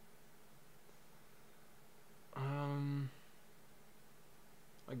playing.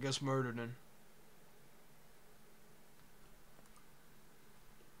 I guess murder then.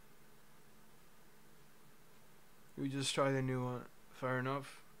 We just tried a new one. Fair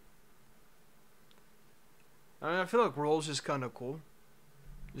enough. I mean, I feel like roles is kind of cool.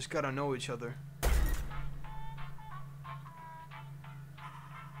 Just gotta know each other.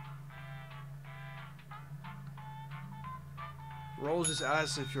 Roles is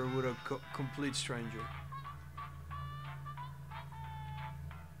as if you're with a complete stranger.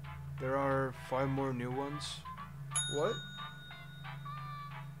 There are 5 more new ones. What?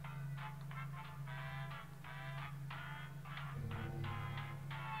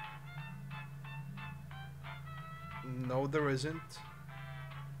 No, there isn't.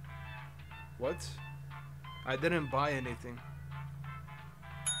 What? I didn't buy anything.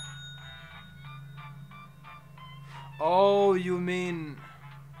 Oh, you mean...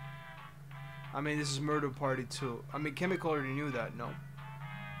 I mean, this is Murder Party 2. I mean, Chemical already knew that, no?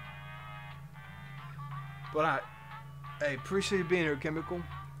 But hey, appreciate you being here, Chemical.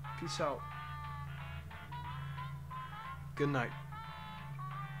 Peace out. Good night.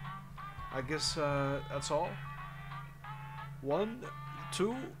 I guess, that's all. 1,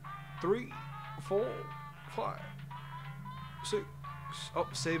 2, 3, 4, 5, 6. Oh,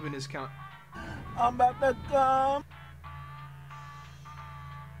 saving his count. I'm about to come.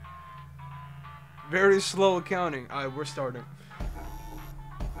 Very slow counting. Alright, we're starting.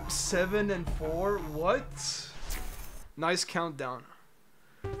 7 and 4. What? Nice countdown.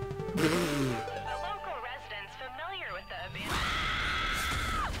 The local residents familiar with the abandoned.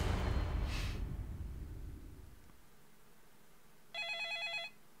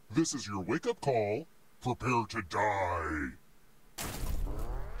 This is your wake-up call. Prepare to die.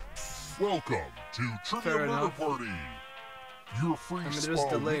 Welcome to Trivia Murder Party. Your free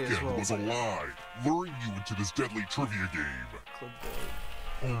spa weekend was a lie, luring you into this deadly trivia game.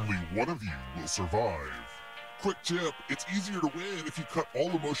 Only one of you will survive. Quick tip, it's easier to win if you cut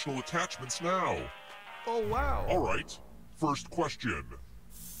all emotional attachments now. Oh, wow. Alright, first question.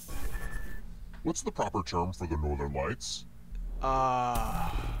 What's the proper term for the Northern Lights?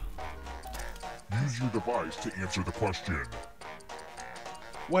 Use your device to answer the question.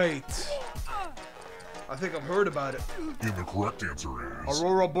 Wait. I think I've heard about it. And the correct answer is...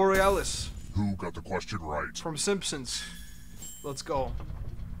 Aurora Borealis. Who got the question right? From Simpsons. Let's go.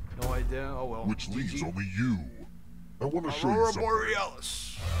 No idea. Oh well. Which leaves only you. I want to show you Aurora something.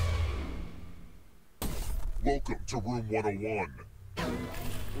 Borealis. Welcome to room 101.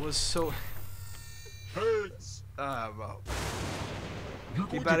 Was so... Pegs! Well. You're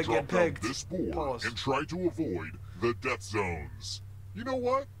going better to drop get pegged. down this board and try to avoid the death zones. You know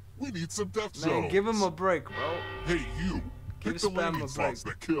what? We need some death zones. Man, give him a break, bro. Hey, you. Give Pick the Spam landing a spots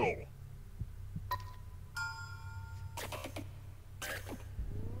break. that kill.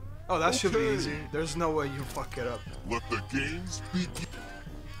 Oh, that should be Okay. easy. There's no way you fuck it up. Let the games begin.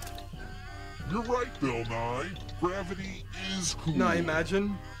 You're right, Bill Nye. Gravity is cool. No,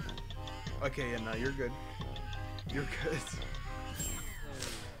 imagine. Okay, yeah, no, you're good. You're good.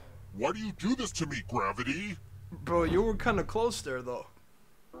 Why do you do this to me, Gravity? Bro, you were kind of close there, though.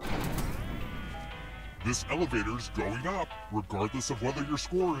 This elevator's going up, regardless of whether your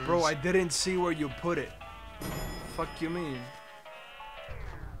score is... Bro, I didn't see where you put it. Fuck you mean?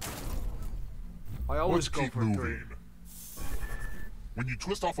 I always Let's go keep for moving. 3. When you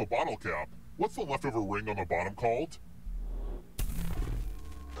twist off a bottle cap, what's the leftover ring on the bottom called?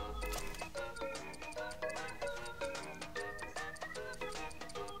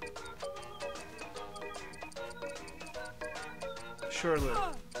 Surely.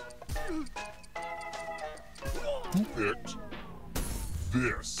 Who picked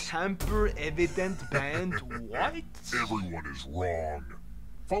this? Tamper evident band. What? Everyone is wrong.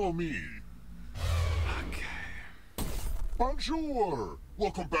 Follow me. Okay. Bonjour!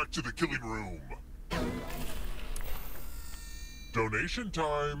 Welcome back to the killing room. Donation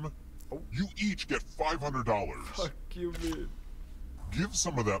time. You each get $500. Fuck you, man. Give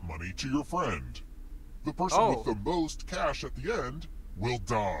some of that money to your friend. The person with the most cash at the end will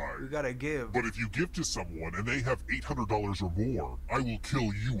die. You gotta give. But if you give to someone and they have $800 or more, I will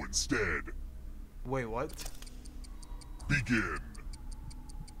kill you instead. Wait, what? Begin.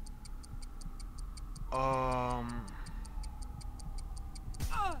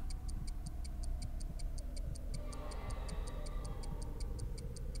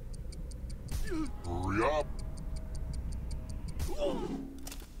 Hurry up.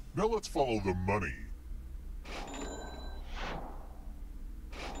 Now let's follow the money.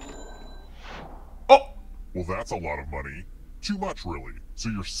 that's a lot of money. Too much, really, so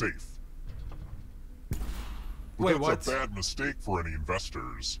you're safe. But wait, that's what? a bad mistake for any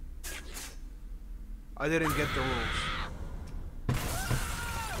investors. I didn't get the rules.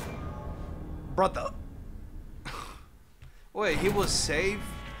 Brother. Wait, he was safe?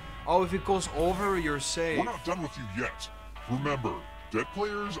 Oh, if it goes over, you're safe. We're not done with you yet. Remember, dead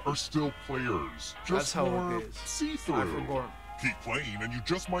players are still players. Just That's how more it is. see-through. I forgot. Keep playing and you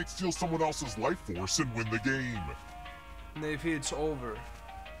just might steal someone else's life force and win the game. Maybe it's over.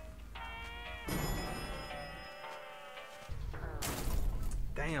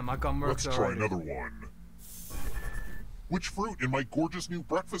 Damn, I got murked Let's try already. another one. Which fruit in my gorgeous new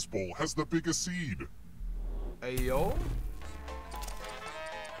breakfast bowl has the biggest seed? Hey, yo?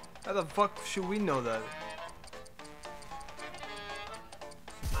 How the fuck should we know that?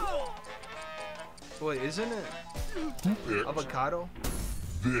 Wait, isn't it? Avocado?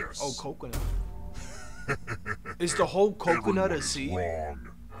 This. Oh, coconut. Is the whole coconut Everyone a seed? is wrong.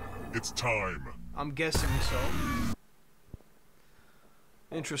 It's time. I'm guessing so.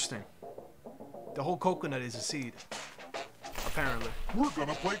 Interesting. The whole coconut is a seed. Apparently. We're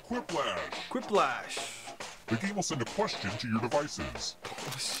gonna play Quiplash. Quiplash. The game will send a question to your devices.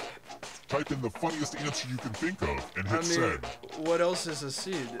 Oh, shit. Type in the funniest answer you can think of and hit send. What else is a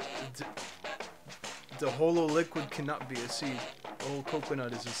seed? The hollow liquid cannot be a seed. The whole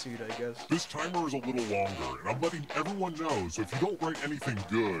coconut is a seed, I guess. This timer is a little longer, and I'm letting everyone know, so if you don't write anything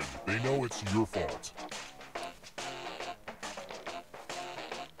good, they know it's your fault.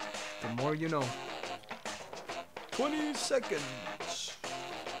 The more you know. 20 seconds.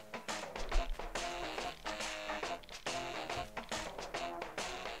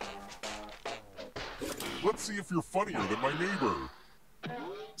 Let's see if you're funnier than my neighbor.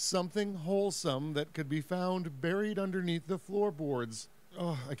 Something wholesome that could be found buried underneath the floorboards.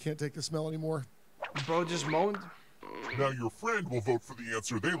 Oh, I can't take the smell anymore. Bro just moaned. Now your friend will vote for the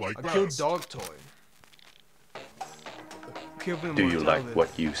answer they like A best. cute dog toy. Do you like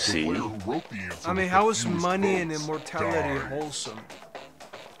what you see? I mean, how is money and immortality wholesome?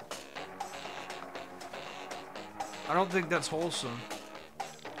 I don't think that's wholesome.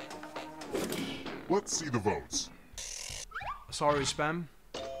 Let's see the votes. Sorry, spam.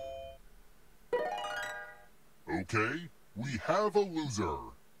 Okay, we have a loser.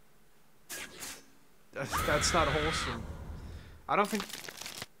 That's not wholesome. I don't think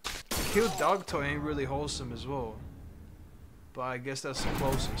cute dog toy ain't really wholesome as well. But I guess that's the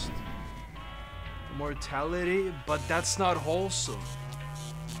closest. Immortality, but that's not wholesome.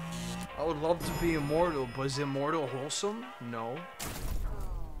 I would love to be immortal, but is immortal wholesome? No.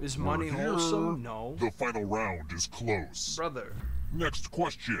 Is money wholesome? No. The final round is close. Brother. Next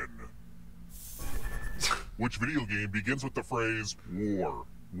question. Which video game begins with the phrase, war?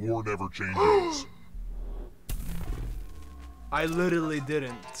 War never changes. I literally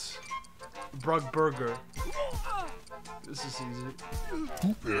didn't. Brug Burger. This is easy.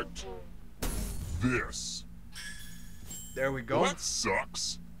 Who picked this? There we go. Well, that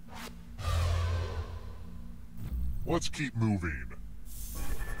sucks. Let's keep moving.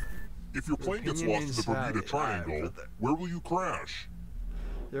 If your plane gets lost in the Bermuda Triangle, where will you crash?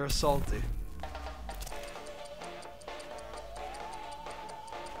 You're salty.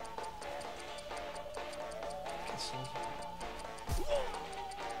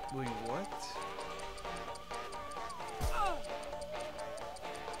 Wait, what?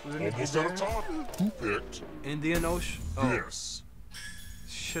 Almost out of time. Who picked Indian Ocean? Oh. This?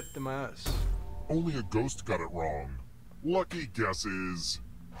 Shit in my ass. Only a ghost got it wrong. Lucky guesses.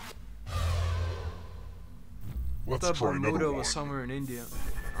 Let's try another Bermuda one. was somewhere in India.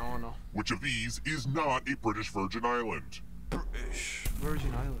 I don't know. Which of these is not a British Virgin Island? British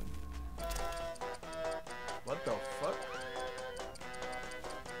Virgin Island. What the fuck?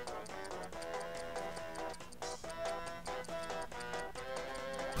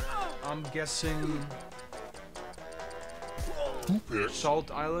 I'm guessing Who picked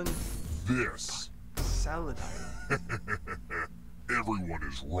Salt Island? This. Salad Island. Everyone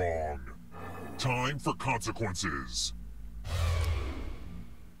is wrong. Time for consequences.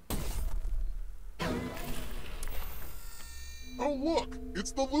 Oh look,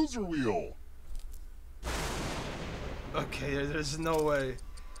 it's the loser wheel. Okay, there's no way.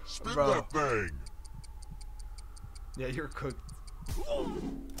 Spin Bro. that thing. Yeah, you're cooked.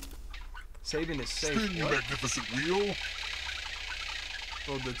 Saving is safe. Spin, you What? magnificent wheel.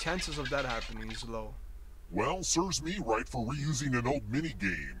 Well, the chances of that happening is low. Well, serves me right for reusing an old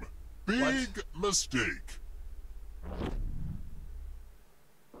minigame. Big mistake.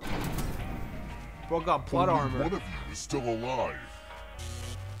 Bro got plot Only armor. one of you is still alive.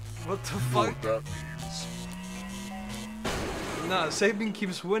 What the You know fuck? what that means. Nah, Sabin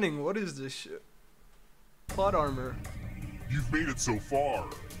keeps winning. What is this shit? Plot armor. You've made it so far,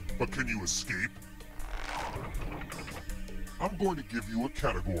 but can you escape? I'm going to give you a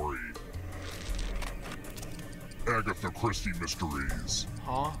category. Agatha Christie Mysteries.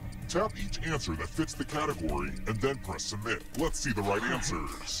 Huh? Tap each answer that fits the category and then press submit. Let's see the right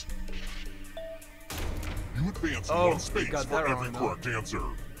answers. You advance one space for every correct answer.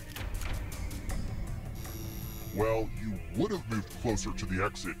 Well, you would have moved closer to the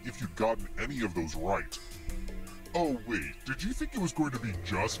exit if you'd gotten any of those right. Oh wait, did you think it was going to be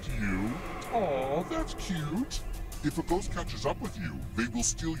just you? Aw, that's cute. If a ghost catches up with you, they will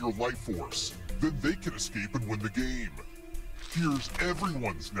steal your life force. Then they can escape and win the game. Here's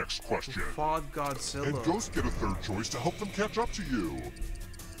everyone's next question. Fought Godzilla. And ghosts get a third choice to help them catch up to you.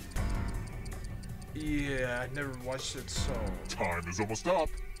 Yeah, I never watched it, so... Time is almost up.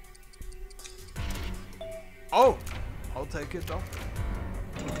 Oh! I'll take it, though.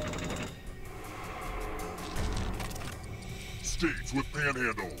 States with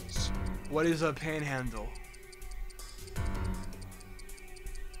panhandles. What is a panhandle?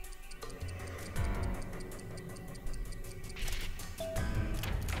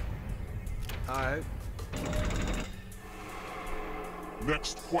 Alright.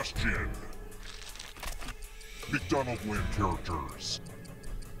 Next question. McDonald Land characters.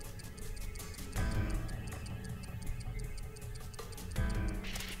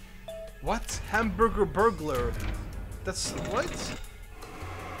 What? Hamburger burglar. That's what?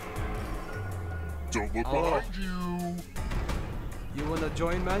 Don't look behind you. You wanna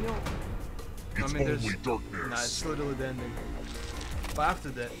join, Manuel? It's only darkness. Nah, it's literally the ending. But after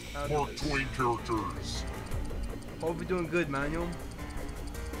that, Mark Twain characters. Hope you're doing good, Manuel.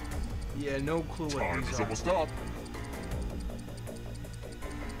 Yeah, no clue what Time these is are. almost up.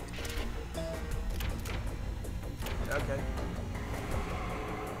 Okay.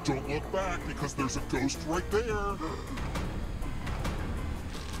 Don't look back because there's a ghost right there.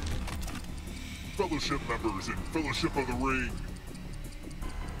 Fellowship members in Fellowship of the Ring.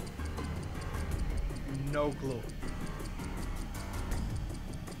 No clue.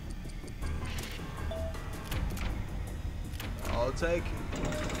 I'll take it.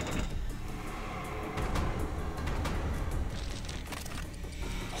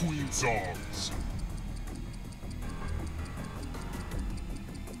 Queen songs.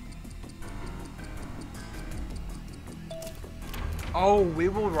 Oh, We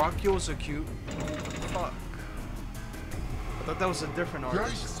Will Rock You was so cute. Fuck. I thought that was a different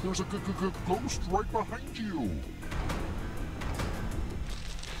artist. Yikes, there's a ghost right behind you.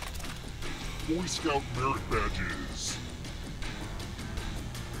 Boy Scout merit badges.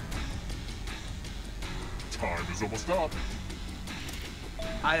 Time is almost up.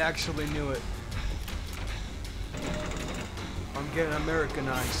 I actually knew it. I'm getting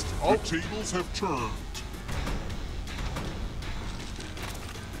Americanized. The tables have turned.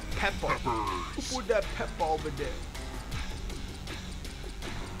 Pepper. Who put that pepper over there?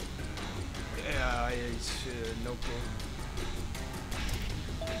 Yeah, it's no clue.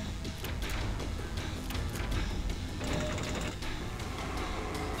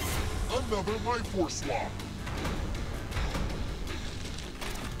 Another life force swap.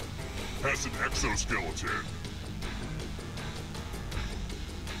 Has an exoskeleton.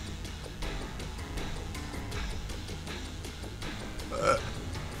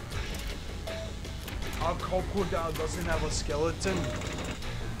 Our crocodile doesn't have a skeleton.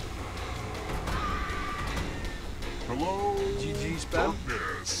 Hello, GG spam.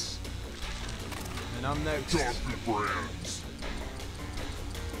 darkness. And I'm next. Dog food brands.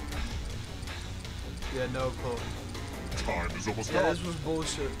 Yeah, no clue. Time is almost Yeah, up. this was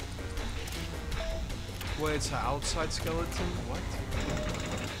bullshit. Wait, it's an outside skeleton? What?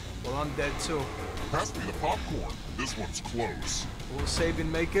 Well, I'm dead too. Pass me the popcorn. This one's close. Will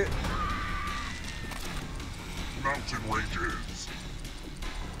Sabin make it? Mountain ranges.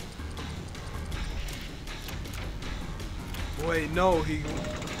 Wait, no, he...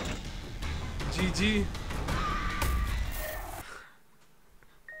 GG.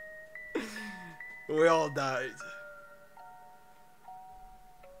 We all died.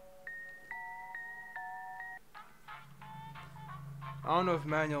 I don't know if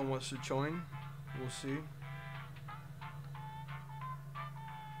Manuel wants to join. We'll see.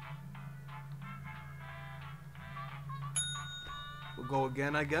 We'll go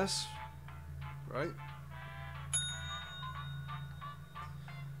again, I guess. Right?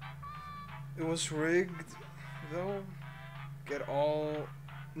 It was rigged, though. Get all...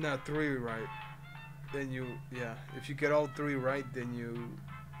 No, 3 right. Then you... Yeah. If you get all 3 right, then you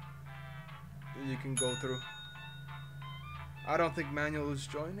can go through. I don't think Manuel is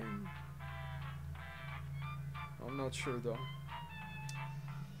joining. I'm not sure though.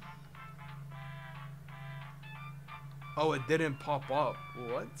 Oh, it didn't pop up.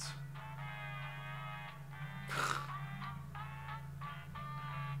 What?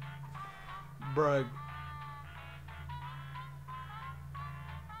 Bruh.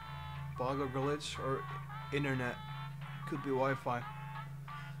 Bug or glitch or internet. Could be Wi-Fi.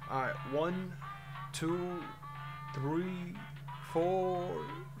 Alright, 1, 2, 3, 4,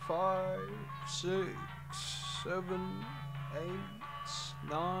 5, 6, 7, 8,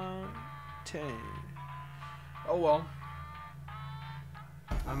 9, 10. Oh well.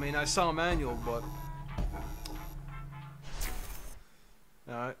 I mean, I saw a manual, but...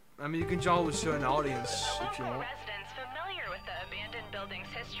 Alright. I mean, you can always join an audience if you want. Residents familiar with the abandoned building's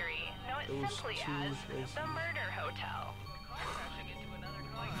history know it Those simply two as spaces. the Murder Hotel.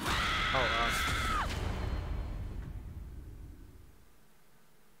 Oh,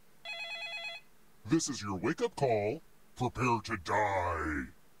 This is your wake-up call. Prepare to die.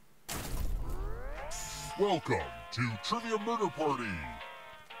 Welcome to Trivia Murder Party.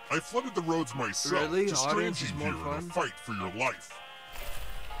 I flooded the roads myself Really? to strand Audience you is here more in a fun? fight for your life.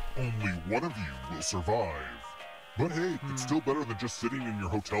 Only one of you will survive. But hey, it's still better than just sitting in your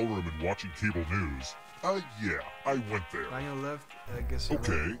hotel room and watching cable news. Yeah, I went there. Manuel left. I guess.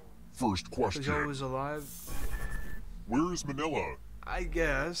 Okay, first question. Because always alive. Where is Manila? I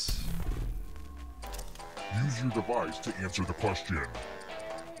guess. Use your device to answer the question.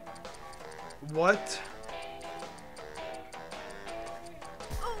 What?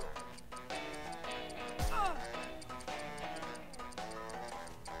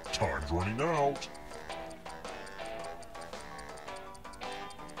 Time's running out.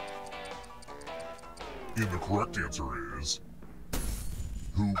 And the correct answer is...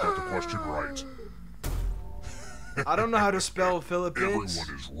 Who got the question right? I don't know how to spell Philippines.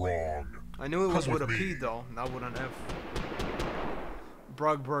 Everyone is wrong. I knew it was Come with a with P me. though, not with an F.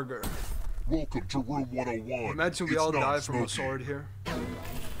 Brugburger. Welcome to room 101. Imagine we It's all die from a non-smoking. sword here.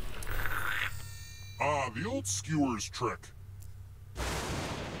 Ah, the old skewers trick.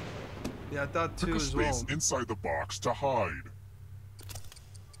 Yeah, I thought Pick too a as well. space inside the box to hide.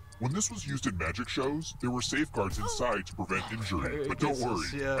 When this was used in magic shows, there were safeguards inside to prevent injury. I But don't guess worry,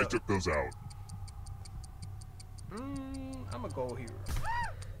 it's- yeah. I took those out. I'ma go here.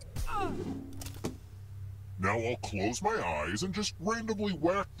 Now I'll close my eyes and just randomly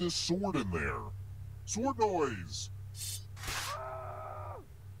whack this sword in there. Sword noise!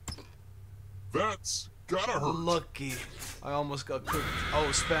 That's gotta hurt. Lucky. I almost got cooked. Oh,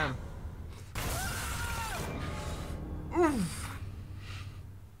 spam. Oof.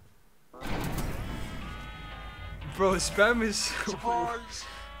 Bro, spam is... Surprise!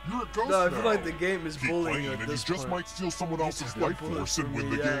 You're a ghost No, I now. feel like the game is Keep bullying playing you at and this you just point. might steal someone You else's just got life bullied force and for win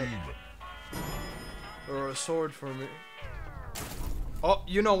me, the yeah. game. Or a sword for me. Oh,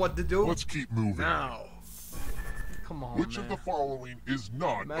 you know what to do? Let's keep moving. Now. Come on, Which man. of the following is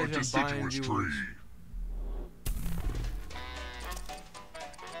not Imagine a deciduous buying tree? viewers.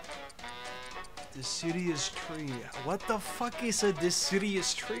 Deciduous tree. What the fuck is a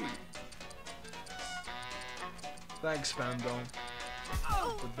deciduous tree? Thanks, Fandom.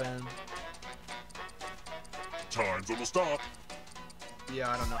 The band. Time's almost up.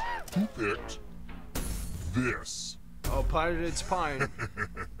 Yeah, I don't know. Who picked this? Oh, Pirate's Pine.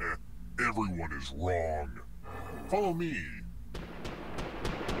 Everyone is wrong. Follow me.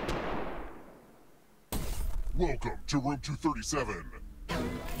 Welcome to room 237.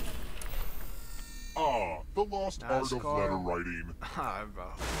 Ah, the lost art of NASCAR. letter writing. Ah, bro.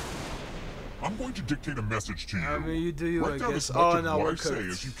 I'm going to dictate a message to you. I mean, you do you, Write I down guess. as much Oh, of no, what we're I say cooked.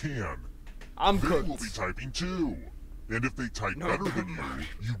 as you can. I'm They cooked. will be typing too. And if they type No, better than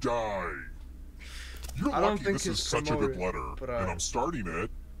you die. You're I don't lucky think this is it's such a good promoted, letter, but, and I'm starting it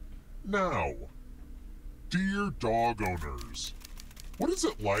now. Dear dog owners, what is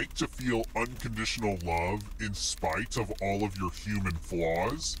it like to feel unconditional love in spite of all of your human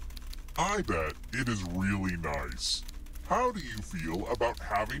flaws? I bet it is really nice. How do you feel about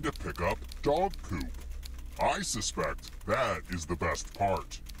having to pick up dog poop? I suspect that is the best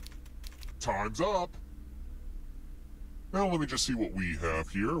part. Time's up. Now let me just see what we have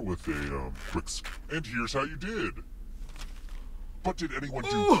here with a quick... And here's how you did. But did anyone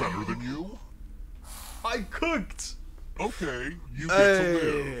do better than you? I cooked. Okay, you get to Hey,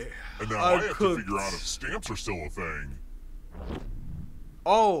 live. And now I I have cooked. to figure out if stamps are still a thing.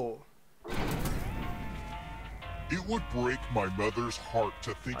 Oh. It would break my mother's heart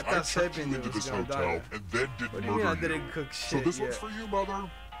to think I I thought checked you Sapien into was this gonna hotel die. and then did What do you murder mean I didn't cook So shit this yet? one's for you, mother.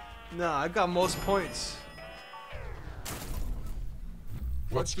 Nah, I got most points.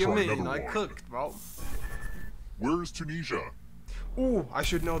 Let's What you try mean? another I one. cooked, bro. Where is Tunisia? Ooh, I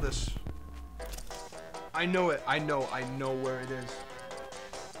should know this. I know it. I know where it is.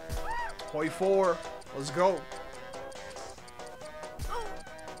 Hoi 4. Let's go.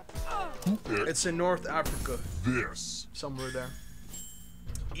 It's in North Africa. This. Somewhere there.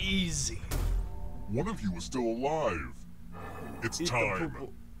 Easy. One of you is still alive. It's time.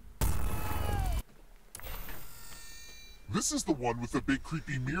 This is the one with the big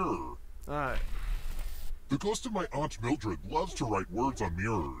creepy mirror. Alright. The ghost of my Aunt Mildred loves to write words on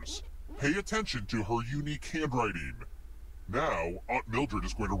mirrors. Pay attention to her unique handwriting. Now, Aunt Mildred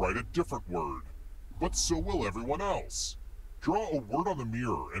is going to write a different word. But so will everyone else. Draw a word on the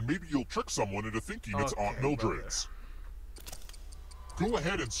mirror, and maybe you'll trick someone into thinking it's Aunt Mildred's. Go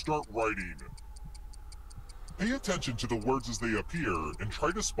ahead and start writing. Pay attention to the words as they appear, and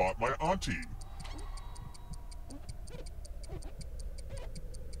try to spot my auntie.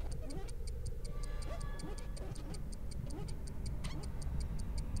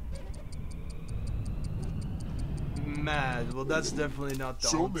 Mad. Well, that's definitely not the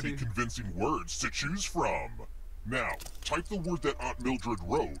So auntie. many convincing words to choose from. Now, type the word that Aunt Mildred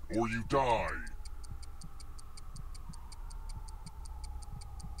wrote, or you die.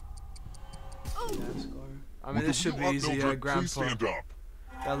 I mean, this should be easy, Grandpa. Please stand up.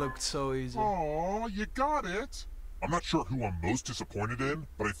 That looked so easy. Aw, you got it. I'm not sure who I'm most disappointed in,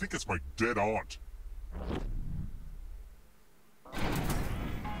 but I think it's my dead aunt.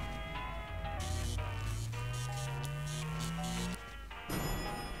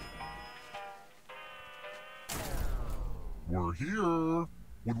 We're here.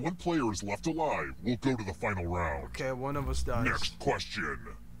 When one player is left alive, we'll go to the final round. Okay, one of us dies. Next question.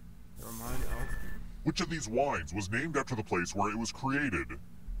 Never mind. Oh. Which of these wines was named after the place where it was created?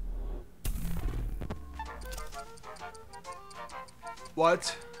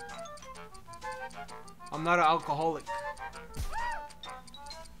 What? I'm not an alcoholic.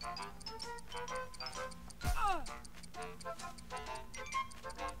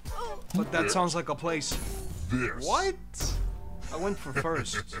 But that sounds like a place. This. What? I went for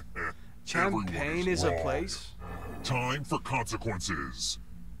first. Champagne is a place? Time for consequences.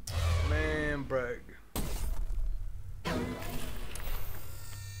 Man, brag.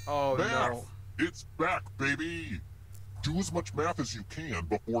 Oh Math. no. It's back, baby. Do as much math as you can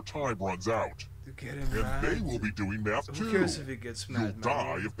before time runs out. To get him and mad. they will be doing math too. Who cares if he gets mad? You'll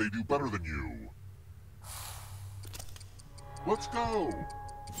die if they do better than you. Let's go.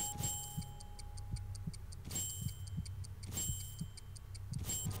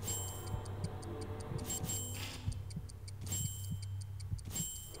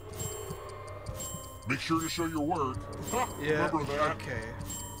 Make sure to show your work. Ha, Yeah, remember that. okay.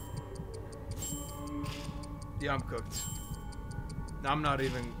 Yeah, I'm cooked. I'm not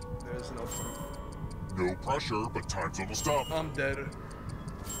even... There's no point. No pressure, but time's almost up. I'm dead.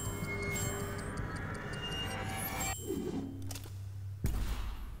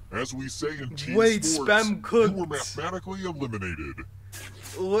 As we say in team Wait, sports, spam cooked. you were mathematically eliminated.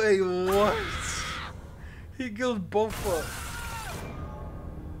 Wait, what? He killed both of us.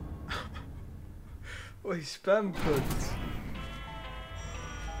 Wait, spam cooked.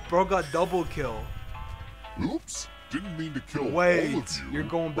 Bro got double kill. Oops, didn't mean to kill Wait, all of you. you're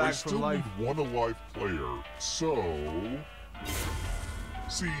going but I back still from life. need one alive player, so...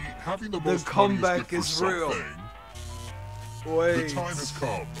 See, having the The most comeback money is good for is real. something. Wait. The time has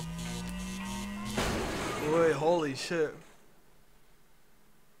come. Wait, holy shit.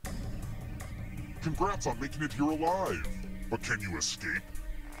 Congrats on making it here alive. But can you escape?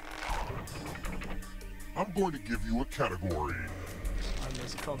 I'm going to give you a category. I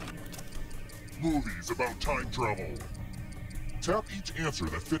must come. Movies about time travel. Tap each answer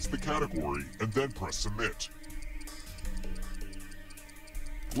that fits the category and then press submit.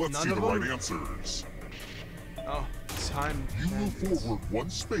 Let's None see of the them? right answers. Oh, time. You move forward one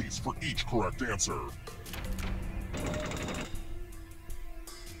space for each correct answer.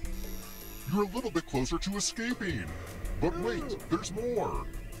 You're a little bit closer to escaping. But wait, there's more.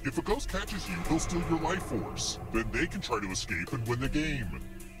 If a ghost catches you, they'll steal your life force. Then they can try to escape and win the game.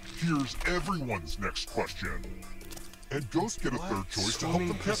 Here's everyone's next question. And ghosts get a third choice to help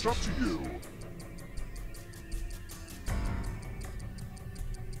them catch up to you.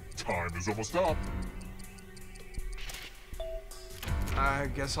 Time is almost up. I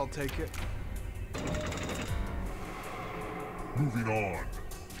guess I'll take it. Moving on.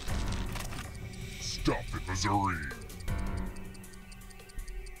 Stop in Missouri.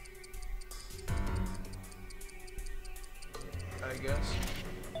 I guess.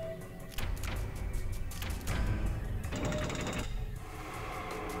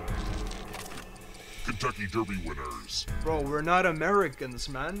 Kentucky Derby winners. Bro, we're not Americans,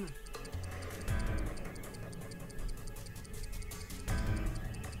 man.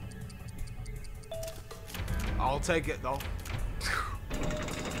 I'll take it though.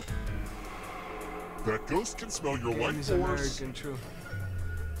 That ghost can smell your life He's force. American, true.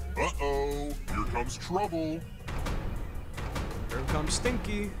 Uh-oh, here comes trouble. Here comes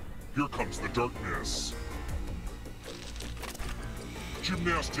Stinky. Here comes the darkness.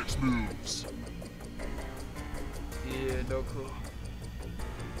 Gymnastics moves. Yeah, no clue.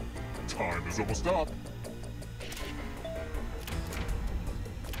 Time is almost up.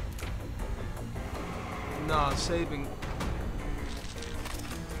 Nah, saving.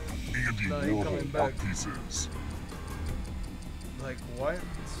 Andy No, he coming Warhol back. art pieces. Like what?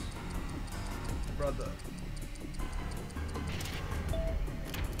 Brother.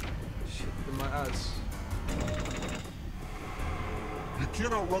 Shit in my ass. You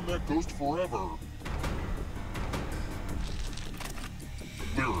can't outrun that ghost forever.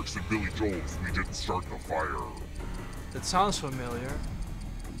 Lyrics in Billy Joel's We Didn't Start the Fire. It sounds familiar.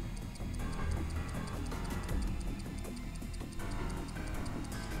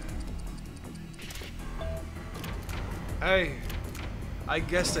 Hey, I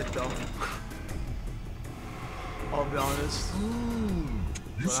guessed it though. I'll be honest.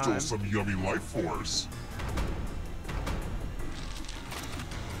 You stole some yummy life force.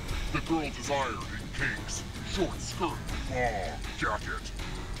 The girl desired in cakes, short skirt, long jacket.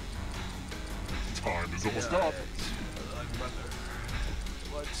 Time is almost up. Like brother.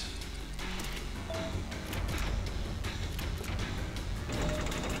 What?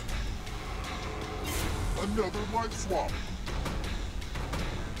 Another life swap.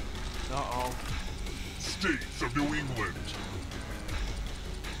 Uh-oh. States of New England.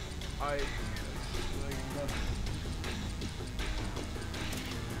 Like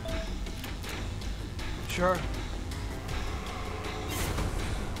sure.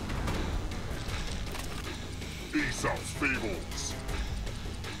 Aesop's Fables.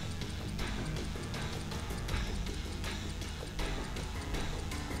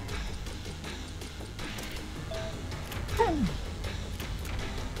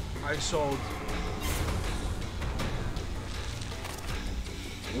 I sold.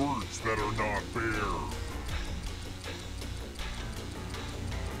 Words that are not fair.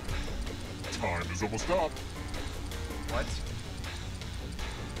 Time is almost up. What?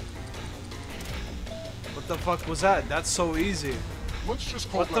 What the fuck was that? That's so easy. Let's just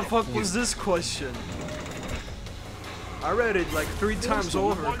call What that the a fuck flip. was this question? I read it like 3 times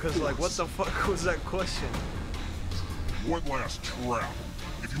over because like what the fuck was that question? One last trap.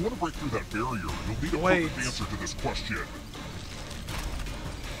 If you want to break through that barrier, you'll need a perfect answer to this question.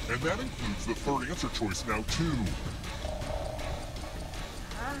 And that includes the third answer choice now, too.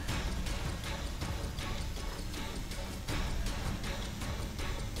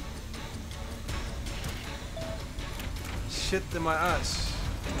 Shit in my ass.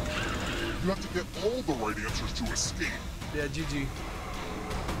 You have to get all the right answers to escape. Yeah, GG.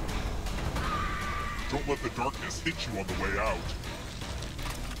 Don't let the darkness hit you on the way out.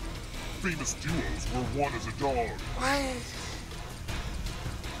 Famous duos were won as a dog.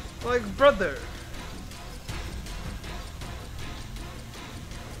 Like, brother.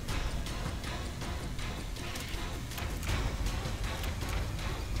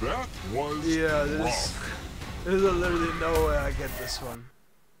 That was yeah, rough. there's literally no way I get this one.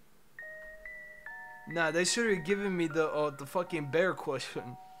 Nah, they should have given me the fucking bear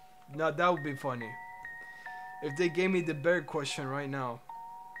question. Nah, that would be funny. If they gave me the bear question right now.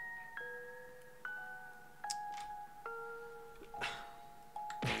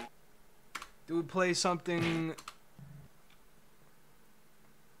 Do we play something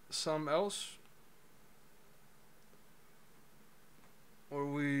else? Or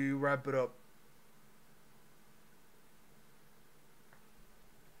we wrap it up?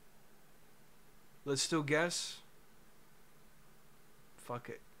 Let's still guess. Fuck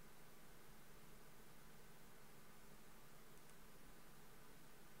it.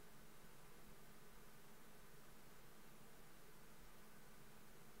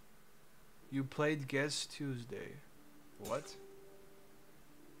 You played Guess Tuesday. What?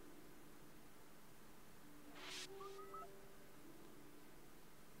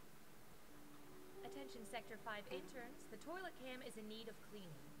 Attention Sector 5 interns, the toilet cam is in need of cleaning.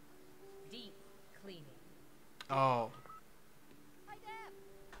 Deep cleaning. Oh.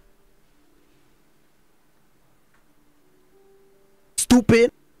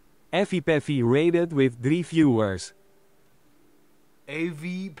 Stupid! Effie Peffy rated with 3 viewers.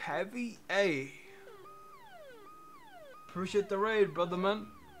 AV Pavy? Hey. Appreciate the raid, brother man.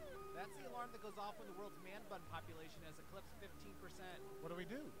 That's the alarm the goes off when the world's man bun population has eclipsed 15%. What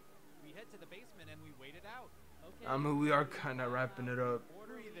do? We head to the basement and we wait it out. Okay. I mean, we are kind of wrapping it up.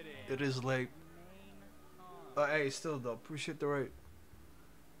 Breathe it in. It is late. Hey, still though, appreciate the rate.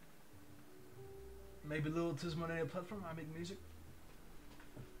 Maybe Lil Autizmo on any platform. I make music.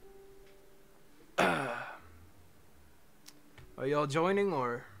 Are y'all joining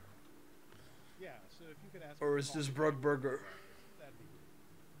or? Yeah. So if you could ask. Or is this Brug Burger? That'd be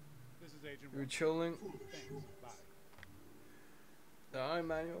good. This is Agent. You're chilling. Thanks. Bye. Alright,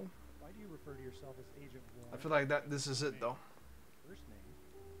 Manuel. Why do you refer to yourself as Agent Warren? I feel like that. This is it though. First name.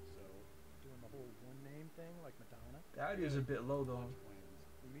 So doing the whole one name thing like Madonna. The audio is a bit low though.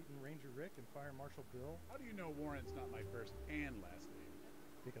 We meeting Ranger Rick and Fire Marshal Bill. How do you know Warren's not my first and last name?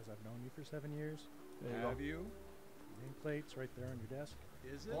 Because I've known you for 7 years. There you Have go. you? Nameplate's right there on your desk.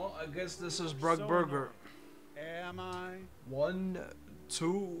 Is it? Well, I guess this is Brug So Burger. Am I? 1,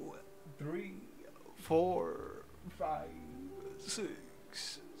 2, 3, 4, 5,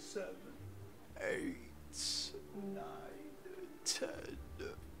 6, 7, 8, 9, 10.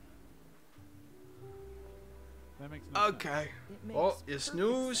 That makes no sense. Okay. It Well, makes you perfect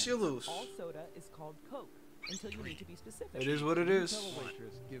snooze, sense. you lose. All soda is called Coke until you need to be specific. It is what it You is. Tell a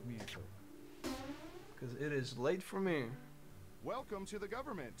waitress, give me a Coke. Because it is late for me. Welcome to the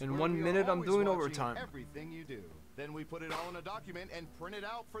government. In where 1 we are minute, I'm always doing watching overtime. Everything you do. Then we put it all in a document and print it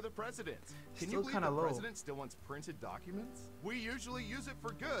out for the president. Can Still you believe kinda the low. president still wants printed documents? We usually use it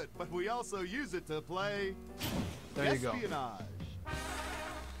for good, but we also use it to play There you go. espionage.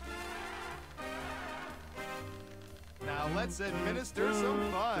 Now let's administer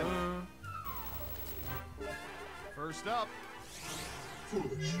some fun. First up.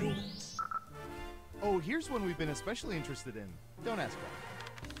 Oh, here's one we've been especially interested in. Don't ask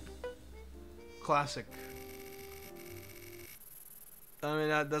why. Classic. I mean,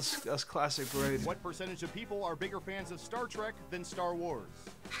 that's classic, right? What percentage of people are bigger fans of Star Trek than Star Wars?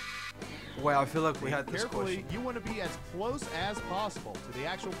 Wait, I feel like we had this Carefully, question. you want to be as close as possible to the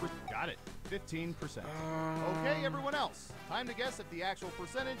actual. Got it. 15%. Okay, everyone else. Time to guess if the actual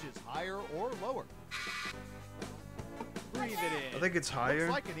percentage is higher or lower. Breathe it in. I think it's higher.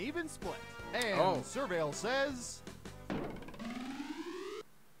 Looks like an even split. And Oh. Surveil says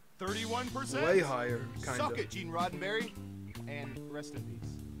 31%. Way higher, kinda. Suck it, Gene Roddenberry. And rest in peace.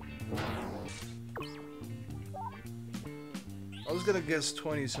 I was gonna guess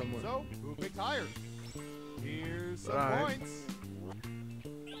 20 somewhere. So, who picked higher? Here's some Alright. points.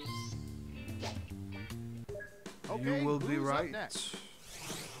 Okay, You will be who's up right. next?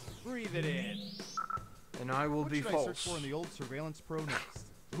 Breathe it in. And I will What be should I false. search for in the old Surveillance Pro next?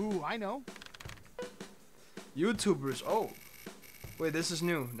 Ooh, I know. YouTubers. Oh. Wait, this is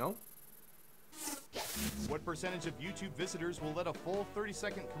new. No? What percentage of YouTube visitors will let a full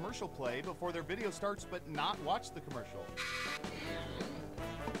 30-second commercial play before their video starts but not watch the commercial?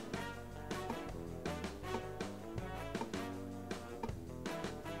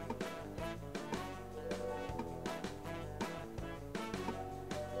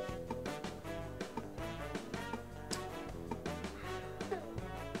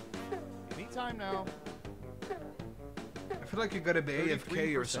 Anytime now. I feel like you gotta be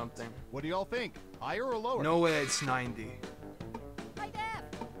AFK or 33%. something. What do y'all think? Higher or lower? No way, it's 90.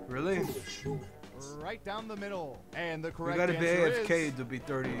 Really? Right down the middle. And the You correct gotta be answer AFK is to be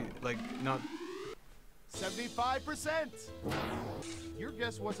 30, like, not... 75%. Your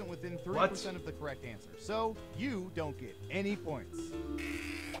guess wasn't within 3% What? of the correct answer, so you don't get any points.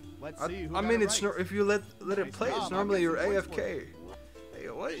 Let's see who I got mean, it it's right. if you let it Nice play, job. it's I'll normally get you're some points for AFK. Hey,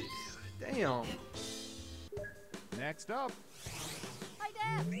 what? Damn. Next up.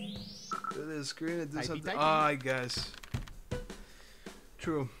 It is screen it Typey, does something. typey. Ah, I guess.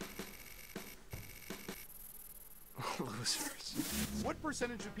 True. Losers. What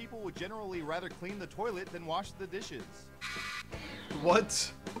percentage of people would generally rather clean the toilet than wash the dishes?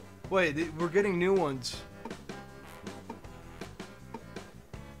 What? Wait, we're getting new ones.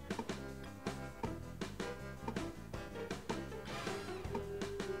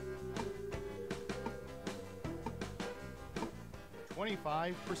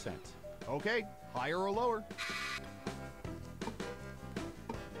 $25%. Okay, higher or lower?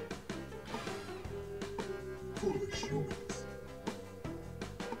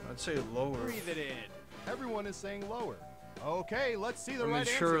 I'd say lower. Breathe it in. Everyone is saying lower. Okay, let's see the I mean, right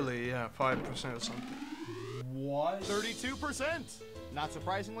answer. surely, yeah, 5% or something. What? 32%. Not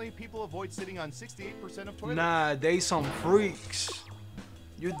surprisingly, people avoid sitting on 68% of toilets. Nah, they some freaks.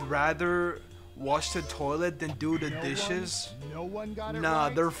 You'd rather wash the toilet than do the dishes? No one got it Nah,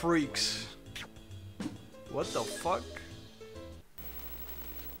 right. they're freaks. What the fuck?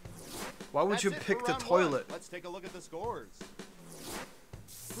 Why would That's you it pick for the round toilet? one. Let's take a look at the scores.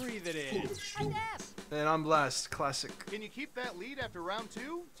 Breathe it in. And I'm last. Classic. Can you keep that lead after round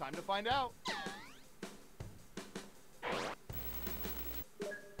 2? Time to find out.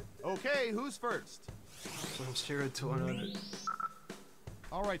 Okay, who's first? From 0 to 100.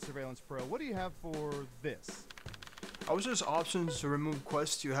 All right, Surveillance Pro, what do you have for this? I was just options to remove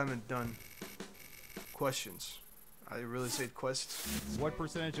quests you haven't done. Questions. I really said quests. What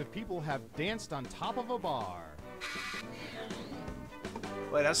percentage of people have danced on top of a bar?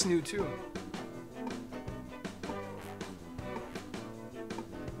 Wait, that's new too.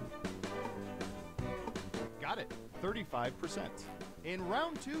 Got it, 35%. In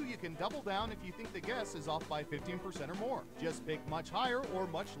round 2, you can double down if you think the guess is off by 15% or more. Just pick much higher or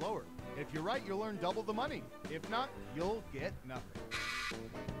much lower. If you're right, you'll earn double the money. If not, you'll get nothing.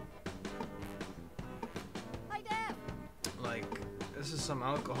 Hi, Dad. Like, this is some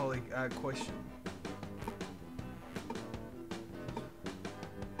alcoholic ad question.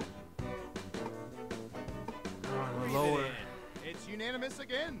 Lower. It's unanimous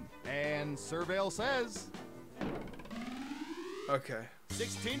again. And Surveil says... Okay.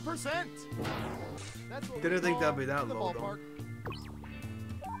 16%. That's what Didn't think that'd be call that the low, ballpark.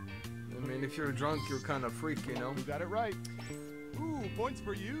 though. I mean, if you're drunk, you're kind of freak, you know? You got it right. Ooh, points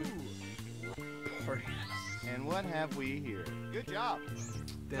for you. Party. And what have we here? Good job.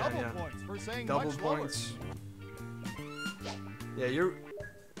 Damn, Double points for saying double much points. Yeah, you're...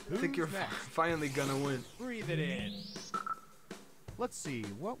 I think you're next? finally gonna win. Breathe it in. Let's see,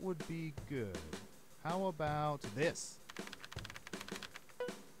 what would be good? How about this?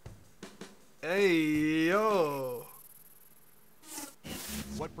 Hey, yo!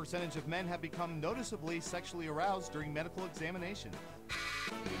 What percentage of men have become noticeably sexually aroused during medical examination?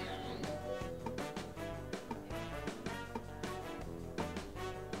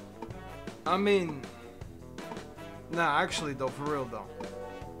 I mean... Nah, actually though, for real though.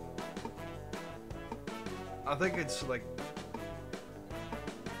 I think it's like...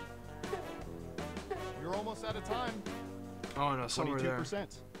 You're almost out of time. Oh no, somewhere 22%. there.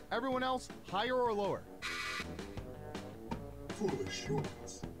 Everyone else, higher or lower? Foolish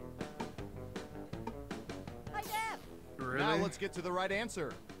humans. Hi, Dad. Really? Now let's get to the right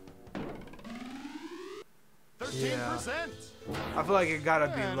answer. 13%. Yeah. I feel like it gotta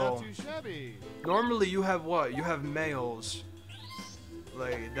be low. Not too shabby. Normally you have what? You have males.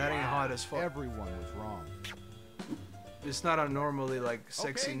 Like, that ain't hot as fuck. Everyone was wrong. It's not a normally like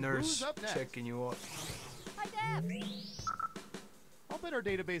sexy Okay, nurse who's up next? checking you up. Hi, Dad. I'll bet our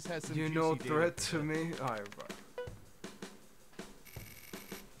database has some You juicy know data. threat to me? Alright, bro.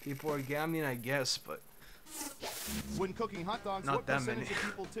 People are gay, I mean, I guess, but When cooking hot dogs, Not what that percentage many. of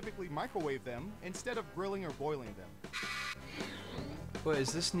people typically microwave them instead of grilling or boiling them? wait,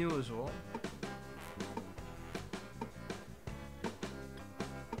 is this new as well?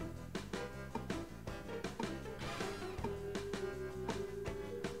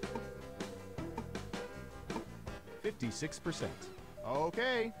 %56.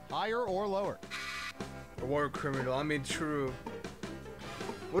 Okay, higher or lower? A war criminal, I mean, true.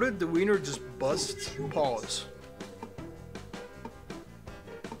 What did the wiener just bust? Pause.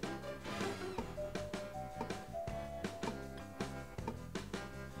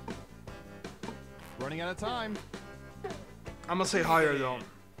 Running out of time. I'm gonna say higher though.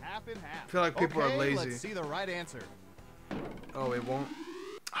 Half and half. I feel like people are Okay, lazy. Let's see the right answer. Oh, it won't.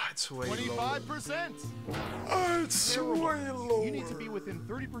 Ah, it's way low. 25%. It's Terrible. way lower. You need to be within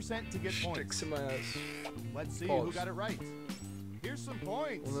 30% to get points. Sticks in my ass. Let's see Pause. who got it right. Here's some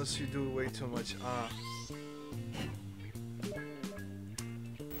points. Unless you do way too much. I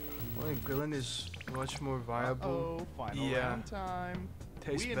think grilling is much more viable. Oh, final Yeah. round time.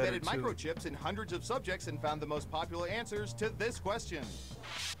 Tastes We better embedded too. microchips in hundreds of subjects and found the most popular answers to this question.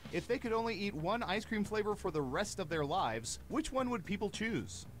 If they could only eat one ice cream flavor for the rest of their lives, which one would people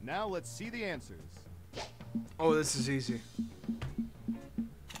choose? Now let's see the answers. Oh, this is easy.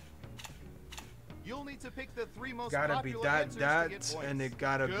 You'll need to pick the 3 most Gotta be popular that, answers to get points. and it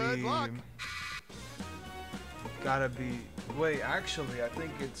gotta Good be. luck. Gotta be. Wait, actually, I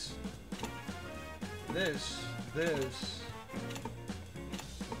think it's this,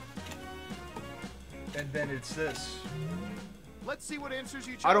 and then it's this. Let's see what answers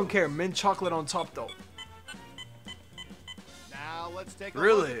you chose. I don't care. Mint chocolate on top though. Now let's take a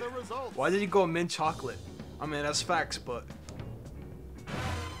Really? look at the results. Why did you go mint chocolate? I mean, that's facts, but.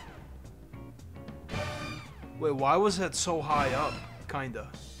 Wait, why was that so high up?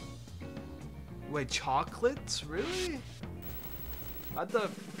 Kinda. Wait, chocolates? Really? I thought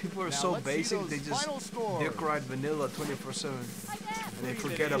people are Now so let's see basic those they just final scores. dick ride vanilla 24/7. And they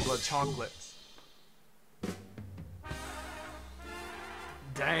forget about chocolate.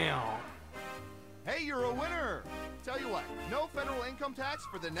 Damn. Hey, you're a winner! Tell you what, no federal income tax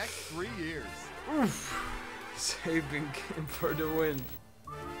for the next 3 years. Oof. Saving game for the win.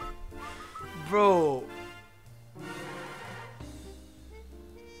 Bro.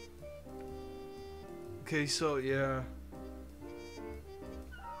 Okay, so yeah.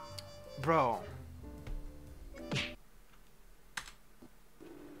 Bro.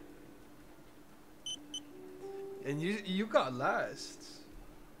 And you got last.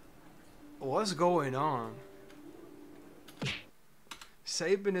 What's going on?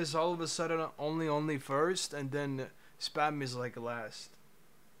 Sabin is all of a sudden only first, and then Spam is like last.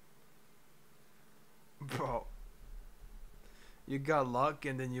 Bro. You got luck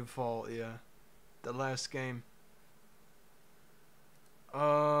and then you fall, yeah. The last game.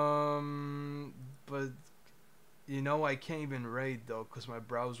 But you know I can't even raid though, cause my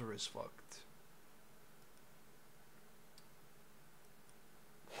browser is fucked.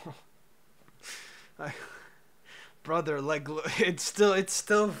 Brother, like, it's still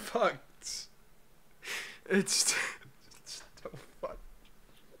fucked. It's still fucked.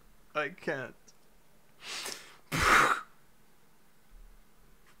 I can't.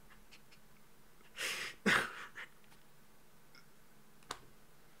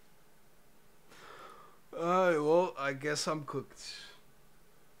 Alright, well, I guess I'm cooked.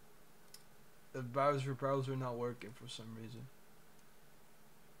 The browser not working for some reason.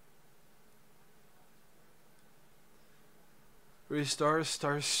 Restart,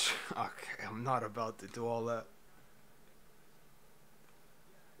 stars. Okay, I'm not about to do all that.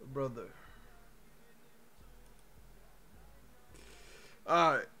 Brother.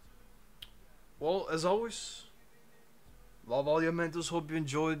 Alright. Well, as always, love all your mentors. Hope you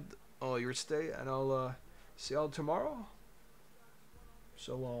enjoyed your stay, and I'll see y'all tomorrow.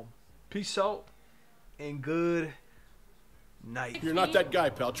 So, peace out, and good night. You're not that guy,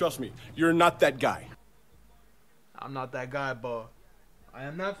 pal. Trust me. You're not that guy. I'm not that guy, but I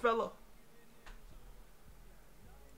am that fella.